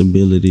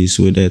possibilities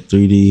with that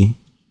 3D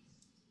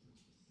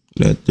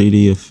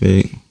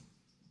effect.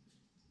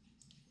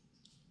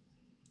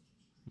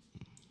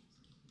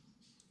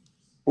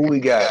 Who we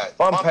got?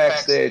 Fun Pack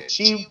said,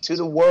 "Cheap to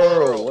the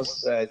world."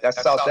 What's that?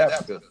 That's South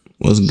Africa.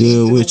 What's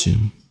good with you?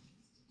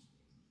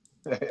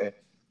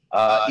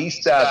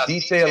 East Side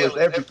detail is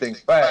everything.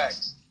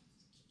 Facts.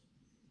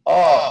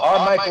 R.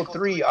 Michael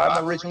 3.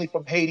 I'm originally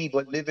from Haiti,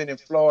 but living in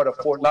Florida,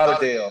 Fort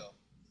Lauderdale.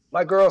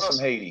 My girl's from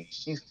Haiti.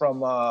 She's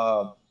from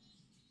a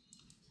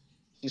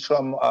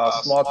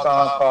small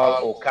town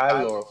called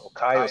Okai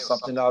or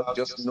something out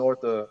just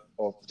north of,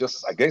 or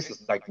just, I guess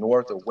it's like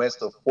north or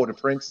west of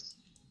Port-au-Prince.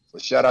 So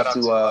shout out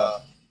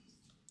to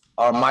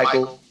our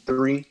Michael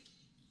 3.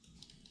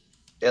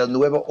 El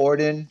Nuevo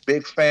Orden,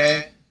 big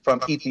fan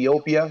from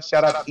Ethiopia.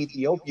 Shout out to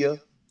Ethiopia.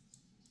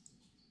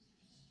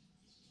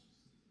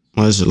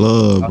 Much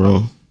love,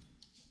 bro.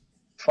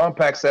 Fun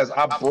Pack says,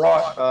 I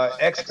brought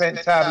X Pen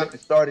tablet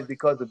and started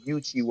because of you,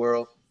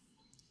 CHIWORLD.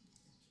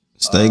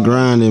 Stay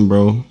grinding,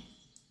 bro.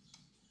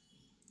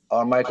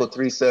 Our Michael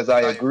 3 says,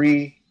 I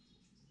agree.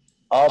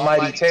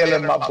 Almighty Taylor,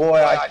 my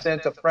boy, I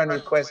sent a friend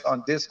request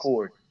on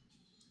Discord.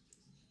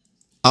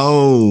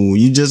 Oh,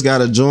 you just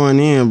gotta join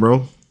in,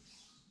 bro.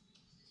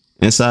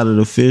 Inside of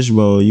the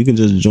fishbowl, you can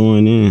just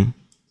join in.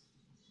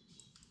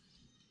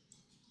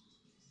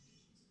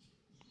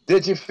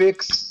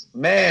 Digifix,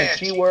 man,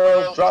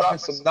 CHIWORLD dropping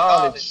some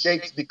knowledge.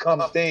 Shapes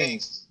become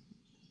things.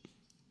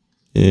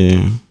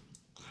 Yeah.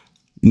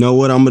 You know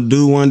what I'm gonna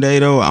do one day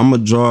though? I'm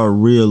gonna draw a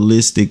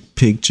realistic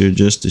picture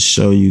just to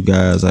show you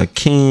guys I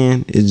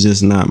can. It's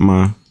just not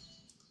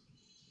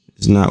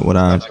it's not what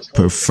I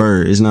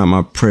prefer. It's not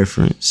my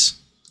preference.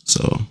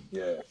 So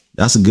yeah,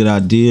 that's a good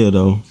idea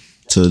though,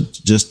 to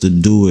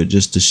do it,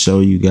 just to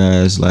show you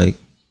guys like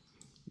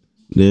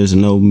There's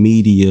no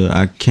media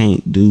I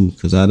can't do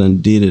because I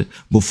done did it.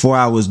 Before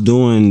I was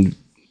doing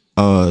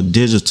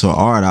digital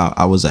art,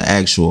 I was an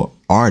actual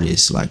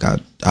artist. Like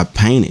I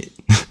painted.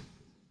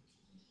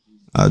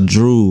 I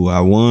drew. I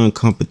won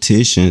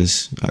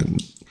competitions.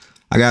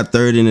 I got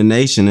third in the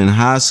nation in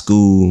high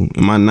school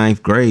in my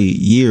 9th grade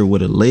year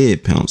with a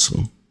lead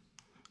pencil.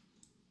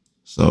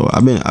 So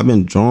I've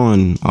been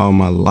drawing all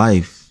my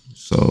life.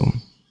 So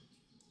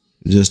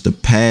just the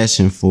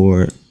passion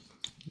for it.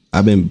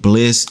 I've been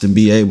blessed to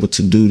be able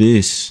to do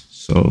this.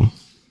 So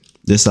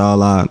this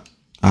all I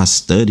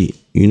studied.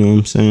 You know what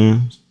I'm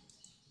saying?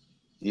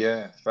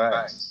 Yeah,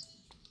 facts.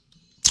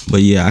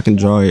 But yeah, I can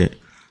draw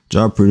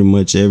pretty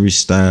much every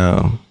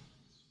style.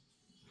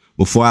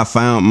 Before I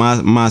found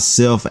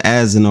myself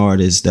as an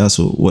artist, that's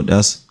what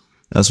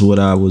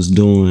I was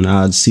doing.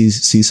 I'd see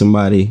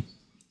somebody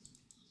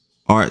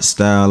art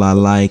style I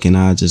like, and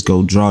I just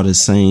go draw the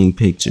same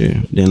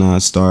picture. Then I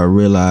start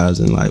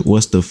realizing, like,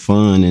 what's the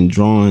fun in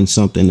drawing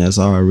something that's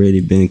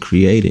already been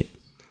created?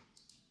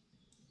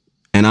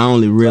 And I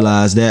only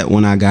realized that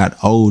when I got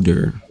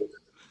older,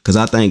 because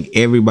I think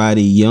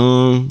everybody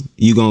young,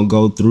 you gonna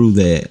go through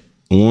that,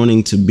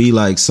 wanting to be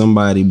like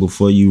somebody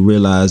before you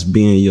realize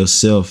being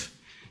yourself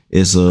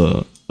is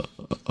a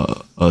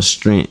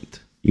strength.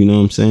 You know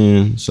what I'm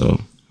saying?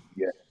 So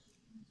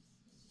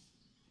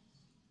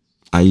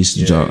I used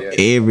to draw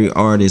every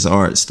artist's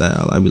art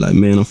style. I'd be like,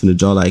 man, I'm finna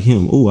draw like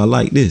him. Ooh, I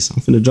like this. I'm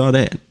finna draw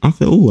that.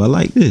 Ooh, I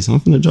like this. I'm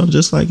finna draw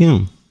just like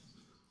him.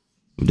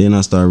 But then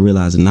I started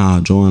realizing, nah,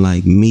 drawing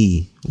like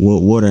me.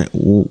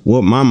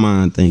 What my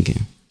mind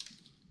thinking?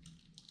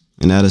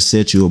 And that'll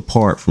set you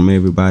apart from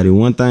everybody.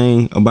 One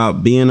thing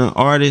about being an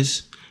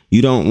artist,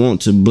 you don't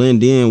want to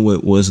blend in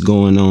with what's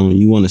going on.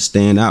 You want to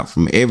stand out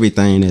from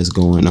everything that's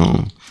going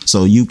on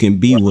so you can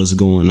be what's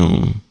going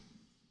on.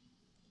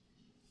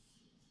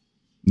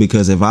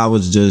 Because if I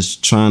was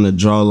just trying to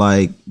draw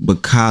like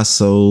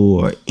Picasso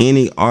or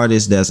any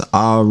artist that's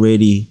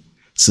already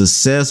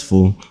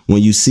successful,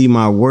 when you see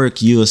my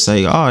work, you'll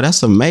say, oh,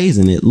 that's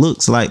amazing. It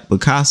looks like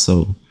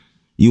Picasso.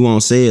 You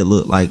won't say it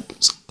looked like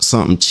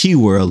something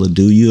CHIWORLD will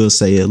do. You'll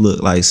say it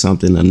looked like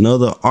something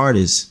another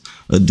artist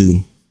will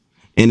do.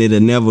 And it'll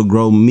never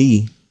grow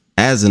me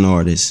as an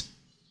artist.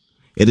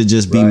 It'll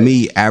just be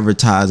me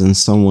advertising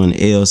someone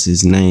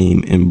else's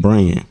name and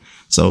brand.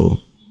 So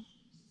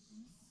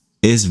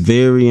it's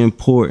very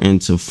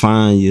important to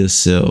find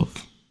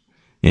yourself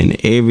in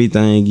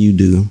everything you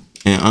do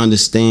and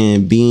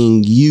understand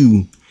being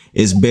you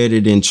is better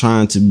than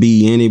trying to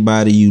be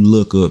anybody you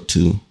look up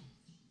to.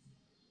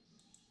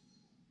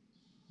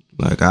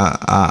 Like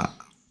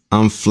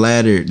I'm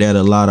flattered that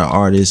a lot of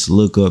artists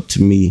look up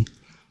to me,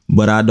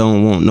 but I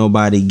don't want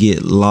nobody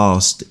get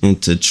lost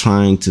into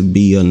trying to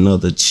be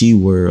another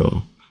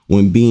CHIWORLD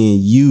when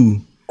being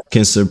you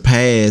can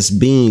surpass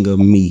being a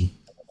me.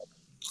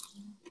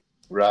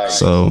 Right.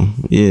 So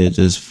yeah,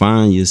 just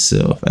find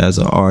yourself as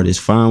an artist.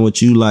 Find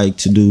what you like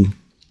to do.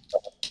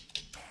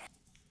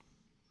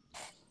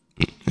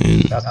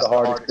 And that's the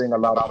hardest thing a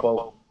lot of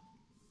folks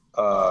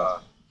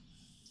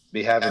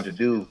be having to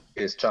do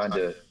is trying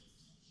to,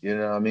 you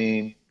know what I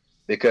mean?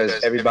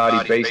 Because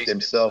everybody base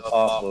themselves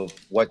off of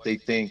what they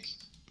think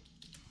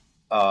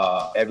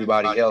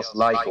everybody else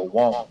like or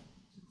want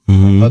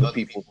from other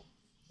people,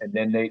 and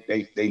then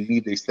they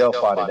leave themselves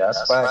out of that.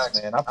 That's facts,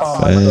 man. I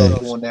found myself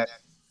doing that.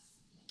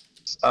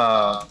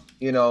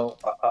 You know,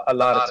 a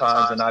lot of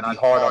times, and I be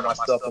hard on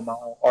myself in my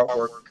own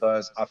artwork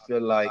because I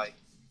feel like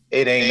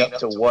it ain't up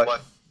to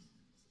what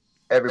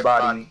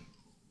everybody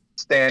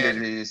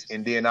standard is,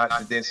 and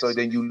then so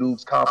then you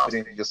lose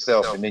confidence in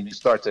yourself, and then you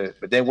start to.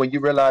 But then when you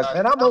realize,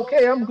 man, I'm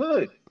okay, I'm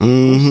good.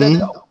 Who said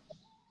no?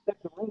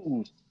 Set the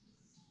rules.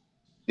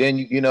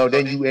 Then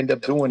then you end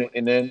up doing it,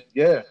 and then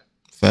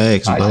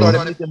facts, I bro.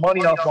 started making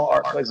money off my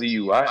art because of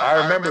you.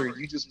 I remember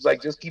you just was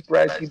like, just keep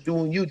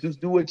doing you,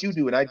 just do what you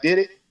do, and I did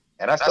it,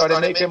 and I started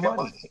making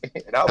money,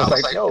 and I was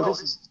like,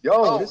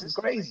 this is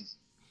crazy.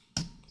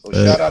 So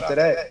shout out to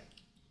that.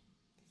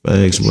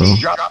 Thanks, bro.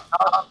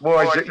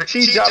 Boy,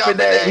 she dropping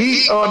that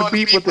heat on the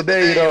people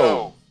today,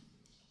 though.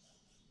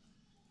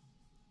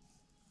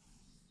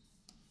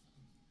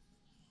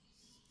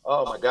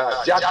 Oh my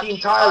God, Joaquin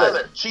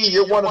Tyler.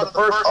 You're one of the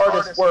first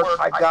artist work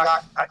I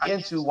got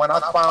into when I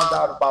found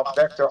out about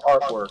vector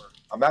artwork.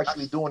 I'm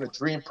actually doing a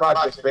dream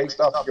project based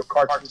off of your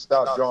cartoon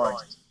style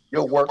drawings.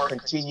 Your work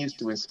continues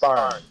to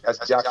inspire me.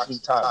 That's Joaquin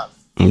Tyler.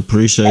 I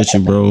appreciate you,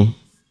 bro.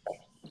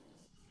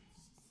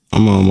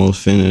 I'm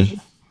almost finished.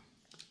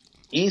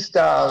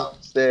 E-Style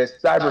says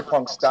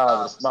cyberpunk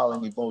style with a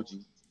smiling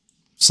emoji.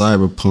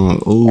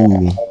 Cyberpunk.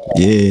 Ooh,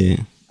 yeah.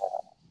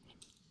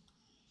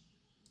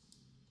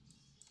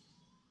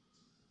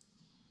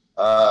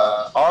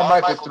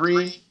 R-Michael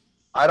 3.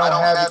 I don't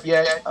have it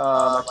yet.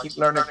 I keep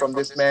learning from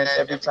this man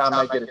every time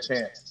I get a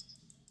chance.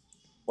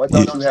 What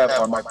don't you have,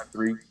 R-Michael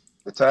 3?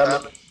 The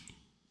tablet?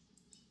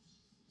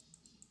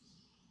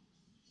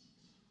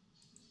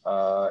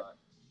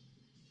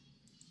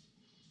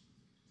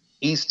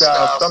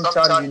 E-Style,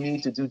 sometimes you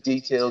need to do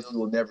details you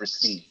will never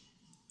see.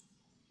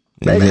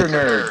 Maker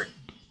Nerd.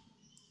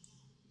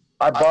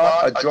 I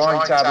bought a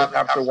drawing tablet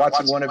after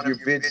watching one of your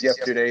vids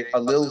yesterday. A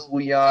Lil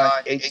Wuyan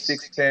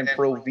H610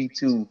 Pro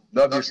V2.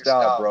 Love your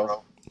style,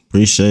 bro.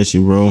 Appreciate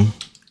you, bro.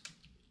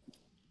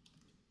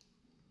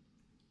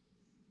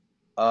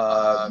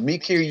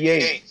 Mikir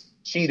Yates,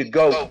 she the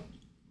GOAT.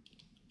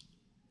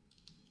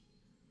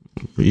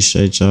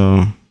 Appreciate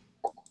y'all.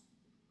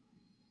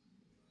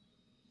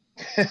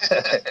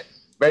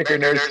 Baker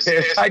Nurse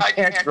says, I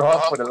can't draw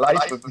for the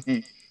life of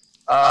me.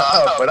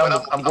 But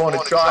I'm going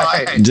to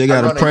try. Just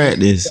gotta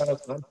practice.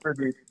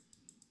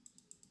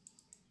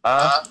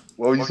 What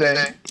were you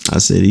saying? I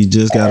said he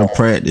just gotta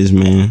practice,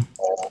 man.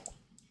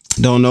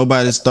 Don't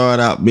nobody start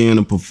out being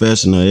a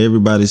professional.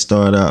 Everybody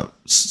start out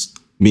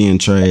being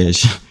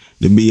trash.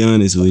 To be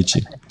honest with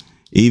you,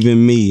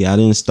 even me, I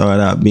didn't start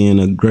out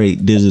being a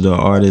great digital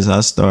artist.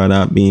 I started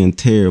out being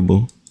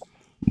terrible,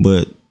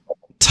 but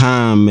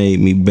time made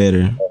me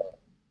better.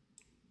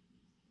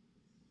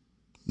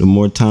 The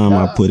more time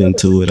I put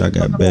into it, I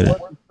got better.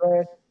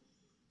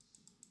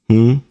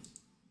 You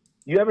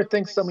ever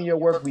think some of your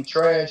work be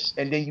trash,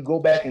 and then you go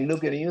back and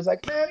look at it, and you're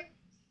like, man, I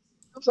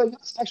was like,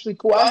 that's actually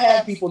cool. I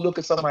had people look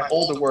at some of my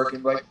older work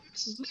and be like,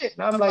 this is lit,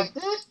 and I'm like,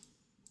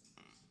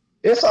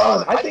 it's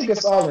all. I think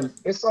it's all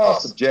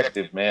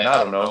subjective, man.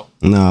 I don't know.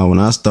 Nah, when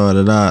I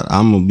started out,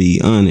 I'm gonna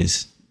be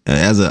honest.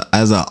 As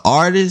an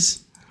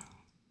artist,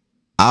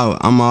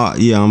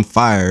 I'm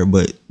fired.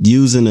 But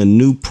using a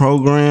new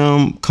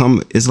program,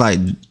 it's like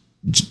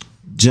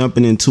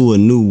jumping into a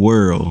new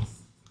world.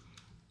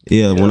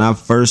 Yeah, when I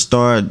first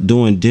started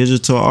doing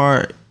digital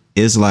art,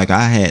 it's like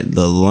I had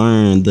to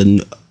learn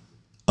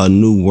a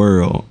new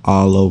world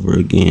all over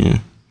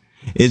again.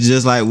 It's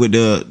just like with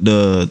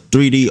the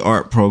 3D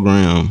art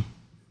program.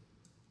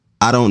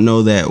 I don't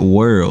know that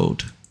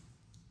world,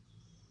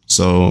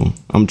 so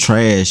I'm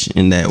trash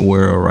in that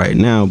world right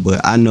now.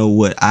 But I know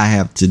what I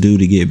have to do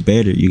to get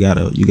better. You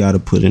gotta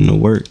put in the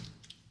work.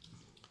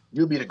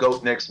 You'll be the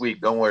GOAT next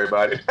week. Don't worry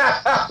about it.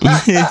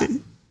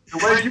 The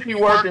way you be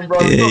working,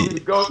 bro, you'll be the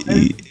GOAT next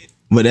week.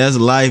 But that's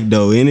life,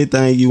 though.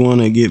 Anything you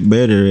want to get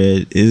better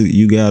at,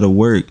 you gotta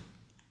work.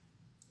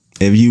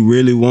 If you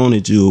really want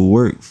it, you'll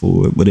work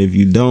for it. But if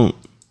you don't,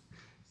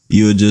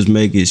 you'll just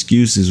make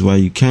excuses why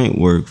you can't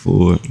work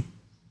for it.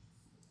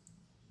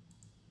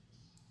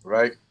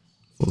 Right.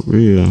 For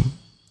real.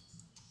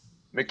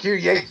 Mikir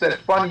Yates said,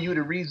 funny you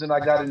the reason I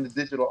got into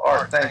digital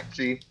art. Thanks,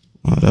 G.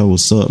 Oh, that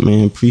what's up,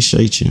 man.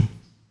 Appreciate you.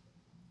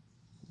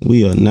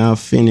 We are now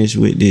finished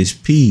with this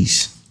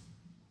piece.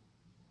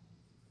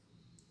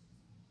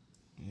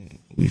 Yeah,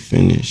 we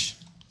finished.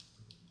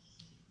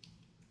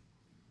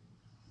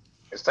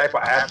 It's a type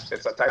of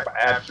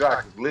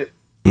abstract. It's lit.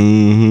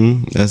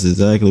 That's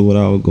exactly what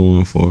I was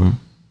going for.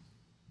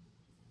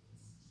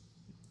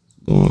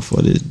 Going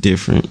for this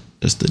different.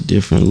 Just a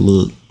different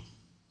look.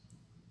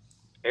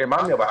 It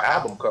reminds me of an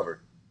album cover.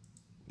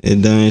 It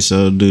done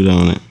so do,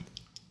 don't it?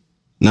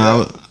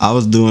 Now I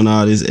was doing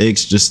all this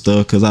extra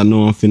stuff because I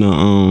know I'm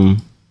finna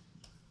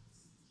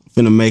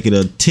make it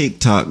a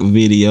TikTok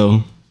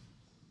video.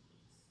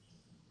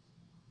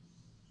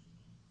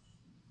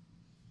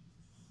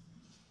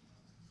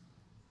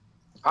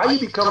 How you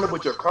be coming up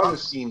with your color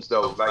schemes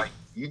though? Like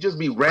you just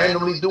be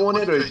randomly doing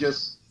it, or it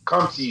just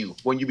come to you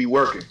when you be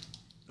working?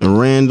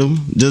 Random,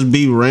 just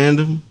be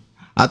random.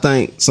 I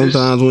think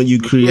sometimes when you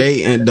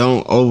create and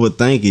don't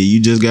overthink it, you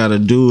just gotta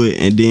do it,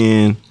 and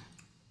then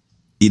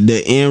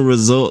the end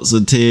results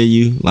will tell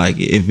you like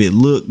if it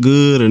look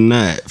good or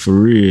not. For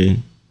real,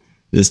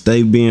 just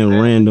stay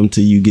being random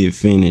till you get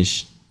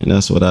finished, and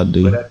that's what I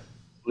do. But that's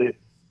lit.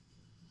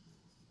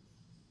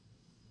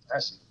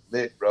 That's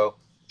lit, bro.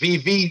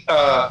 VV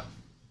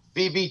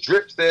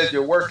Drip says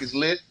your work is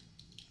lit.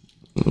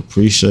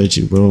 Appreciate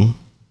you, bro.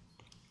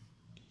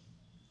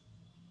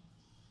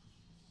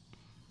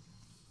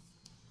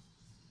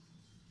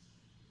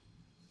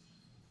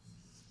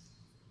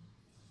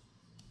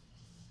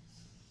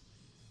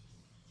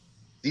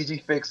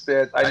 DG Fix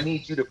says, I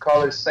need you to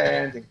color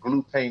sand and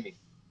glue painting.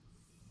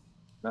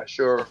 Not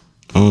sure.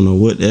 I don't know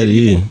what that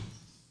is.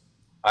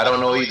 I don't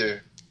know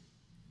either.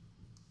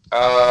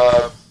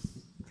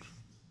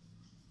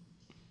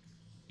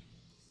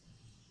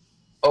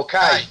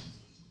 Okay.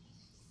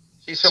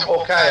 She's from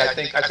Okay. I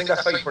think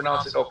that's how you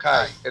pronounce it.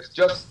 Okay.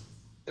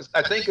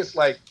 I think it's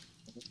like,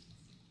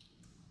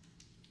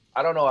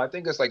 I don't know. I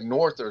think it's like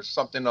north or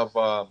something of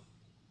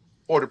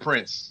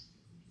Port-au-Prince.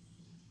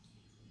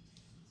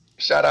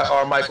 Shout out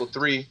R. Michael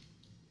 3.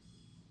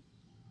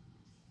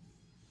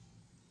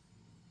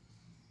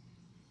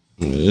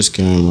 Yeah, this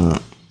came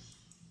out.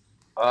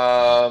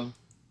 R.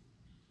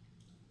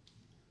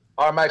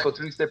 Michael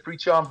 3 said,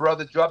 preach on,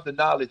 brother. Drop the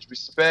knowledge.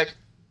 Respect.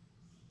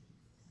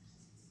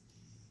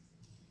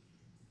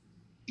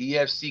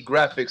 EFC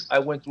graphics. I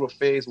went through a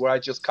phase where I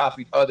just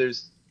copied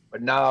others,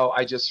 but now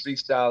I just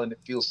freestyle and it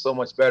feels so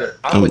much better.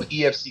 I'm with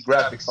EFC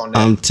graphics on that.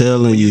 I'm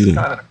telling you.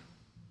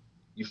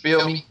 You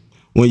feel me?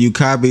 When you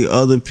copy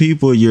other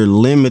people, you're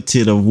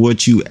limited of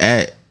what you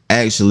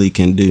actually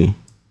can do.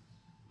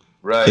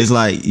 Right. It's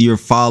like you're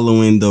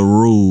following the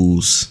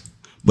rules.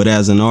 But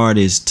as an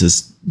artist,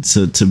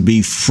 to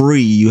be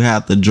free, you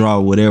have to draw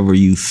whatever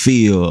you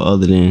feel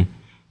other than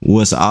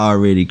what's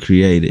already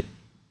created.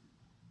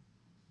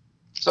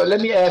 So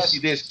let me ask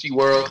you this,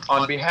 CHIWORLD,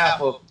 on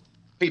behalf of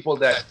people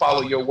that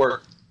follow your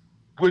work,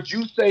 would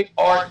you say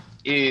art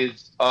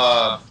is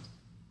more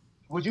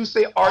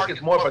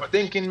of a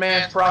thinking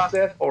man's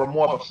process or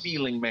more of a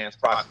feeling man's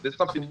process? Is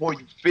something more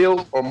you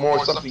feel or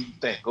more something you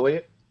think? Go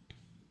ahead.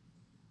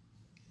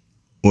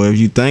 Well, if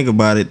you think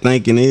about it,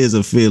 thinking is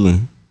a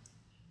feeling.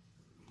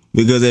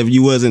 Because if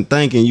you wasn't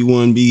thinking, you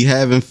wouldn't be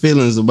having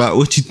feelings about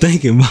what you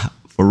thinking about.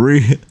 For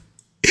real.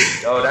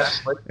 Yo, that's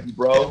crazy,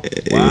 bro.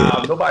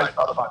 Wow, nobody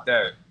thought about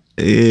that.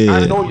 Yeah.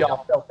 I know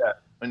y'all felt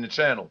that in the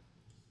channel.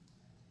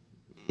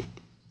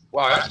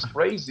 Wow, that's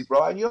crazy,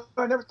 bro. I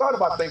never thought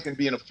about thinking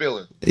being a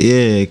feeling.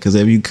 Yeah, because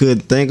if you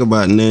couldn't think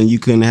about nothing, you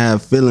couldn't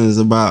have feelings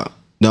about.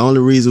 The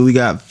only reason we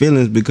got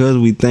feelings because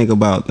we think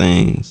about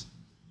things.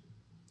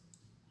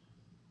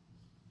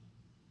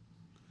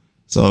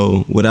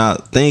 So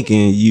without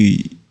thinking,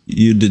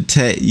 you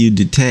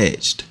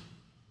detached.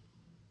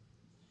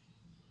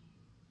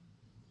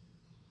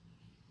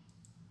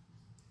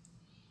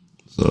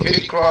 So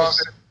Kitty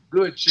Cross,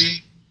 good,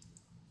 Chi.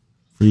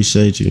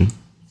 Appreciate you.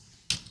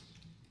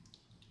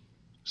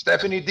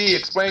 Stephanie D,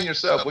 explain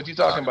yourself. What you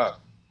talking about?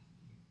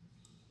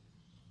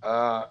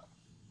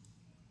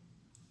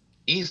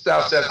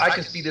 E-Style says, I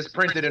can see this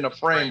printed in a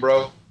frame,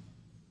 bro.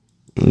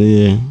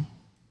 Yeah,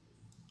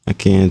 I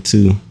can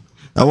too.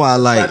 That's why I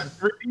like. Got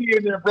the 3D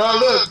in there, bro.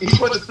 Look, he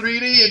put the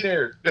 3D in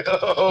there.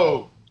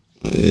 Oh.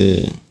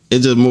 Yeah,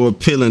 it's just more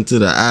appealing to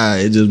the eye.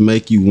 It just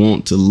make you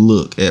want to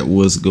look at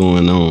what's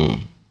going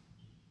on.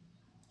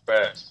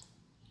 Facts.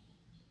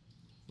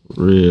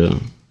 Real.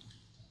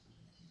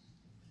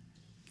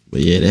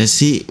 But yeah,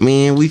 that's it,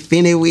 man. We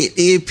finished with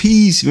their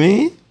piece,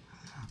 man.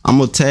 I'm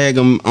gonna tag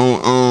them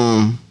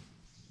on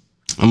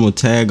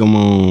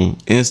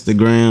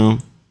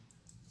Instagram.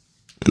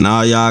 And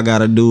all y'all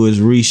gotta do is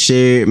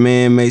reshare it,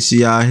 man. Make sure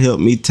y'all help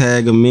me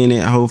tag him in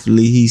it.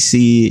 Hopefully he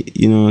see it,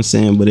 you know what I'm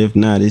saying? But if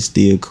not, it's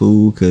still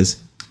cool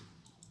because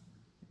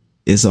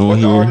it's on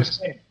What's here. the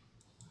artist's name?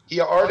 He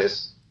an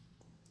artist?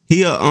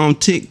 He a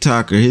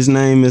TikToker. His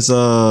name is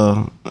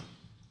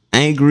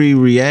Angry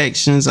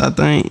Reactions, I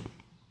think.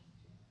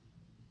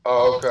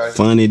 Oh, okay.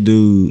 Funny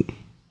dude.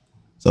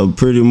 So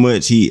pretty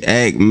much he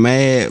act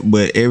mad,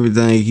 but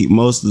everything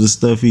most of the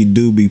stuff he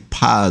do be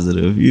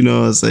positive. You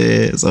know what I'm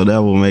saying? So that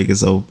will make it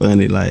so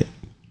funny. Like,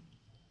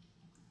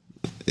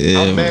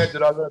 yeah, I'm mad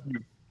that I love you.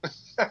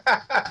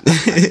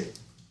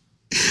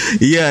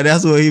 yeah,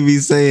 that's what he be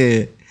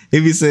saying.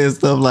 He be saying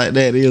stuff like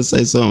that. He'll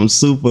say something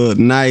super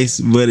nice,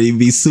 but he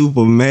be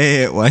super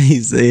mad while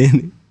he's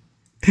saying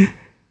it.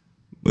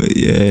 But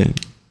yeah,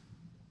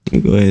 let me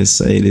go ahead and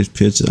save this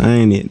picture.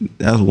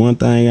 That's one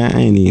thing I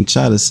ain't even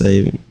try to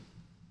save it.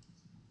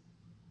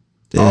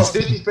 Oh,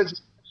 did he finish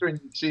picturing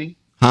you, Chi?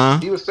 Huh?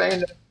 He was saying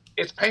that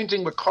it's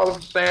painting with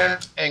colored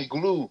sand and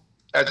glue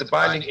as the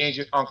binding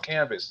agent on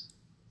canvas.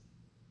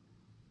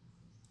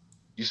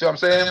 You see what I'm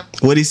saying?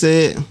 What he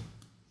said?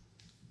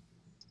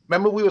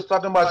 Remember we was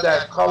talking about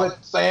that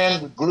colored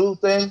sand with glue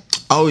thing?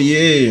 Oh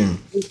yeah.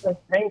 He said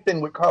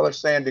painting with colored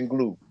sand and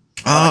glue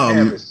Oh, on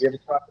canvas. You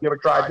ever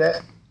tried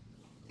that?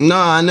 No,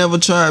 I never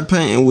tried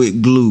painting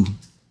with glue.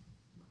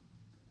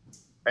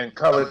 And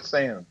colored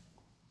sand.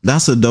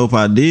 That's a dope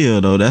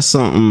idea though. That's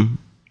something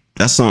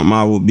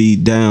I would be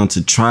down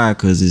to try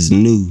because it's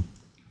new.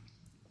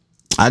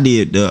 I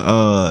did the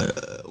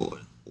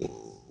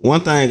one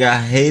thing I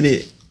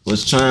hated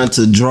was trying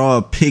to draw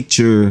a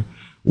picture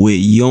with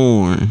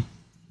yarn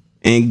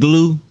and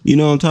glue. You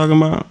know what I'm talking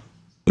about?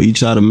 Where you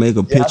try to make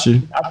a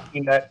picture. I've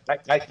seen that.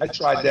 I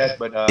tried that,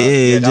 but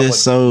yeah,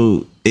 just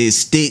so it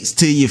sticks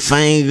to your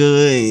finger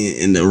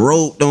and the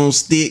rope don't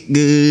stick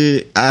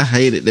good. I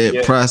hated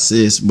that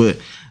process, but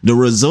the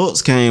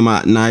results came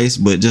out nice,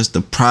 but just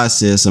the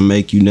process will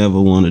make you never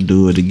want to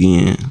do it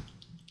again.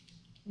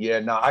 Yeah,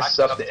 no, I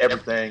sucked at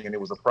everything, and it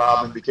was a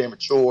problem. It became a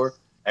chore,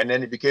 and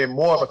then it became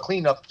more of a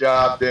cleanup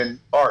job than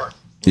art.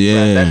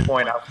 Yeah. At that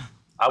point,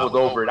 I was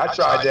over it. I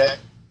tried that.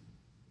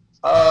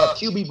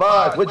 QB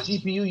Vibes, what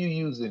GPU you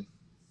using?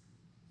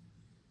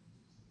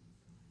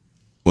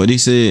 What he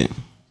said?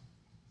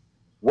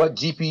 What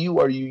GPU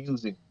are you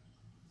using?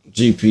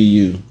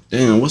 GPU.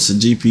 Damn, what's a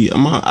GPU?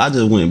 I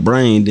just went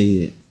brain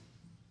dead.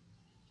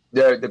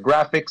 The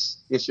graphics,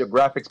 it's your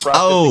graphics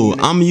processing. Oh,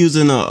 unit? I'm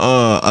using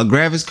a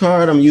graphics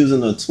card. I'm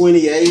using a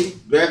 2080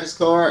 graphics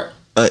card,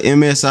 a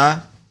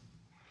MSI.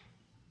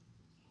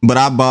 But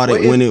I bought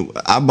it when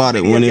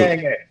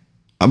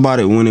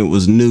it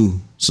was new.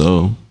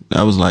 So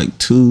that was like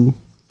 3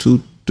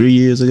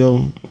 years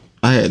ago.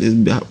 I had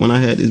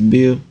this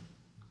bill.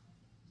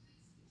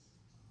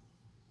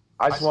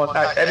 I just want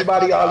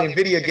everybody all in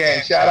video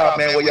gang. Shout out,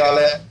 man. Where y'all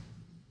at?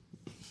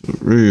 For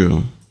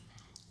real.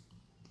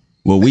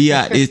 Well, we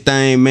out this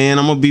thing, man.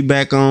 I'm gonna be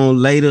back on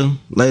later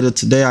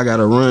today. I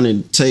gotta run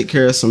and take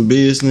care of some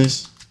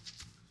business.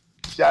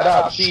 Shout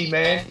out, Chi,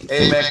 man.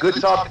 Hey, man, good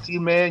talking to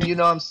you, man. You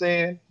know what I'm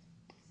saying?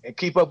 and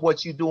keep up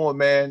what you doing,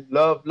 man.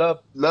 Love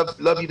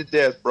you to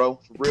death, bro.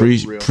 For real,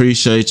 for real.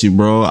 Appreciate you,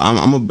 bro.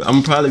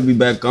 I'm probably be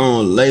back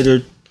on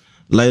later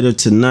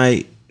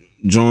tonight,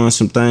 drawing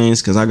some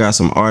things because I got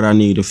some art I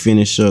need to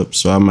finish up,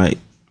 so I might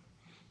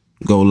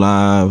go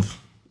live.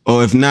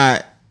 Or if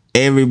not,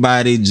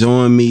 everybody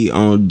join me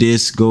on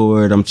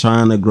Discord. I'm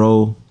trying to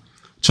grow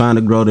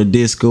the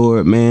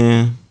Discord,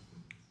 man,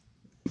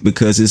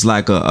 because it's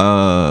like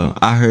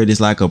I heard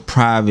it's like a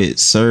private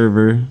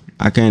server.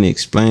 I can't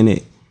explain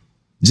it.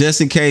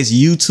 Just in case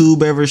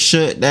YouTube ever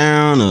shut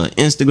down or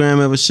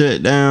Instagram ever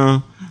shut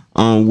down,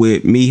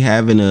 with me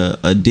having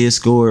a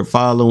Discord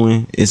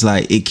following, it's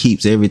like it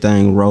keeps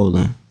everything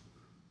rolling.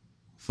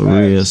 For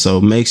real.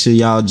 So make sure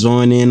y'all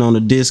join in on the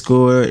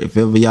Discord if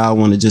ever y'all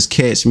want to just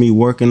catch me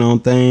working on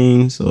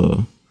things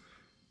or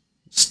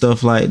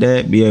stuff like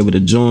that. Be able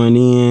to join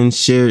in,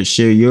 share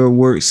your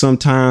work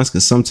sometimes,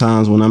 because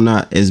sometimes when I'm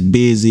not as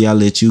busy, I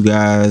let you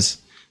guys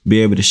be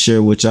able to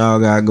share what y'all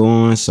got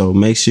going. So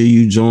make sure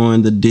you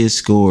join the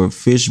Discord,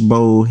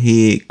 Fishbowl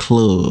Head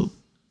Club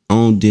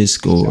on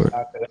Discord.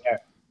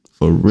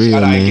 For real,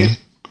 man.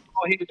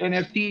 Hit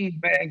NFTs,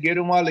 man. Get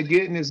them while they're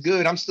getting is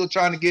good. I'm still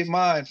trying to get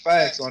mine.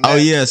 Facts on that. Oh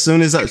yeah, as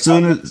soon as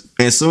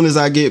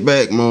I get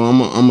back, Mo,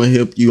 I'm gonna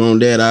help you on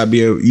that. I'll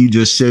be able, you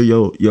just share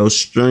your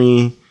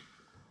stream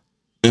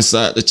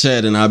inside the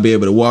chat, and I'll be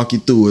able to walk you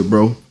through it,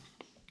 bro.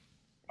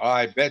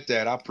 I bet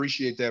that. I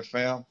appreciate that,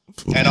 fam.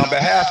 And on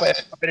behalf of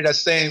everybody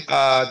that's saying,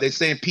 they're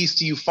saying peace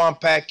to you, Fun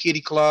Pack,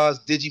 Kitty Claus,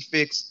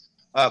 Digifix,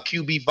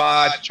 QB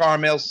Vibe,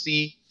 Charm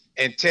LC,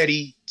 and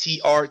Teddy T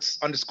Arts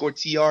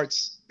 _T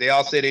Arts. They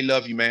all say they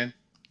love you, man.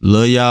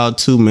 Love y'all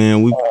too,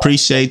 man. We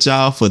appreciate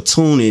y'all for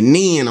tuning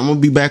in. I'm gonna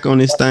be back on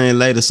this thing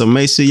later, so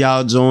make sure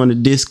y'all join the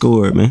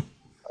Discord, man.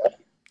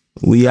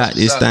 We out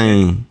this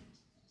thing.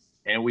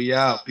 And we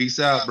out. Peace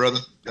out, brother.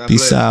 God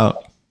Peace bless.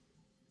 out.